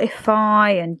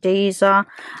Spotify and Deezer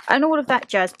and all of that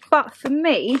jazz. But for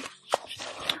me,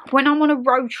 when I'm on a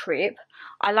road trip,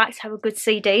 I like to have a good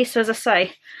CD. So as I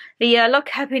say, the log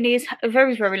cabin is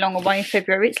very, very long away in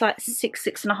February. It's like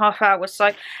 6.5 hours.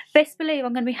 So best believe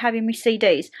I'm going to be having my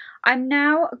CDs. I'm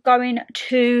now going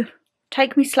to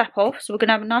take my slap off. So we're going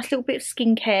to have a nice little bit of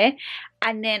skincare.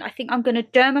 And then I think I'm going to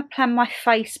dermaplan my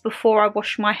face before I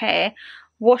wash my hair.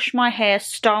 Wash my hair,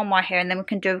 style my hair, and then we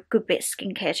can do a good bit of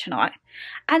skincare tonight.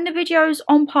 And the video's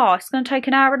on par. It's going to take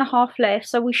an hour and a half left.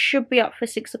 So we should be up for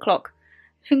 6 o'clock.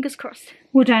 Fingers crossed.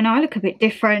 Well, don't know, I look a bit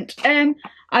different.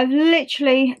 I've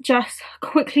literally just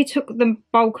quickly took the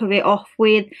bulk of it off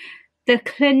with the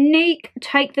Clinique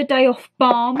Take the Day Off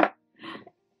Balm,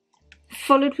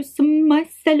 followed with some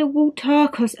micellar water,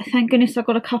 because thank goodness I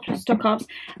got a couple of stock ups.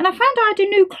 And I found I had a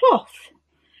new cloth.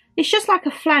 It's just like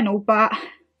a flannel, but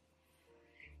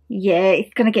yeah,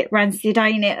 it's going to get rancid,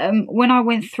 ain't it? When I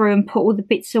went through and put all the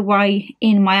bits away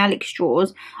in my Alex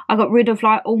drawers, I got rid of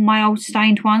like all my old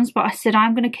stained ones. But I said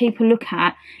I'm going to keep a look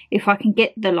at if I can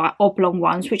get the like oblong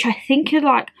ones, which I think are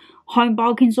like Home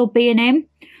Bargains or B&M.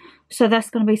 So that's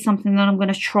going to be something that I'm going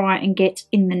to try and get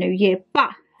in the new year.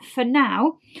 But for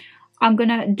now, I'm going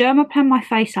to dermaplan my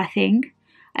face, I think.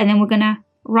 And then we're going to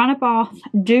run a bath,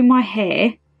 do my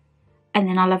hair. And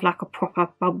then I'll have like a proper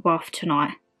bubble bath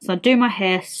tonight. So I'll do my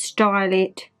hair, style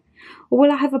it. Or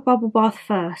will I have a bubble bath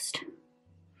first?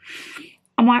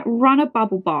 I might run a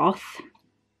bubble bath.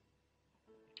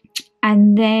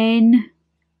 And then,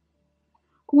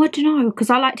 oh, I don't know,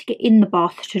 because I like to get in the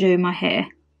bath to do my hair.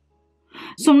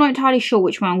 So I'm not entirely sure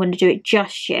which way I'm going to do it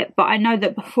just yet. But I know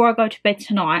that before I go to bed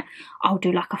tonight, I'll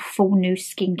do like a full new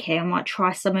skincare. I might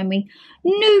try some of my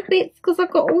new bits, because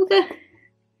I've got all the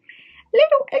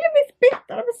little Elvis bit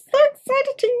that I'm so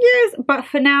excited to use. But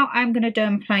for now, I'm going to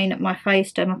dermaplane my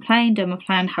face,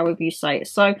 dermaplane, however you say it.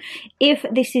 So if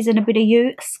this isn't a bit of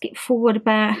you, skip forward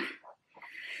about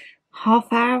half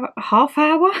hour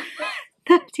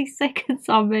 30 seconds.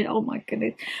 I mean, oh my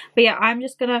goodness. But yeah, I'm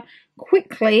just going to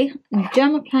quickly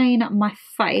dermaplane my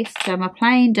face,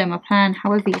 dermaplane,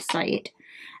 however you say it,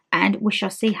 and we shall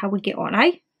see how we get on,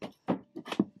 eh?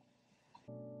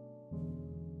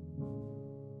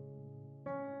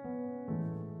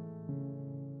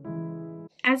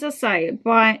 As I say,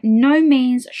 by no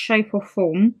means, shape or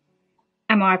form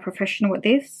am I a professional at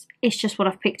this. It's just what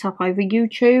I've picked up over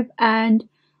YouTube and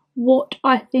what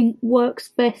I think works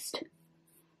best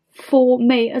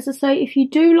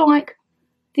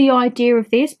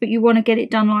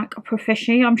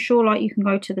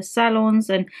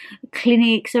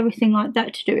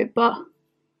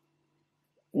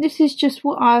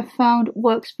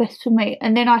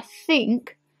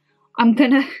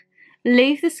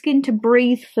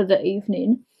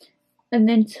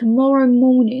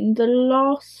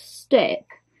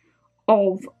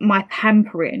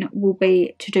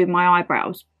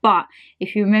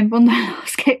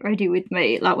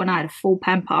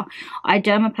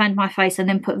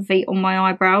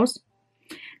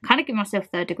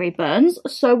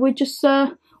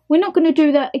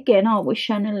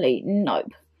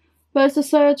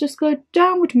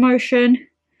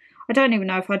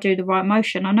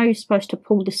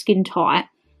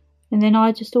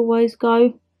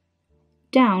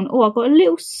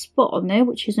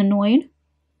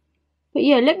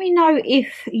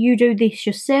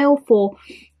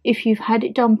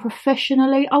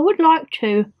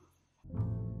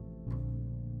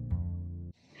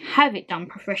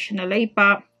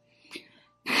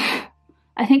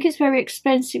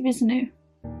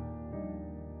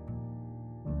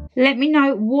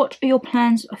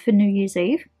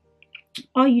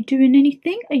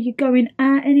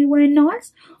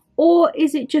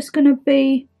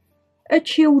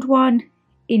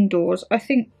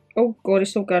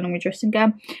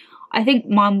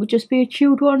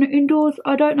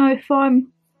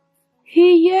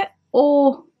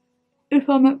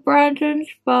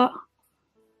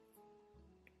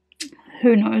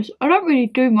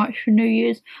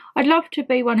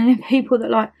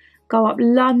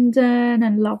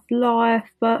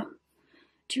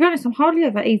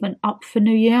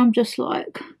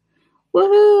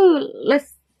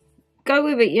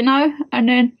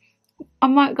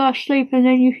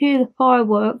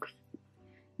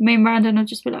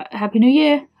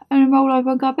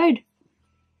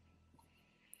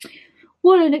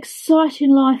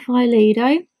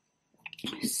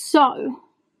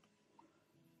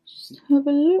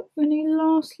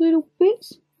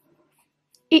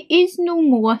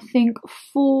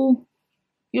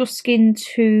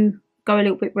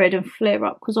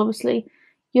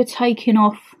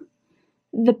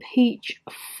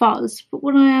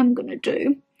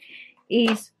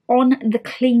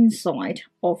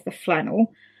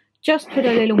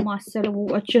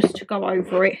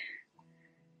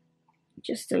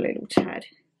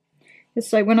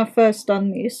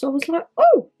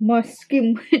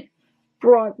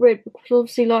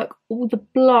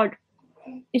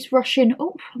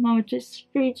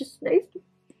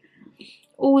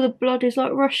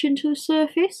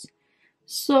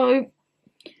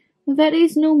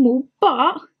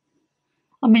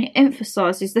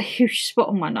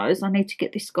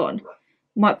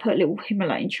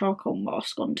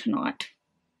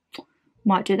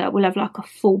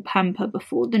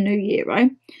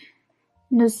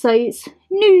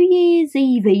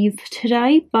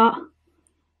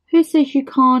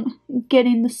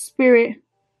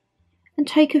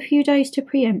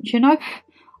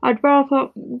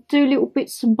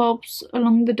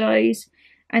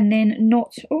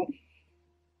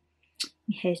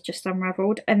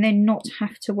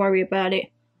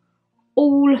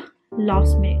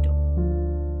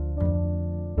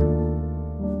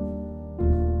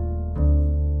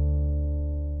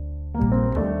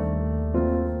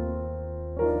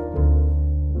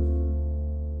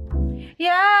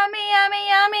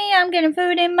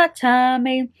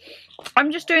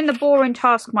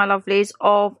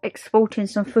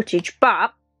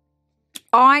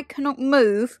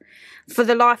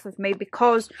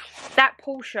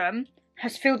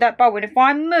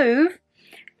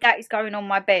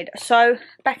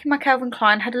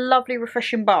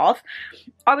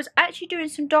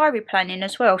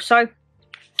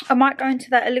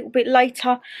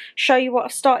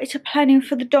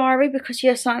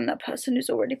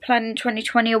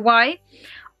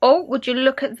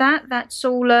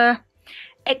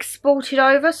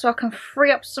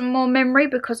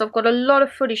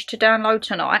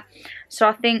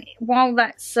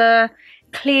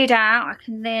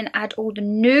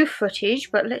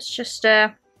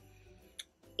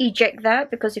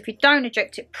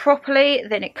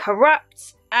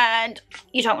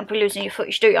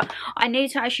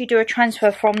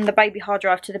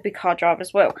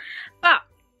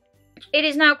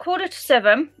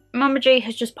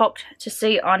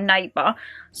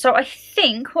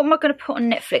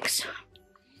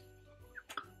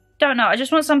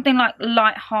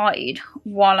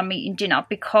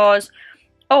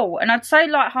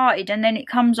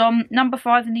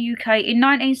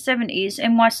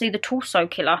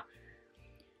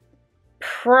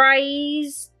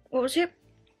praised, what was it?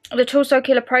 The torso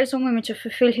killer preys on women to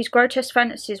fulfill his grotesque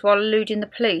fantasies while eluding the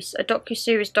police. A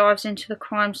docuseries dives into the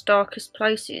crime's darkest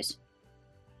places.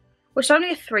 Well, it's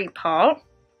only a 3-part.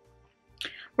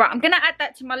 Right, I'm going to add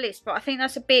that to my list, but I think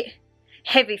that's a bit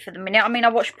heavy for the minute. I mean, I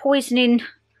watched Poisoning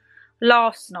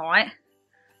last night.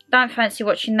 Don't fancy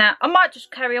watching that. I might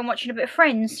just carry on watching a bit of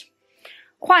Friends.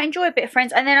 Quite enjoy a bit of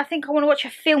Friends. And then I think I want to watch a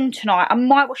film tonight. I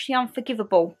might watch The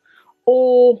Unforgivable.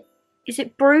 Or is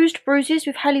it Bruises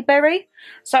with Halle Berry?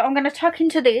 So I'm going to tuck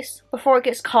into this before it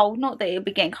gets cold. Not that it'll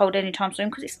be getting cold anytime soon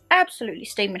because it's absolutely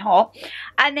steaming hot.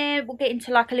 And then we'll get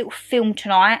into like a little film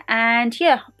tonight. And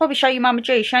yeah, I'll probably show you Mama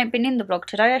G. She ain't been in the vlog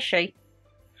today, has she?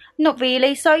 Not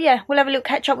really. So yeah, we'll have a little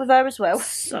catch up with her as well.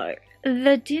 So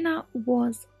the dinner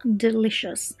was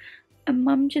delicious. And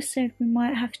Mum just said we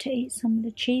might have to eat some of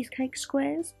the cheesecake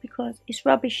squares because it's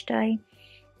rubbish day.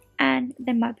 And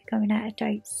they might be going out of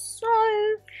date. So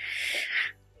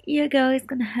yeah, guys,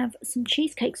 gonna have some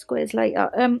cheesecake squares later.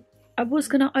 I was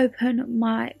gonna open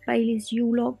my Bailey's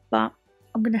Yule log, but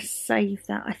I'm gonna save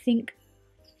that. I think,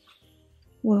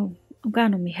 well, I'm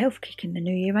going on my health kick in the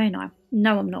new year, ain't I?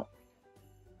 No, I'm not.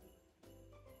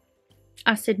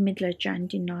 I said middle of Jan,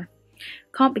 didn't I?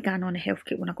 Can't be going on a health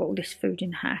kick when I've got all this food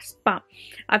in the house. But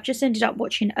I've just ended up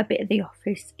watching a bit of The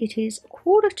Office. It is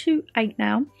 7:45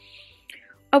 now.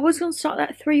 I was going to start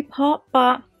that 3-part,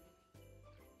 but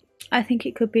I think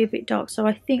it could be a bit dark. So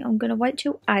I think I'm going to wait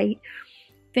till 8,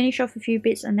 finish off a few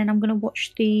bits, and then I'm going to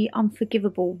watch The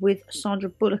Unforgivable with Sandra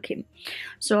Bullock in.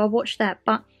 So I'll watch that.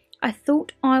 But I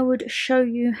thought I would show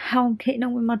you how I'm getting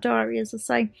on with my diary. As I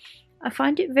say, I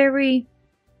find it very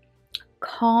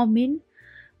calming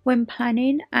when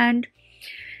planning. And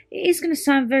it is going to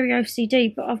sound very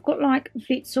OCD, but I've got like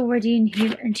bits already in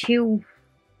here until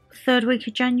 3rd week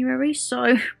of January,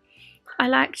 so I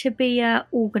like to be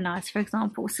organised, for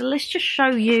example. So let's just show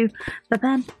you.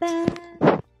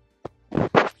 So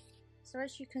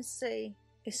as you can see,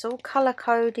 it's all colour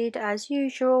coded as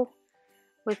usual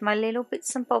with my little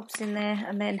bits and bobs in there,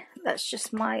 and then that's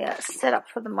just my setup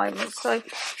for the moment. So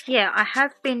yeah, I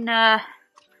have been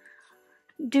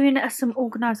doing some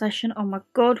organisation. Oh my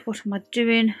god, what am I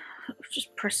doing? I've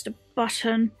just pressed a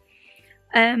button.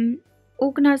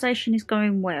 Organisation is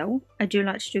going well. I do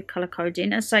like to do colour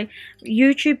coding. As I say,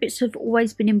 YouTube bits have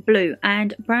always been in blue,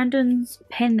 and Brandon's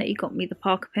pen that he got me, the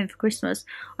Parker pen for Christmas,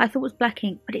 I thought was black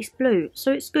ink, but it's blue.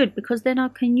 So it's good because then I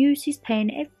can use his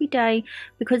pen every day,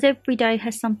 because every day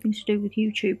has something to do with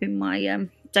YouTube in my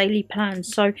daily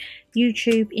plans. So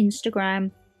YouTube, Instagram,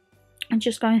 and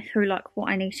just going through like what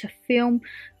I need to film.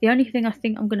 The only thing I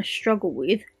think I'm going to struggle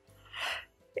with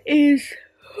is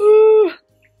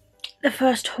the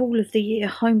first haul of the year,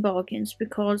 Home Bargains,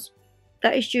 because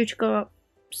that is due to go up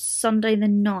Sunday the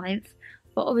 9th,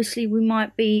 but obviously we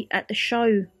might be at the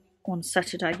show on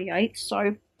Saturday the 8th,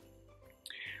 so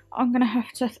I'm going to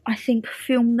have to, I think,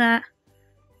 film that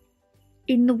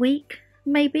in the week,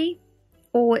 maybe,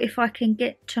 or if I can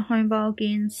get to Home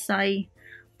Bargains, say,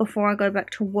 before I go back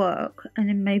to work, and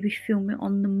then maybe film it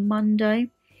on the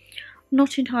Monday.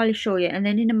 Not entirely sure yet, and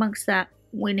then in amongst that,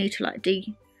 we need to like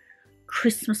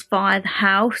Christmas fire the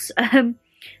house.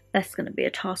 That's going to be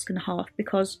a task and a half,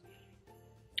 because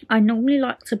I normally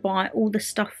like to buy all the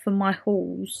stuff for my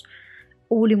hauls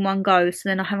all in one go, so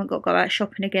then I haven't got to go out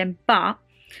shopping again. But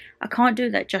I can't do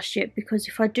that just yet, because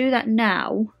if I do that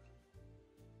now,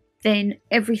 then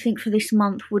everything for this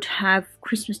month would have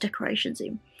Christmas decorations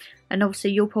in, and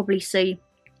obviously you'll probably see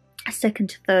a 2nd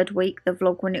to 3rd week the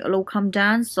vlog when it'll all come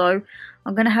down. So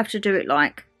I'm going to have to do it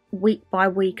like week by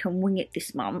week and wing it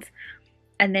this month.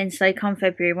 And then say come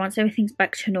February, once everything's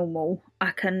back to normal, I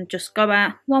can just go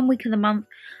out 1 week of the month,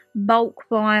 bulk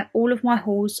buy all of my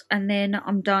hauls, and then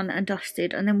I'm done and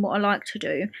dusted. And then what I like to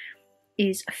do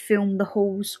is film the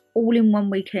hauls all in one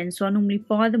weekend. So I normally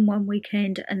buy them one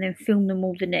weekend and then film them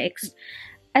all the next.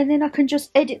 And then I can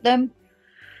just edit them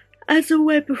as and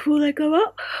when before they go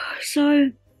up.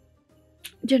 So,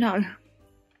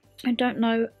 I don't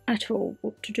know at all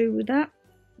what to do with that.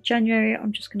 January,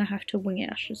 I'm just going to have to wing it,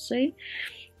 I should say.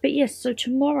 But yes, so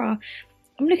tomorrow,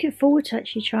 I'm looking forward to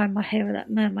actually trying my hair with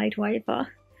that mermaid waver.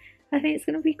 I think it's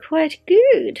going to be quite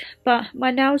good. But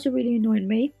my nails are really annoying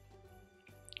me.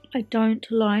 I don't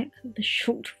like the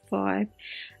short vibe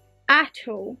at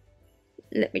all.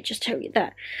 Let me just tell you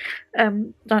that.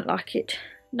 Don't like it.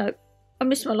 No, I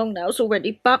miss my long nails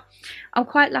already, but I'm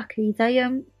quite lucky. They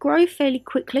grow fairly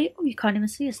quickly. Oh, you can't even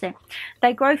see us there.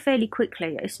 They grow fairly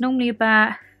quickly. It's normally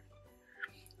about,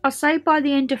 I'll say by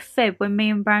the end of Feb, when me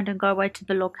and Brandon go away to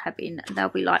the log cabin, they'll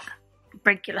be like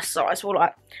regular size, or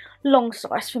like long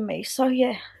size for me. So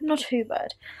yeah, not too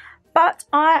bad. But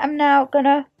I am now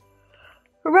gonna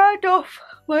round off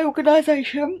my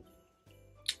organisation.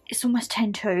 It's almost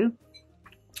 10 to.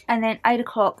 And then 8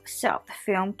 o'clock, set up the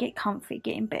film, get comfy,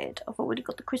 get in bed. I've already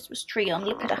got the Christmas tree on.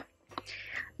 Look at her.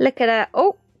 Look at her.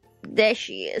 Oh, there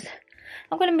she is.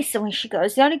 I'm going to miss her when she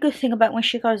goes. The only good thing about when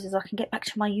she goes is I can get back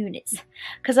to my units.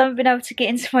 Because I haven't been able to get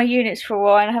into my units for a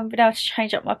while and I haven't been able to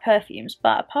change up my perfumes.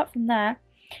 But apart from that,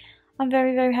 I'm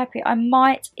very, very happy. I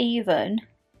might even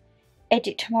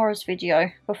edit tomorrow's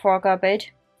video before I go to bed.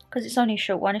 Because it's only a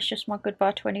short one. It's just my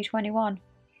goodbye 2021.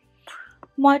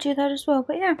 Might do that as well.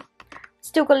 But yeah.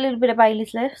 Still got a little bit of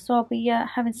Bailey's left, so I'll be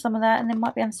having some of that, and then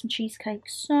might be having some cheesecake.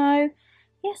 So,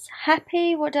 yes,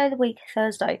 happy, what day of the week?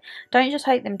 Thursday. Don't just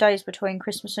hate them days between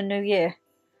Christmas and New Year.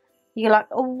 You're like,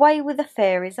 away with the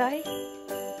fairies, eh?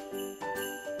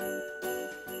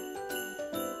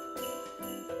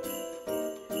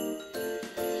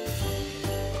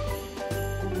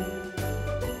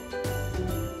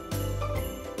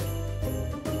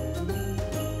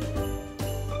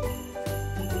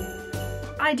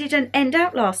 I didn't end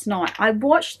out last night. I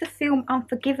watched the film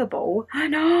Unforgivable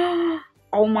and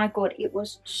oh my god, it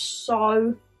was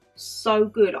so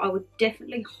good. I would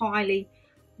definitely highly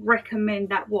recommend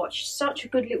that watch. Such a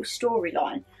good little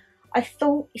storyline. I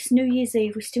thought it's New Year's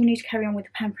Eve, we still need to carry on with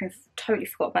the pampering. Totally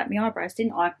forgot about my eyebrows,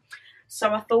 didn't I?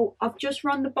 So I thought, I've just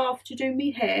run the bath to do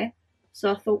my hair,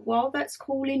 so I thought while that's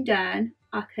cooling down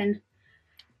I can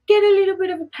get a little bit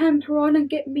of a pamper on and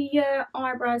get my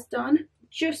eyebrows done.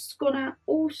 Just gonna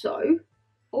also,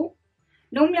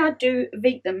 normally I do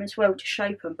beat them as well to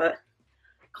shape them, but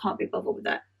can't be bothered with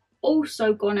that.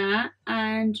 Also gone out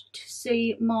and to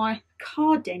see my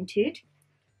car dented.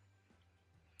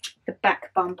 The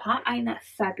back bumper, ain't that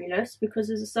fabulous? Because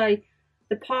as I say,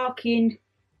 the parking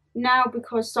now,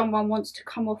 because someone wants to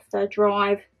come off their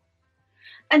drive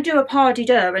and do a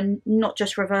pas-de-deux and not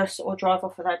just reverse or drive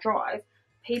off of their drive,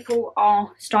 people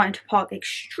are starting to park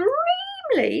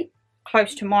extremely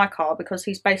close to my car, because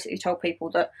he's basically told people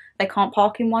that they can't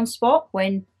park in one spot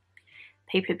when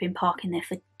people have been parking there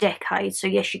for decades. So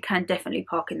yes, you can definitely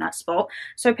park in that spot.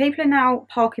 So people are now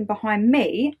parking behind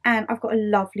me, and I've got a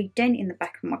lovely dent in the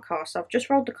back of my car. So I've just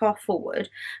rolled the car forward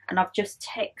and I've just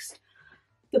texted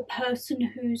the person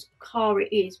whose car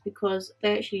it is, because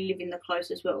they actually live in the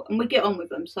close as well and we get on with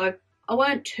them. So I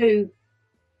weren't too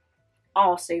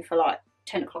arsey for like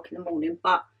 10 o'clock in the morning,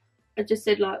 but I just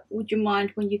said, like, would you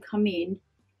mind when you come in,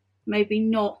 maybe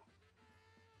not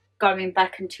going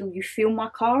back until you feel my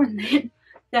car, and then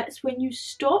that's when you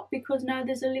stop, because now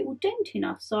there's a little dent in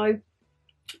her. So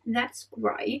that's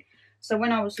great. So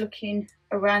when I was looking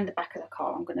around the back of the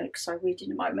car, I'm going to look so weird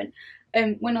in a moment.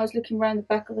 When I was looking around the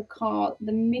back of the car,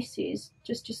 the missus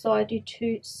just decided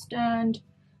to stand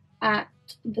at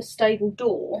the stable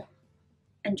door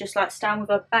and just like stand with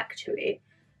her back to it,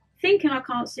 thinking I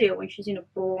can't see her when she's in a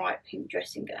bright pink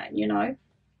dressing gown, you know,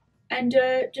 and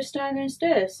just stand there and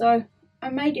stare. So I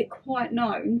made it quite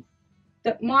known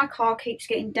that my car keeps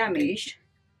getting damaged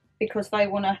because they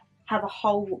want to have a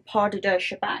whole pas-de-deux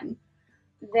shebang,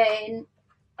 then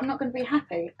I'm not going to be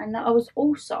happy. And that I was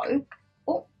also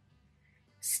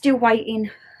still waiting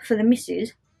for the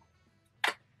missus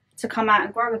to come out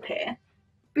and grow a pair,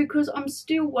 because I'm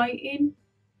still waiting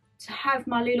to have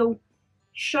my little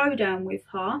showdown with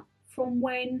her from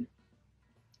when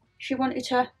she wanted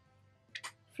to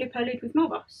flip her lid with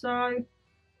mother. So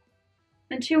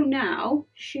until now,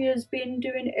 she has been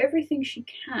doing everything she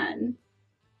can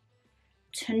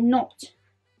to not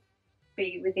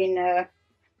be within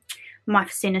my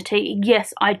vicinity.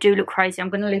 Yes, I do look crazy. I'm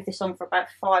going to leave this on for about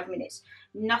 5 minutes.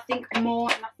 Nothing more,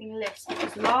 nothing less.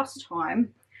 Because last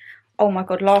time, oh my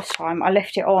god, last time I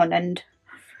left it on and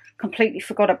completely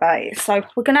forgot about it. So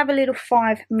we're going to have a little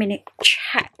 5-minute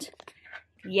chat.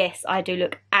 Yes, I do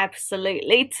look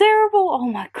absolutely terrible. Oh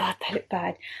my god, they look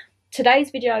bad. Today's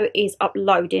video is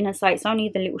uploading, and so it's only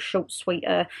the little short, sweet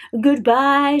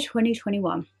goodbye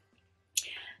 2021.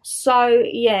 So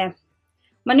yeah,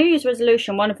 my New Year's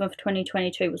resolution, one of them for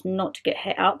 2022, was not to get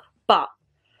hit up. But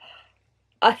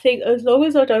I think as long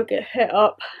as I don't get hit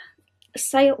up,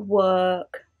 say at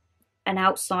work and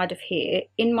outside of here,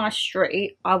 in my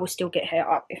street, I will still get hit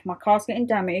up. If my car's getting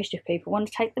damaged, if people want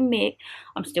to take the mick,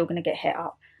 I'm still going to get hit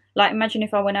up. Like, imagine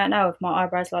if I went out now with my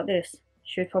eyebrows like this.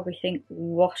 She would probably think,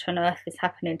 what on earth is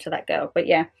happening to that girl? But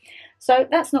yeah, so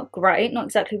that's not great. Not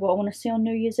exactly what I want to see on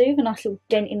New Year's Eve. A nice little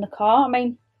dent in the car. I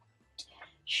mean,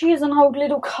 she is an old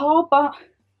little car, but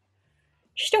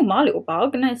she's still my little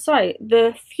bug. And I say,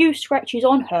 the few scratches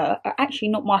on her are actually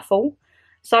not my fault.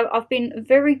 So I've been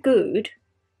very good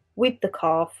with the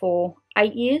car for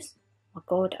 8 years. my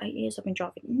God, 8 years I've been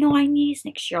driving. 9 years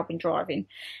next year I've been driving.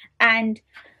 And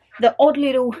the odd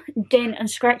little dent and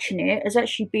scratch in it has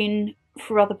actually been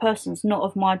for other persons, not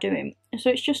of my doing. So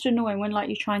it's just annoying when like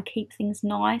you try and keep things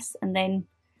nice and then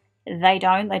they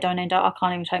don't end up. I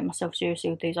can't even take myself seriously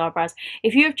with these eyebrows.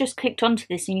 If you have just clicked onto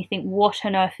this and you think, what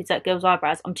on earth is that girl's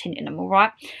eyebrows? I'm tinting them,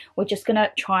 alright? We're just going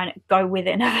to try and go with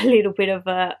it and have a little bit of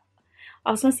a,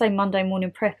 I was going to say Monday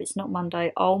morning prep. It's not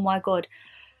Monday. Oh my God.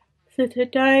 So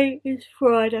today is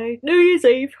Friday, New Year's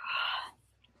Eve.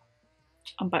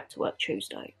 I'm back to work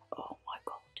Tuesday. Oh my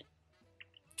God.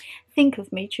 Think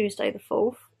of me Tuesday the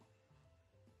 4th.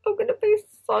 I'm going to be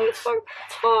so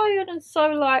tired and so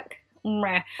like,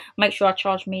 meh. Make sure I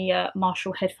charge me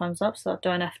Marshall headphones up so I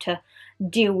don't have to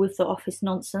deal with the office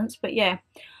nonsense. But yeah,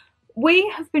 we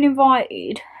have been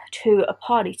invited to a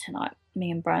party tonight,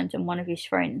 me and Brandon, one of his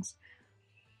friends.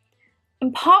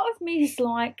 And part of me is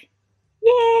like,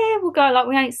 yeah, we'll go, like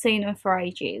we ain't seen them for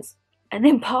ages. And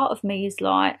then part of me is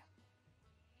like,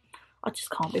 I just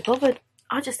can't be bothered.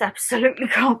 I just absolutely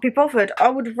can't be bothered. I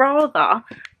would rather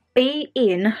be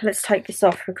in, let's take this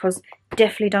off because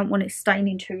definitely don't want it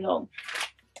staining too long.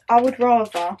 I would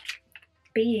rather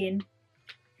be in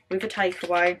with a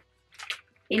takeaway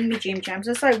in my gym jams.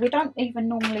 As I say, we don't even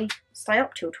normally stay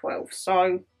up till 12, so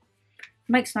it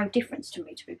makes no difference to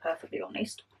me, to be perfectly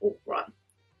honest. All right.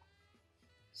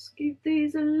 Let's give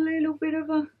these a little bit of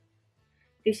a...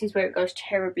 This is where it goes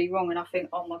terribly wrong and I think,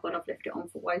 oh my God, I've left it on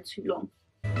for way too long.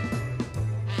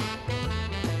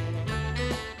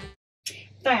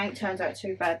 They ain't turned out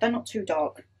too bad. They're not too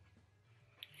dark.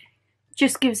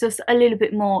 Just gives us a little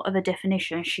bit more of a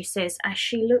definition, she says, as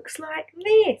she looks like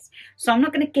this. So I'm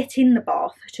not going to get in the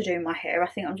bath to do my hair. I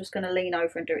think I'm just going to lean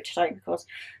over and do it today because,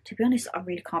 to be honest, I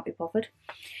really can't be bothered.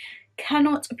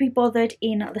 Cannot be bothered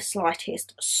in the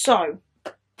slightest. So,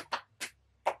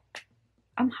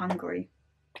 I'm hungry.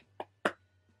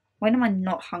 When am I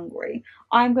not hungry?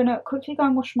 I'm going to quickly go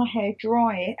and wash my hair,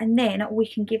 dry it, and then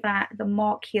we can give out the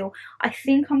Mark Hill. I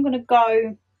think I'm going to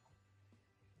go,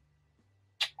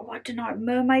 oh, I don't know,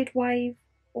 mermaid wave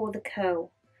or the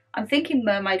curl. I'm thinking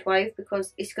mermaid wave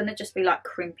because it's going to just be like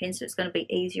crimping, so it's going to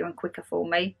be easier and quicker for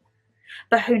me.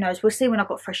 But who knows, we'll see when I've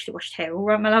got freshly washed hair. All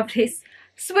right, my lovelies.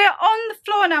 So we're on the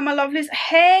floor now, my lovelies.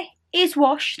 Hair is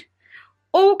washed,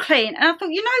 all clean. And I thought,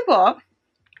 you know what?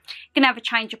 Gonna have a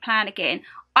change of plan again.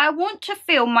 I want to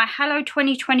film my Hello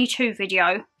 2022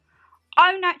 video.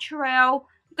 Au naturel.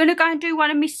 I'm going to go and do one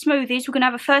of my smoothies. We're going to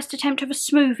have a first attempt of a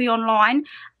smoothie online.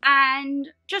 And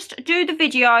just do the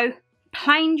video,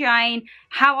 plain Jane,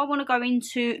 how I want to go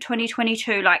into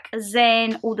 2022. Like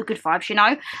zen, all the good vibes, you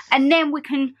know. And then we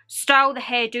can style the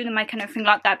hair, do the makeup and everything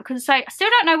like that. Because I still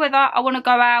don't know whether I want to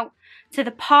go out to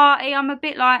the party. I'm a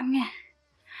bit like, meh.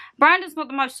 Brandon's not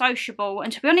the most sociable.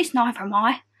 And to be honest, neither am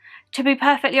I. To be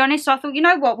perfectly honest, so I thought, you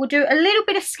know what, we'll do a little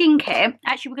bit of skincare.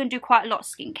 Actually, we're going to do quite a lot of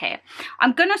skincare.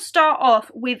 I'm going to start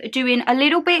off with doing a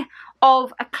little bit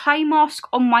of a clay mask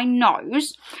on my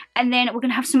nose. And then we're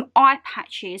going to have some eye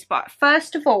patches. But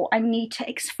first of all, I need to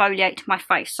exfoliate my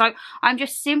face. So I'm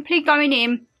just simply going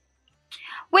in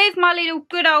with my little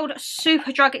good old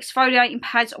Superdrug exfoliating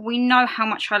pads. We know how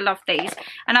much I love these.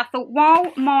 And I thought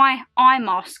while my eye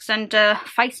masks and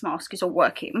face mask is all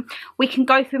working, we can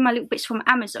go through my little bits from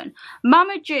Amazon.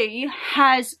 Mama G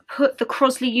has put the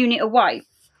Crosley unit away.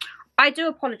 I do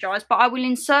apologise, but I will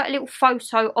insert a little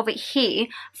photo of it here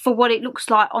for what it looks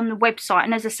like on the website.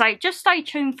 And as I say, just stay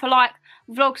tuned for like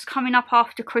vlogs coming up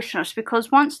after Christmas,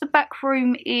 because once the back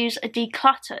room is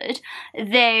decluttered,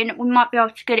 then we might be able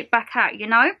to get it back out, you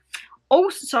know.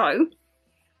 Also,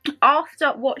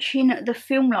 after watching the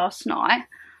film last night,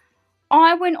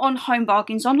 I went on Home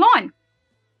Bargains Online.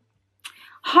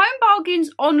 Home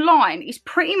Bargains Online is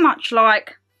pretty much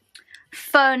like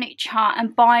furniture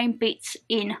and buying bits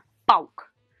in bulk.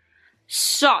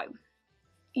 So,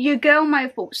 your girl may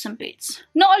have bought some bits.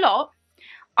 Not a lot.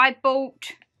 I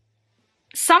bought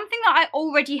something that I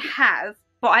already have,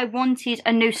 but I wanted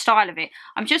a new style of it.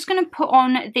 I'm just going to put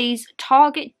on these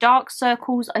Target Dark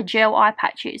Circles gel eye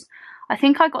patches. I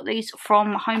think I got these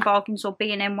from Home Bargains or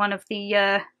B&M, one of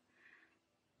the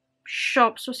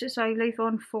shops. What's it say? Leave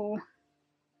on for...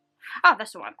 Oh,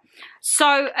 that's the one.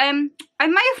 So, I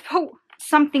may have bought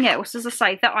something else, as I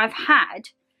say, that I've had.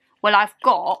 Well, I've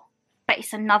got, but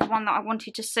it's another one that I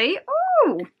wanted to see.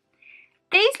 Oh,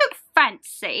 these look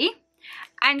fancy.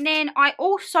 And then I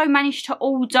also managed to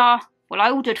order, well, I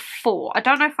ordered 4. I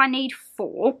don't know if I need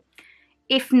 4.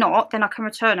 If not, then I can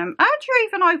return them. How do you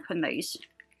even open these?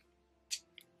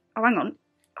 Oh, hang on.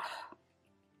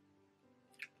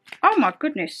 Oh, my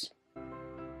goodness.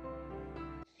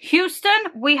 Houston,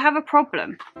 we have a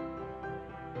problem.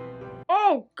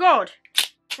 Oh, God.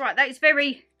 Right, that is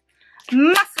very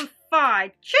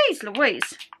musclified. Jeez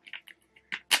Louise.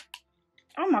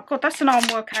 Oh, my God, that's an arm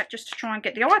workout just to try and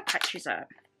get the eye patches out.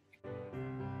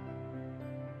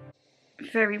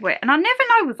 Very wet. And I never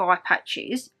know with eye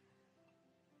patches,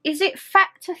 is it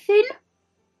fat to thin?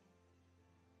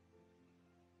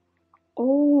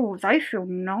 Oh, they feel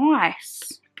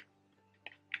nice.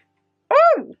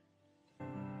 Oh!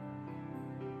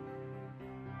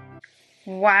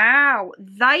 Wow,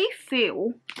 they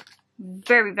feel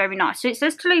very, very nice. So it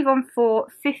says to leave on for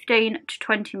 15 to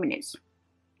 20 minutes.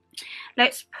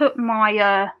 Let's put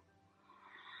my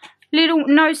little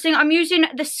nose thing. I'm using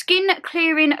the Skin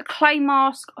Clearing Clay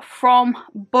Mask from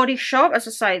Body Shop. As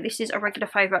I say, this is a regular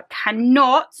favourite.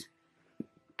 Cannot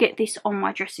get this on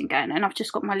my dressing gown. And I've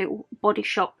just got my little Body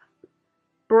Shop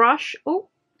brush. Oh,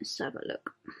 let's have a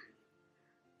look.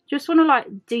 Just want to like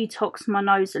detox my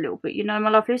nose a little bit, you know, my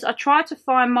lovelies. I try to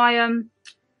find my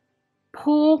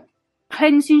pore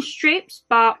cleansing strips,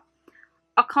 but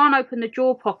I can't open the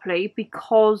drawer properly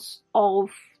because of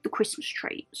the Christmas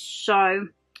tree. So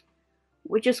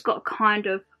we just got to kind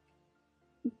of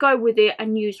go with it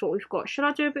and use what we've got. Should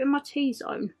I do a bit of my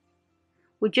T-zone?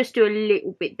 We'll just do a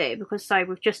little bit there because, say,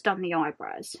 we've just done the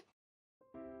eyebrows.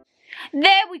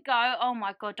 There we go. Oh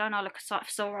my God, don't I look a sight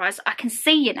for sore eyes? I can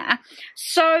see you now.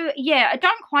 So yeah, I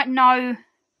don't quite know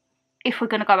if we're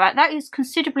going to go out. That is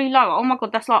considerably lower. Oh my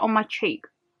God, that's like on my cheek.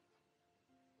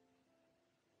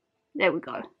 There we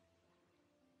go.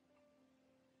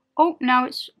 Oh, now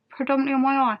it's predominantly on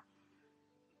my eye.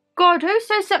 God, who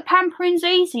says that pampering's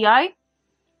easy, eh?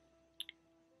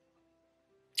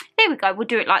 There we go, we'll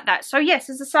do it like that. So yes,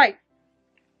 as I say,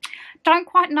 don't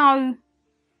quite know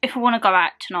if I want to go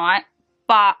out tonight,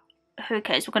 but who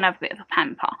cares, we're going to have a bit of a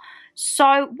pamper. So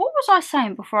what was I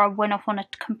saying before I went off on a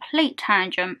complete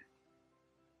tangent?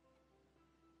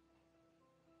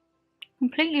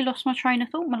 Completely lost my train of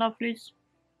thought, my lovelies.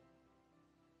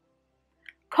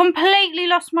 Completely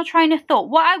lost my train of thought.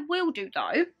 What I will do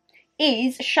though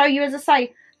is show you, as I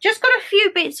say, just got a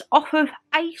few bits off of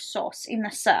ASOS in the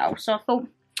sale. So I thought,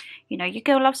 you know, your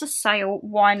girl loves a sale,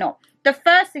 why not? The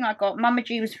first thing I got, Mama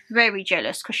G was very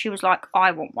jealous because she was like, I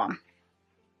want one.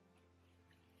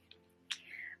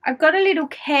 I've got a little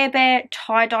Care Bear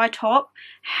tie-dye top.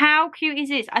 How cute is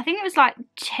this? I think it was like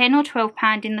 £10 or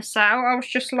 £12 in the sale. I was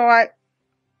just like,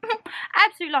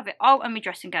 absolutely love it. Oh, and my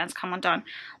dressing gown's come undone.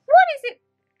 What is it?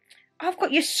 I've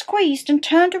got you squeezed and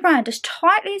turned around as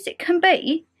tightly as it can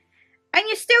be. And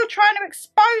you're still trying to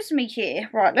expose me here.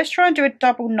 Right, let's try and do a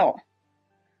double knot.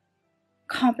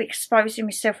 Can't be exposing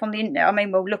myself on the internet. I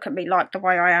mean, well, look at me like the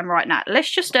way I am right now.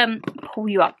 Let's just pull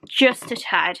you up just a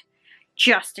tad,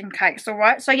 just in case. All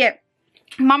right, so yeah,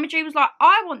 Mama G was like,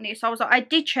 I want this. I was like, I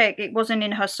did check, it wasn't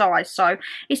in her size. So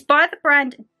it's by the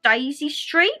brand Daisy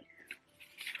Street.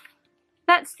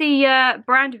 That's the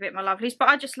brand of it, my lovelies, but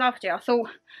I just loved it. I thought,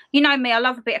 you know me, I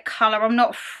love a bit of colour. I'm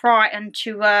not frightened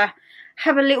to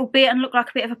have a little bit and look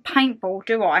like a bit of a paintball,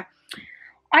 do I?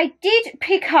 I did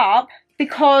pick up,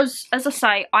 because, as I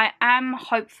say, I am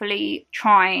hopefully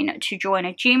trying to join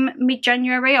a gym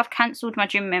mid-January. I've cancelled my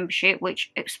gym membership,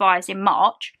 which expires in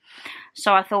March.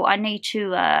 So I thought I need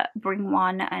to bring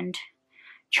one and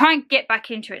try and get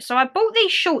back into it. So I bought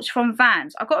these shorts from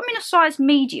Vans. I got them in a size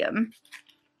medium.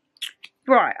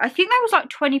 Right, I think that was like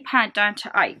 £20 down to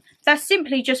 £8. They're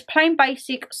simply just plain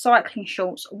basic cycling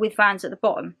shorts with Vans at the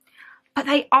bottom. But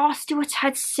they are still a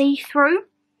tad see-through.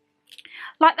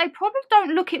 Like, they probably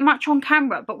don't look it much on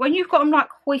camera, but when you've got them, like,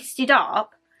 hoisted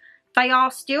up, they are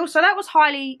still. So that was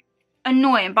highly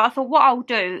annoying, but I thought what I'll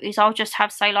do is I'll just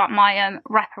have, say, like, my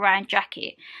wrap-around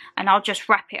jacket, and I'll just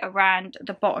wrap it around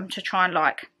the bottom to try and,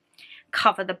 like,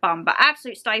 cover the bum. But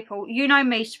absolute staple. You know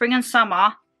me, spring and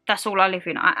summer, that's all I live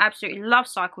in. I absolutely love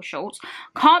cycle shorts.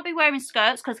 Can't be wearing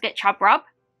skirts because I get chub rub.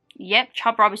 Yep,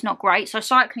 chub rub is not great. So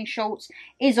cycling shorts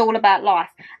is all about life.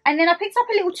 And then I picked up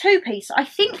a little two-piece. I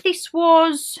think this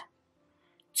was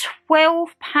 £12.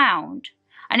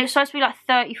 And it's supposed to be like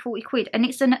 30, 40 quid. And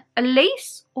it's an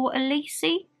Elise or Elise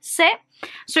set.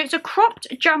 So it's a cropped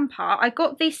jumper. I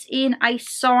got this in a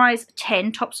size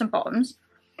 10, tops and bottoms.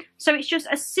 So it's just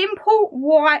a simple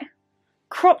white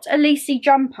cropped Elise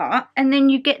jumper. And then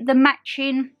you get the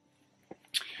matching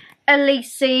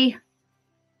Elise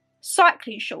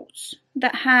cycling shorts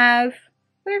that have,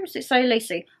 where does it say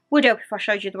Elise? Would help if I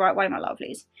showed you the right way, my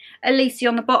lovelies. Elise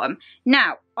on the bottom.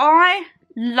 Now, I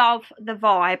love the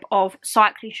vibe of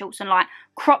cycling shorts and like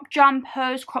crop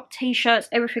jumpers, crop t-shirts,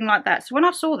 everything like that. So when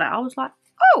I saw that, I was like,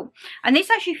 oh, and this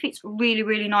actually fits really,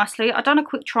 really nicely. I done a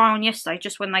quick try on yesterday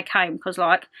just when they came because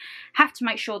like, have to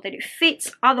make sure that it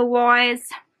fits. Otherwise,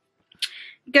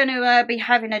 going to be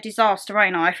having a disaster,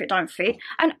 ain't I, if it don't fit.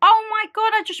 And oh my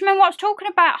god, I just remember what I was talking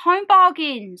about, home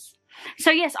bargains.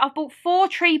 So yes, I've bought 4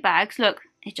 tree bags. Look,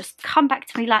 it just come back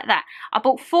to me like that. I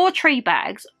bought 4 tree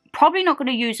bags. Probably not going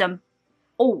to use them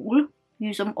all.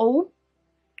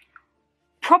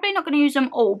 Probably not going to use them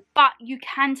all, but you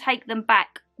can take them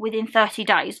back within 30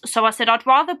 days. So I said I'd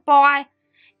rather buy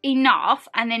enough,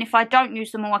 and then if I don't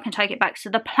use them all, I can take it back. So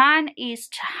the plan is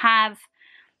to have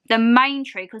the main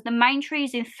tree, because the main tree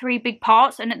is in 3 big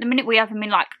parts, and at the minute we have them in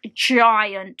like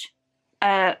giant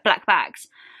black bags.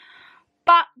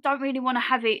 But don't really want to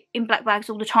have it in black bags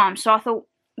all the time. So I thought,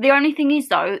 the only thing is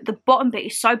though, the bottom bit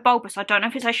is so bulbous, I don't know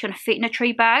if it's actually going to fit in a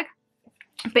tree bag.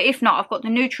 But if not, I've got the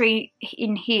new tree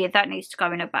in here, that needs to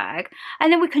go in a bag.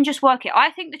 And then we can just work it. I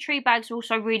think the tree bags are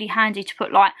also really handy to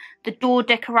put like the door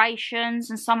decorations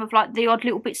and some of like the odd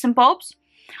little bits and bobs.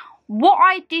 What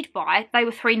I did buy, they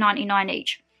were $3.99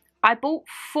 each. I bought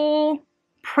 4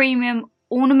 premium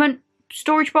ornament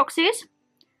storage boxes.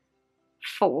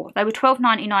 4. They were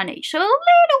 $12.99 each. So a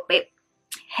little bit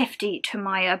hefty to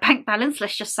my bank balance,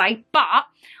 let's just say. But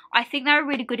I think they're a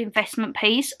really good investment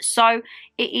piece. So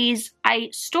it is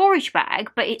a storage bag,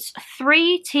 but it's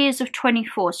 3 tiers of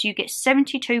 24. So you get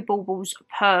 72 baubles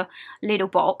per little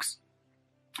box.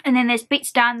 And then there's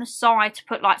bits down the side to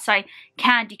put like, say,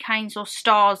 candy canes or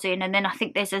stars in. And then I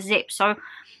think there's a zip. So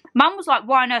Mum was like,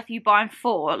 why on earth are you buying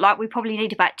 4? Like, we probably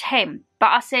need about 10.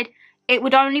 But I said it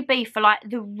would only be for like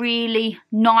the really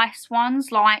nice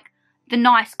ones, like the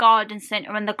nice garden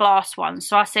centre and the glass ones.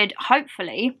 So I said,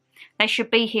 hopefully they should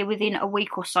be here within a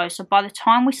week or so. So by the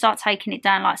time we start taking it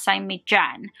down, like say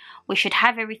mid-Jan, we should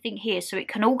have everything here so it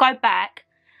can all go back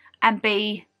and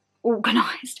be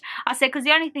organised. I said, because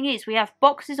the only thing is we have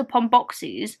boxes upon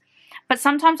boxes, but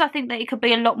sometimes I think that it could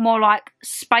be a lot more like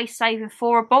space saving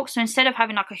for a box. So instead of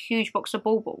having like a huge box of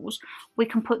baubles, we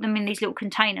can put them in these little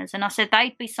containers. And I said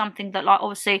they'd be something that like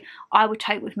obviously I would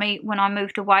take with me when I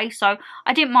moved away. So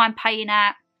I didn't mind paying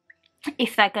out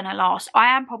if they're going to last.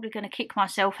 I am probably going to kick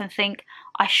myself and think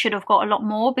I should have got a lot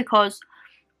more, because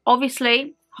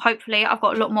obviously, hopefully, I've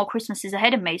got a lot more Christmases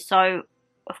ahead of me. So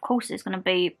of course there's going to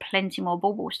be plenty more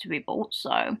baubles to be bought.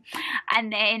 So,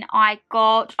 and then I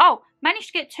got, managed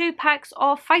to get 2 packs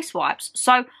of face wipes.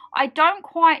 So I don't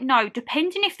quite know,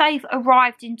 depending if they've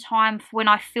arrived in time for when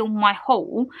I film my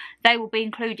haul, they will be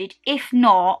included. If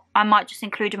not, I might just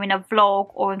include them in a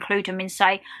vlog or include them in,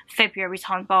 say, February's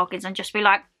home bargains and just be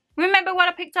like, remember what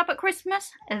I picked up at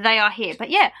Christmas? They are here. But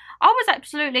yeah, I was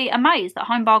absolutely amazed that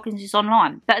Home Bargains is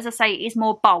online. But as I say, it is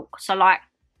more bulk. So like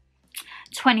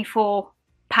 24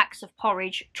 packs of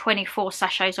porridge, 24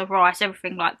 sachets of rice,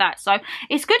 everything like that. So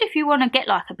it's good if you want to get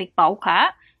like a big bulk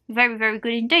out. Very, very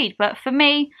good indeed. But for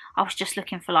me, I was just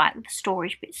looking for like the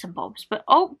storage bits and bobs. But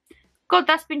oh, God,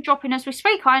 that's been dropping as we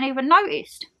speak. I ain't even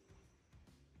noticed.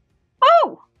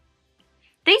 Oh,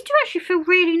 these do actually feel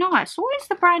really nice. What is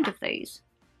the brand of these?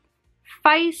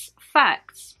 Face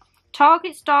Facts.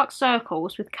 Targets dark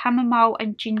circles with chamomile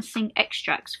and ginseng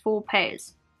extracts, 4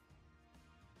 pairs.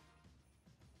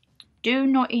 Do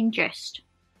not ingest.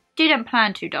 Didn't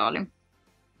plan to, darling.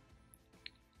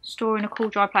 Store in a cool,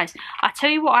 dry place. I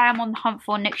tell you what I am on the hunt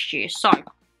for next year. So,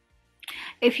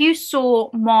 if you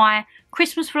saw my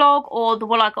Christmas vlog or the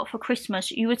one I got for Christmas,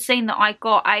 you would have seen that I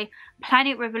got a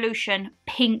Planet Revolution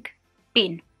pink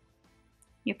bin.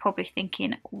 You're probably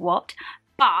thinking, what?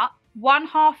 But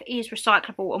 1/2 is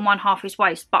recyclable and 1/2 is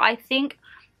waste. But I think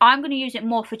I'm going to use it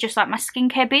more for just like my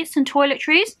skincare bits and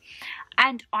toiletries.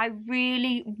 And I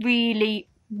really, really,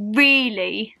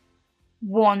 really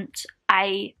want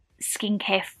a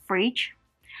skincare fridge.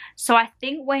 So I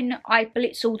think when I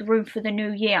blitz all the room for the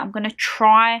new year, I'm going to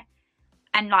try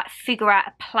and like figure out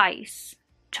a place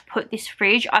to put this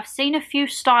fridge. I've seen a few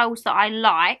styles that I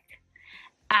like,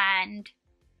 and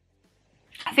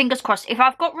fingers crossed, if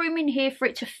I've got room in here for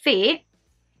it to fit,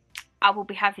 I will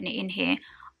be having it in here.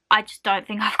 I just don't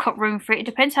think I've got room for it. It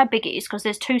depends how big it is, because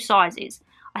there's 2 sizes.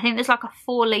 I think there's like a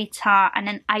 4 litre and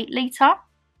an 8 litre.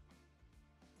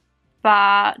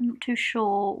 But not too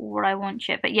sure what I want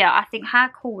yet. But yeah, I think how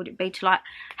cool would it be to like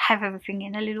have everything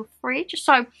in a little fridge.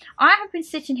 So I have been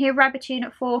sitting here rabbiting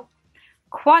for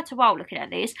quite a while looking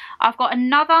at this. I've got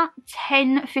another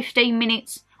 10-15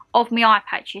 minutes of my eye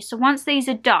patches. So once these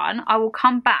are done, I will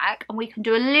come back and we can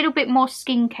do a little bit more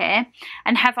skincare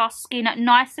and have our skin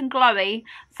nice and glowy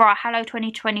for our Hello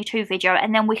 2022 video,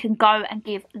 and then we can go and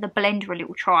give the blender a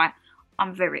little try.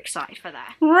 I'm very excited for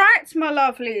that. Right, my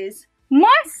lovelies,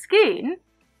 my skin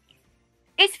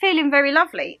is feeling very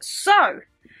lovely. So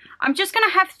I'm just going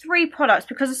to have 3 products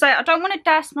because I say I don't want to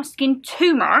douse my skin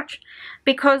too much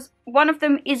because one of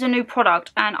them is a new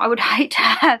product and I would hate to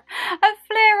have a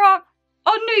flare up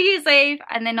on New Year's Eve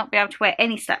and then not be able to wear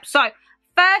any steps. So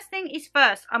first thing is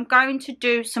first, I'm going to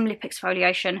do some lip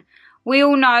exfoliation. We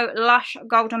all know Lush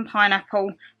Golden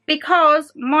Pineapple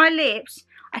because my lips,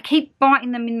 I keep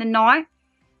biting them in the night.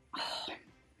 Oh,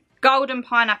 Golden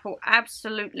Pineapple,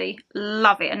 absolutely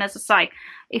love it. And as I say,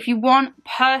 if you want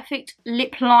perfect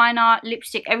lip liner,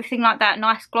 lipstick, everything like that,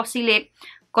 nice glossy lip,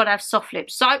 gotta have soft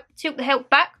lips. So tilt the help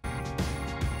back.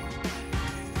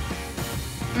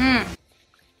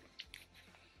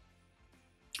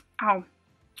 Oh,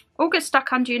 all gets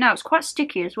stuck under your nail. It's quite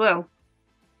sticky as well.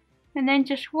 And then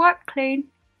just wipe clean.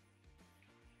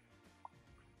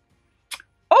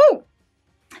 Oh,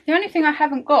 the only thing I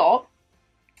haven't got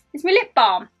is my lip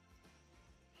balm.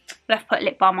 I'll have to put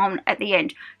lip balm on at the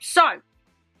end. So,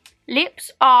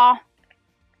 lips are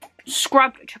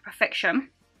scrubbed to perfection.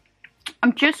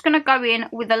 I'm just going to go in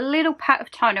with a little pat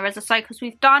of toner, as I say, because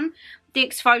we've done the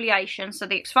exfoliation. So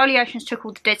the exfoliations took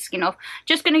all the dead skin off.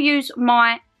 Just going to use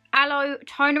my aloe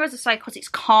toner, as I say, because it's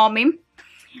calming.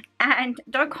 And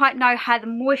don't quite know how the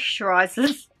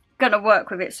moisturizer's going to work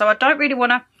with it. So I don't really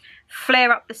want to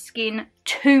flare up the skin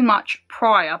too much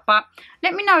prior. But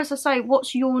let me know, as I say,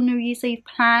 what's your New Year's Eve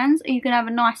plans? Are you going to have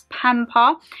a nice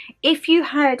pamper? If you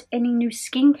had any new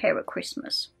skincare at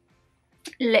Christmas,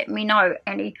 let me know.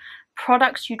 Any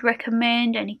products you'd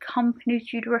recommend, any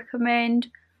companies you'd recommend.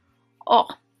 Oh,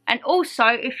 and also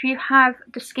if you have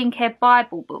the skincare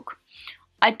Bible book,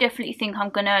 I definitely think I'm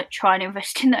going to try and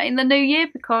invest in that in the new year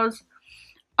because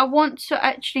I want to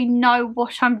actually know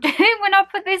what I'm doing when I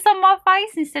put this on my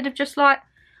face instead of just like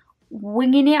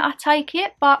winging it, I take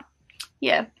it. But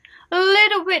yeah, a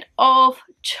little bit of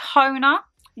toner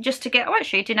just to get, oh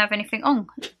actually I didn't have anything on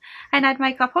and had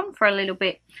makeup on for a little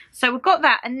bit. So we've got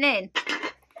that, and then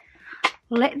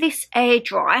let this air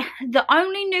dry. The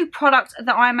only new product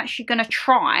that I'm actually going to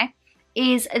try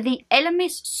is the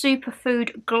Elemis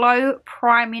Superfood Glow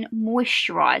Priming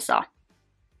Moisturiser.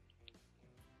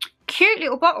 Cute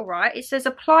little bottle, right? It says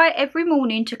apply every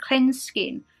morning to cleanse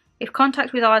skin. If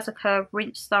contact with eyes occur,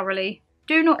 rinse thoroughly.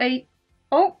 Do not eat.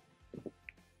 Oh,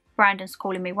 Brandon's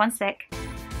calling me. 1 sec.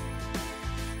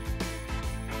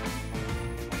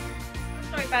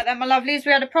 Sorry about that, my lovelies.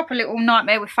 We had a proper little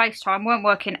nightmare with FaceTime. Weren't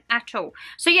working at all.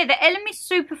 So yeah, the Elemis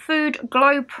Superfood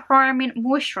Glow Priming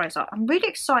Moisturiser. I'm really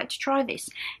excited to try this.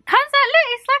 Comes out, look,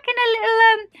 it's like in a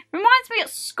little, reminds me at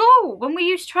school when we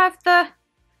used to have the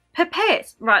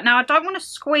pipettes. Right, now I don't want to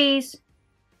squeeze.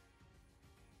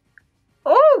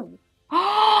 Oh!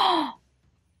 Oh!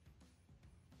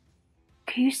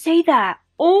 Can you see that?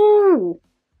 Oh!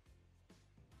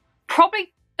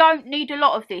 Probably don't need a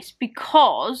lot of this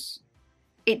because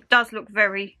it does look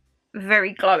very,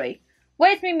 very glowy.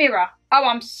 Where's my mirror? Oh,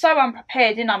 I'm so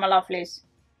unprepared, ain't I, my lovelies?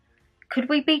 Could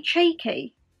we be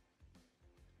cheeky?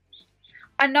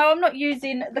 I know I'm not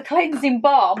using the cleansing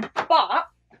balm, but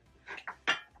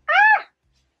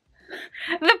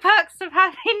the perks of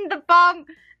having the balm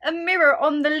and mirror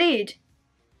on the lid.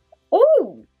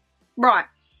 Oh, right.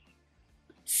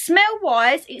 Smell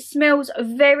wise, it smells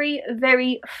very,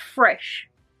 very fresh.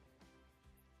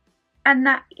 And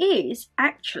that is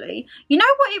actually, you know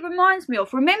what it reminds me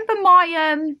of? Remember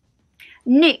my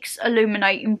NYX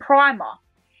Illuminating Primer?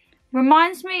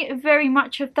 Reminds me very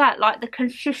much of that, like the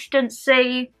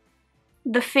consistency,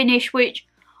 the finish, which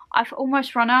I've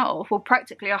almost run out of. Well,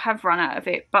 practically I have run out of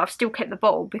it, but I've still kept the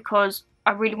bottle because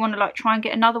I really want to like try and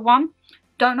get another one.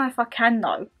 Don't know if I can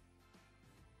though.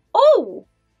 Oh!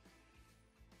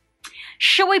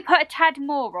 Shall we put a tad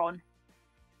more on?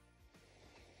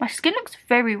 My skin looks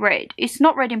very red. It's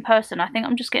not red in person. I think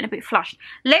I'm just getting a bit flushed.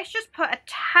 Let's just put a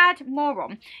tad more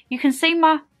on. You can see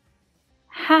my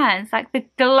hands, like the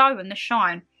glow and the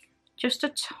shine. Just a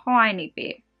tiny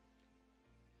bit.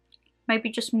 Maybe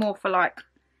just more for like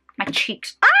my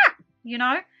cheeks. Ah! You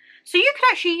know? So you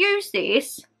could actually use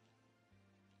this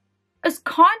as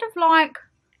kind of like,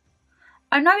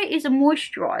 I know it is a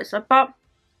moisturiser, but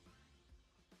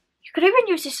you could even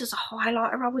use this as a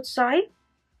highlighter, I would say.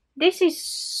 This is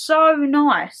so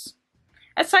nice.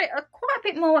 I'd say quite a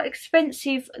bit more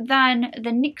expensive than the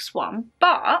NYX one,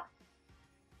 but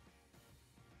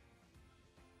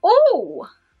oh,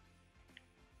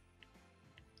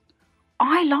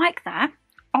 I like that.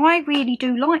 I really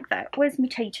do like that. Where's my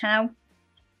tea towel?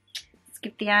 Let's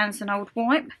give the hands an old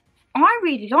wipe. I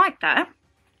really like that.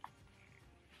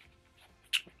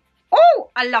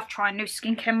 Oh, I love trying new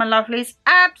skincare, my lovelies.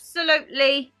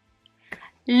 Absolutely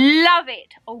love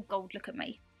it. Oh, God, look at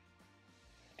me.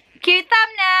 Cute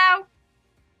thumbnail.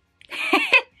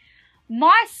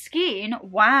 my skin,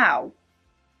 wow.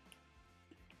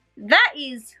 That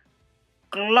is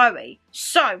glowy.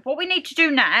 So what we need to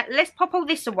do now, let's pop all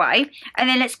this away and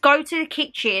then let's go to the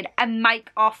kitchen and make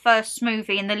our first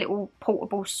smoothie in the little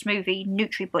portable smoothie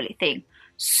NutriBullet thing.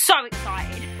 So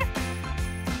excited.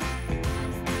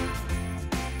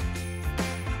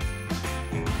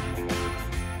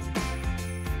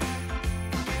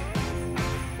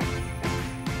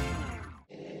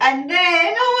 And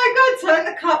then, oh my god, turn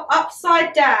the cup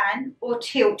upside down or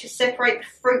tilt to separate the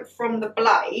fruit from the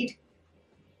blade.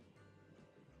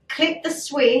 Click the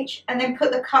switch and then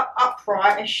put the cup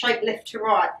upright and shake left to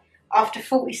right. After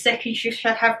 40 seconds you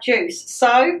should have juice. So,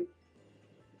 oh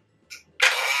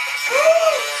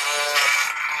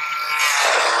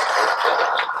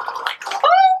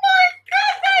my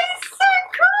god, that is so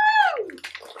cool!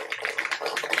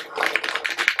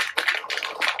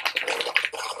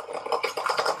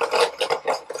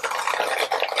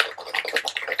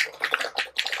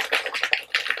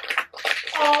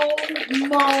 Oh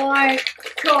my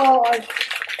god.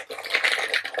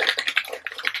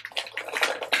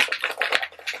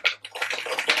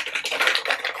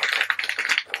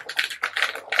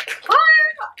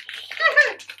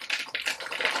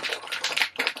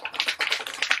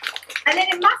 And then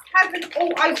it must have an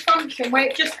auto function where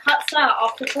it just cuts out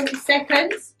after 40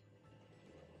 seconds.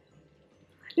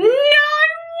 No way!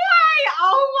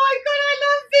 Oh my god, I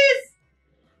love this!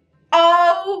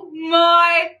 Oh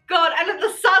my god, and look, the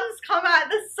sun's come out,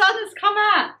 the sun has come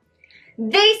out.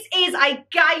 This is a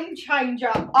game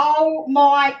changer. Oh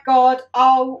my god,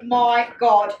 oh my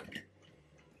god.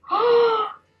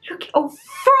 Look at all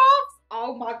frogs.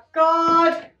 Oh my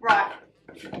god. Right.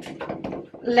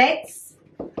 Let's.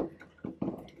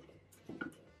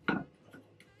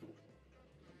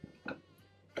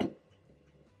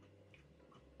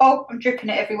 Oh, I'm dripping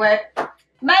it everywhere.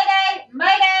 Mayday,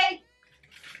 mayday.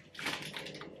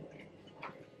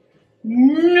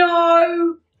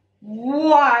 No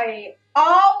way.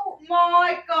 Oh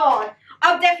my god.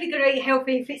 I'm definitely going to eat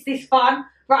healthy if it's this fun.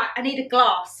 Right, I need a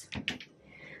glass.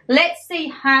 Let's see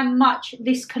how much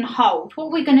this can hold. What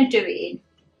are we going to do it in?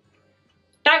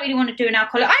 Don't really want to do an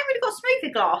alcoholic. I ain't really got a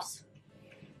smoothie glass.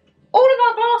 All of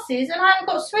our glasses and I haven't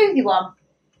got a smoothie one.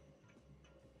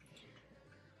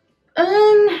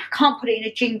 Can't put it in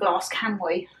a gin glass, can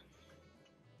we?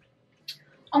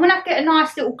 I'm going to have to get a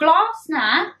nice little glass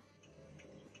now.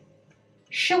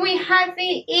 Shall we have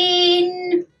it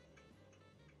in...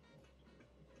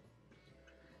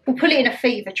 We'll put it in a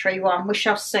fever tree one, we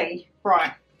shall see.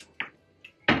 Right.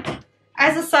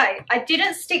 As I say, I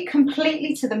didn't stick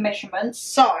completely to the measurements,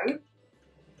 so...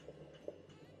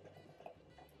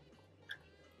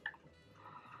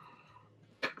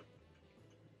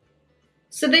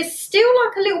 So there's still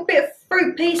like a little bit of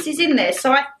fruit pieces in there,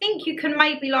 so I think you can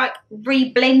maybe like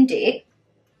re-blend it.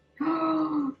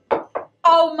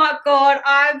 Oh my god,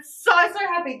 I'm so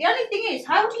happy. The only thing is,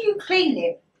 how do you clean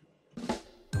it?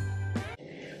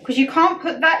 Because you can't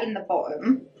put that in the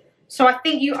bottom. So I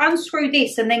think you unscrew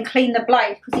this and then clean the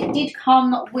blade, because it did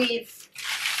come with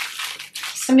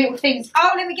some little things.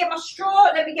 Oh, let me get my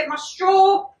straw, let me get my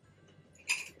straw.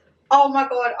 Oh my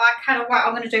god, I cannot wait.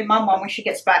 I'm going to do mum one when she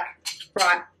gets back.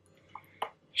 Right.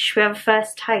 Should we have a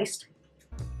first taste?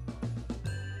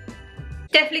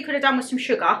 Definitely could have done with some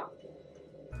sugar.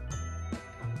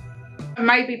 And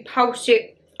maybe pulse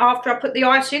it after I put the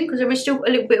ice in, because there is still a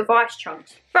little bit of ice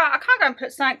chunks. Right, I can't go and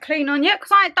put something clean on yet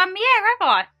because I ain't done my hair, have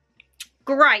I?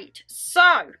 Great.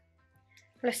 So,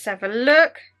 let's have a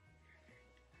look.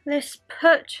 Let's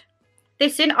put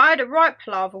this in. I had a right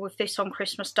palaver with this on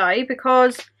Christmas Day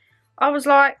because I was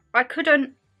like, I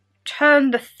couldn't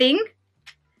turn the thing.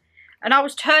 And I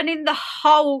was turning the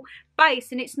whole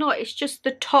base and it's not, it's just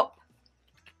the top.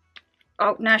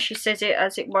 Oh, now she says it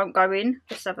as it won't go in.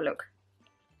 Let's have a look.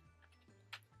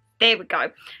 There we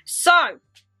go. So,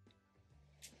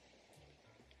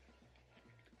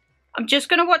 I'm just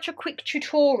going to watch a quick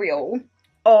tutorial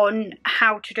on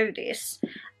how to do this.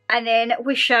 And then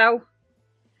we shall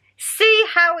see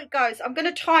how it goes. I'm going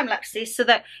to time lapse this so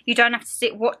that you don't have to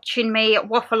sit watching me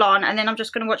waffle on. And then I'm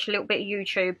just going to watch a little bit of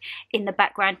YouTube in the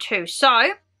background too.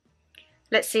 So,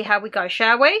 let's see how we go,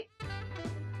 shall we?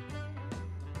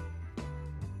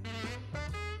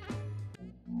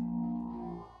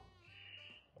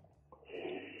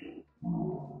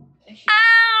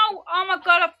 Ow! Oh my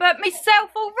god, I've burnt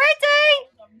myself already!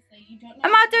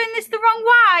 Am I doing this the wrong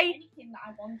way?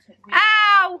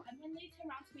 Ow!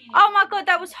 Oh my god,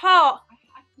 that was hot.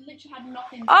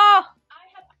 Oh!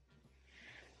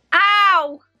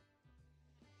 Ow!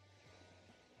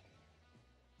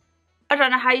 I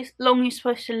don't know how long you're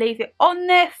supposed to leave it on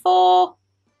there for.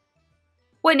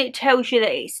 when it tells you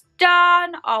that it's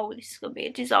done. Oh, this is going to be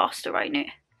a disaster, ain't it?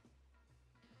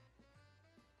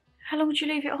 How long would you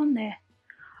leave it on there?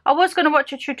 I was going to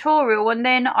watch a tutorial and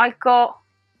then I got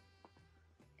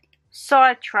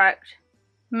sidetracked.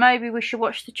 Maybe we should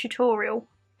watch the tutorial.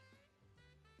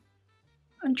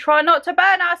 And try not to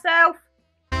burn ourselves.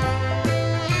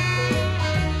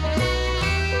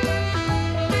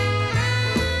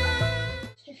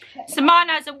 So mine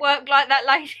hasn't worked like that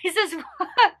lady's has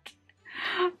worked.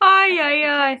 Aye, aye,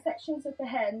 aye. Sections of the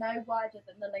hair no wider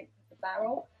than the length of the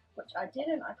barrel, which I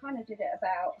didn't. I kind of did it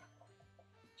about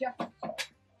just.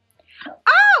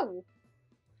 Oh!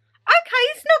 Okay,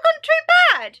 it's not gone too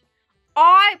bad.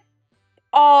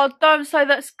 Oh, don't say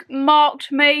that's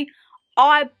marked me.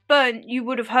 I burnt, you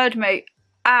would have heard me.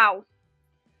 Ow.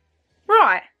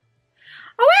 Right.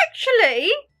 Oh, actually,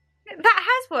 that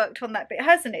has worked on that bit,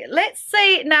 hasn't it? Let's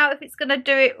see now if it's going to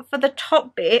do it for the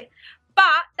top bit.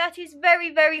 But that is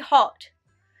very, very hot.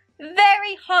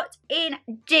 Very hot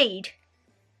indeed.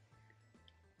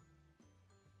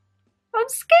 I'm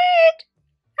scared.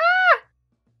 Ah!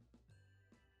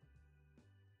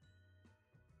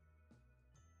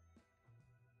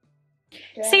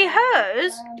 See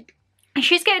hers,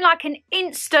 she's getting like an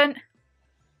instant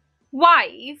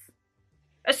wave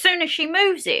as soon as she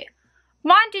moves it.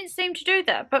 Mine didn't seem to do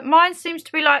that, but mine seems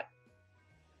to be like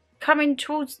coming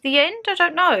towards the end. I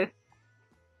don't know.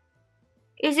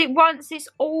 Is it once it's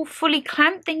all fully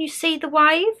clamped then you see the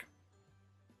wave?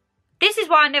 This is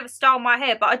why I never style my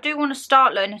hair, but I do want to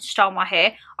start learning to style my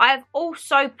hair. I have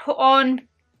also put on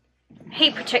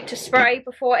heat protector spray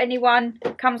before anyone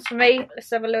comes for me. Let's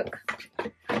have a look.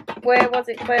 Where was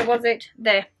it? Where was it?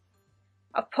 There.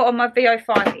 I've put on my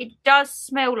VO5. It does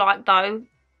smell like, though,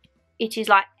 it is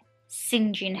like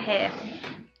singeing hair.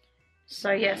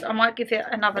 So yes, I might give it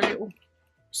another little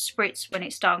spritz when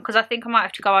it's done, because I think I might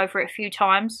have to go over it a few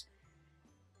times.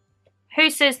 Who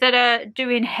says that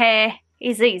doing hair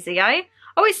is easy, eh?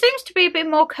 Oh, it seems to be a bit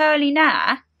more curly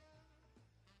now.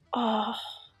 Oh,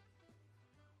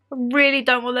 I really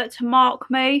don't want that to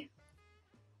mark me.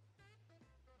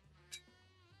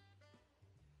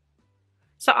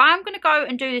 So I'm going to go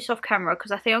and do this off camera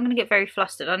because I think I'm going to get very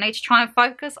flustered. I need to try and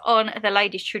focus on the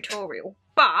lady's tutorial.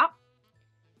 But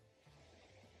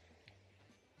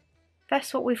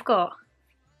that's what we've got.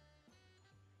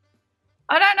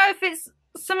 I don't know if it's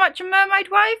so much a mermaid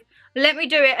wave. Let me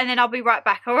do it and then I'll be right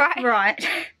back, alright? Right.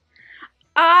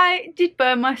 I did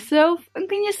burn myself. And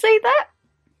can you see that?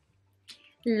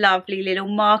 Lovely little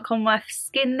mark on my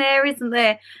skin there, isn't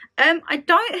there? I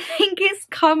don't think it's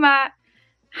come out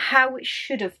how it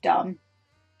should have done.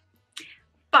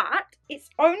 But it's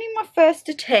only my first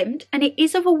attempt and it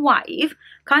is of a wave.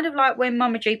 Kind of like when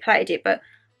Mama G plaited it, but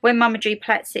when Mama G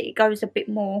plaits it, it goes a bit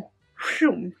more,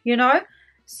 you know?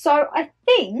 So I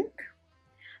think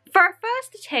for a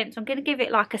first attempt, I'm going to give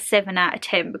it like a 7 out of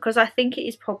 10 because I think it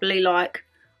is probably like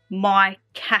my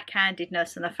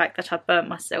cack-handedness and the fact that I burnt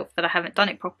myself that I haven't done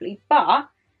it properly. But,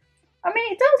 I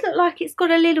mean, it does look like it's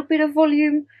got a little bit of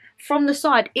volume from the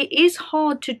side. It is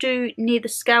hard to do near the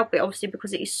scalp bit, obviously,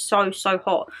 because it is so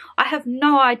hot. I have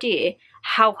no idea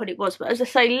how hot it was, but as I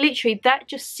say, literally, that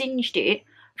just singed it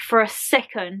for a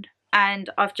second, and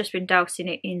I've just been dousing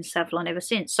it in Savlon ever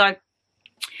since. So,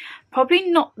 probably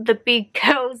not the big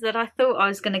curls that I thought I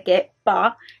was going to get,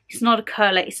 but it's not a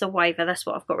curler, it's a waver. That's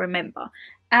what I've got to remember.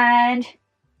 And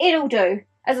it'll do.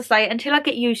 As I say, until I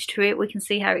get used to it, we can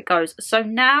see how it goes. So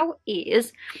now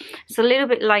it's a little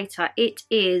bit later. It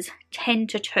is 10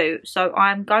 to 2. So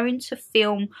I'm going to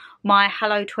film my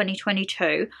Hello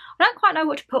 2022. I don't quite know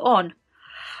what to put on.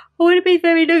 I want to be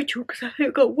very neutral because I think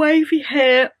I've got wavy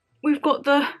hair. We've got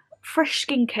the fresh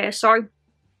skincare. So I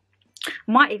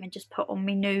might even just put on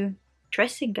my new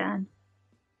dressing gown.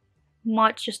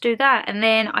 Might just do that, and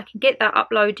then I can get that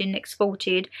uploaded and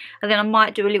exported, and then I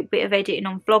might do a little bit of editing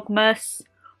on Vlogmas,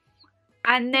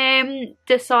 and then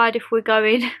decide if we're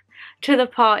going to the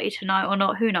party tonight or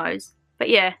not, who knows. But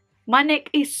yeah, my neck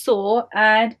is sore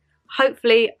and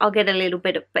hopefully I'll get a little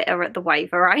bit better at the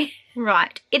waver, right?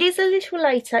 Right, it is a little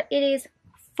later. It is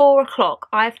 4 o'clock.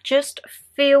 I've just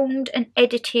filmed and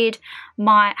edited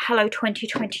my Hello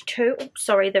 2022. Oh,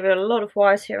 sorry, there are a lot of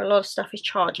wires here. A lot of stuff is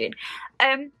charging.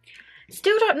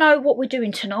 Still don't know what we're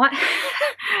doing tonight.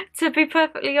 To be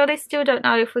perfectly honest, still don't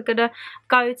know if we're gonna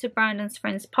go to Brandon's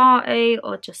friend's party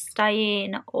or just stay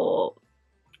in, or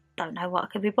don't know what I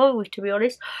can be bothered with, to be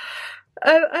honest.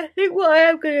 I think what I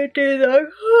am gonna do though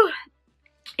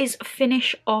is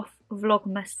finish off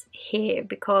Vlogmas here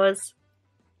because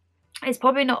it's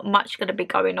probably not much gonna be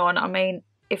going on. I mean,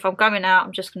 if I'm going out,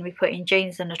 I'm just going to be putting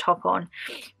jeans and a top on.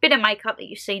 Bit of makeup that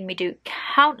you've seen me do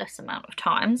countless amount of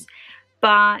times.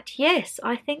 But yes,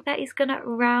 I think that is going to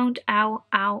round out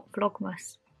our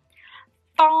Vlogmas.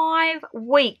 5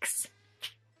 weeks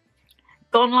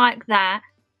gone like that,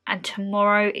 and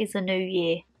tomorrow is a new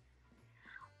year.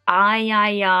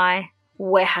 Aye.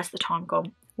 Where has the time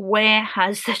gone? Where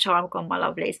has the time gone, my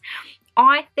lovelies?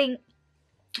 I think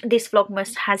this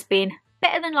Vlogmas has been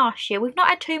better than last year. We've not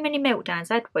had too many meltdowns,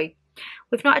 had we?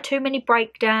 We've not had too many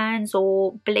breakdowns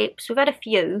or blips. We've had a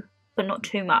few, but not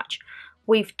too much.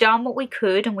 We've done what we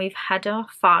could and we've had our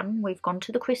fun. We've gone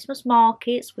to the Christmas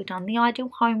markets. We've done the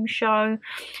Ideal Home Show.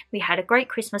 We had a great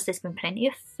Christmas. There's been plenty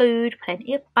of food,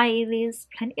 plenty of Baileys,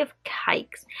 plenty of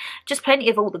cakes, just plenty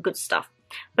of all the good stuff.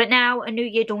 But now a new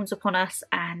year dawns upon us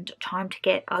and time to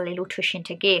get our little tush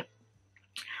into gear.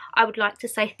 I would like to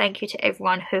say thank you to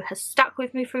everyone who has stuck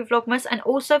with me through Vlogmas, and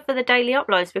also for the daily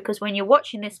uploads, because when you're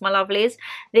watching this, my lovelies,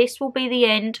 this will be the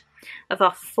end of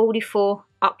our 44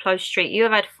 upload streak. You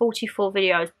have had 44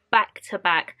 videos back to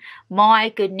back. My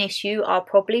goodness, you are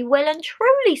probably well and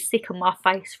truly sick of my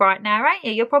face right now, ain't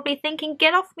you? You're probably thinking,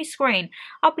 get off my screen.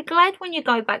 I'll be glad when you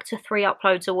go back to 3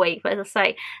 uploads a week. But as I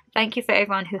say, thank you for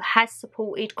everyone who has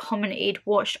supported, commented,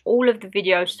 watched all of the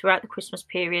videos throughout the Christmas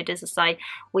period. As I say,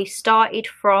 we started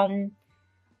from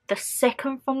the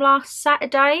 2nd from last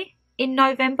Saturday. In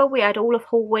November, we had all of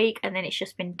Haul Week, and then it's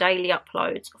just been daily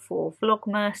uploads for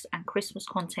Vlogmas and Christmas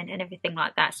content and everything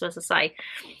like that. So as I say,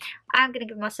 I'm going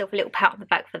to give myself a little pat on the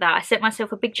back for that. I set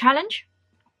myself a big challenge,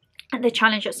 and the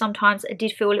challenge that sometimes it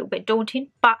did feel a little bit daunting,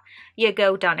 but your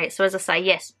girl done it. So as I say,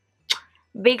 yes,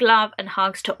 big love and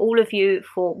hugs to all of you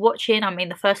for watching. I mean,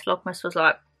 the first Vlogmas was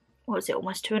like, what was it,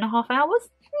 almost 2.5 hours?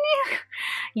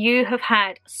 You have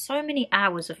had so many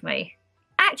hours of me.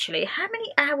 Actually, how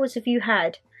many hours have you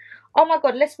had? Oh my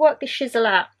god, let's work this shizzle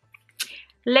out.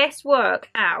 Let's work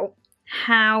out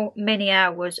how many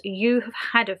hours you have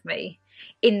had of me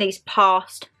in these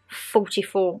past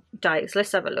 44 days.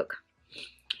 Let's have a look.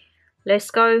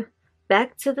 Let's go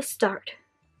back to the start.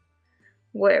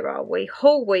 Where are we?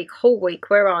 Haul Week,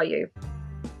 where are you?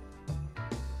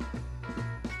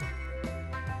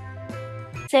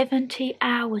 70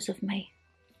 hours of me.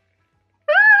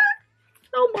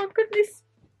 Oh my goodness.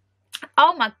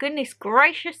 Oh my goodness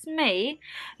gracious me.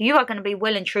 You are going to be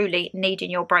well and truly needing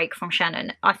your break from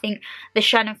Shannon. I think the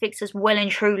Shannon fix has well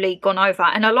and truly gone over,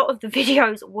 and a lot of the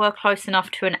videos were close enough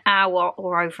to an hour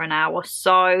or over an hour.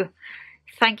 So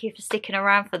thank you for sticking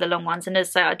around for the long ones. And as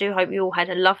I say, I do hope you all had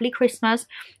a lovely Christmas,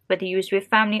 whether you was with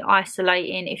family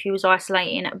isolating. If you was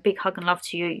isolating, a big hug and love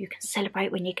to you. You can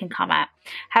celebrate when you can come out.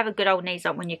 Have a good old knees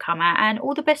up when you come out, and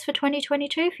all the best for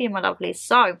 2022 for you, my lovelies.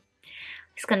 So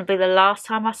it's going to be the last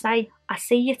time I say I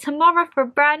see you tomorrow for a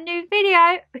brand new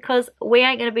video, because we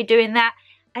ain't going to be doing that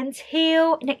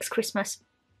until next Christmas.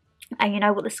 And you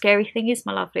know what the scary thing is,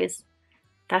 my lovelies?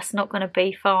 That's not going to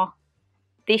be far.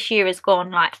 This year has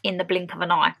gone like in the blink of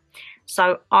an eye.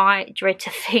 So I dread to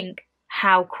think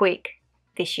how quick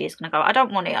this year's going to go. I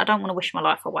don't want it. I don't want to wish my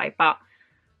life away, but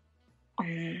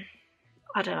I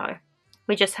don't know.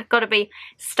 We just got to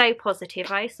stay positive,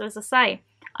 eh? So as I say,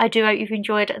 I do hope you've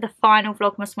enjoyed the final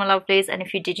Vlogmas, my lovelies. And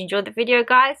if you did enjoy the video,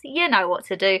 guys, you know what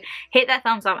to do. Hit that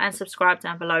thumbs up and subscribe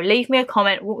down below. Leave me a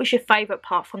comment. What was your favourite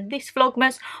part from this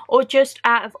Vlogmas? Or just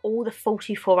out of all the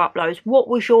 44 uploads, what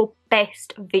was your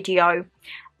best video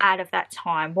out of that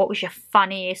time? What was your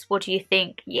funniest? What do you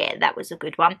think? Yeah, that was a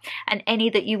good one. And any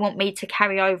that you want me to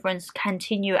carry over and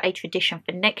continue a tradition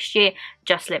for next year,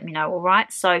 just let me know,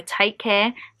 alright? So take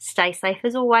care, stay safe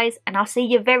as always, and I'll see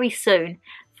you very soon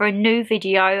for a new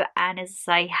video. And as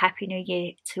I say, Happy New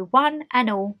Year to one and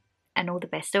all the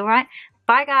best, alright?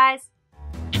 Bye guys!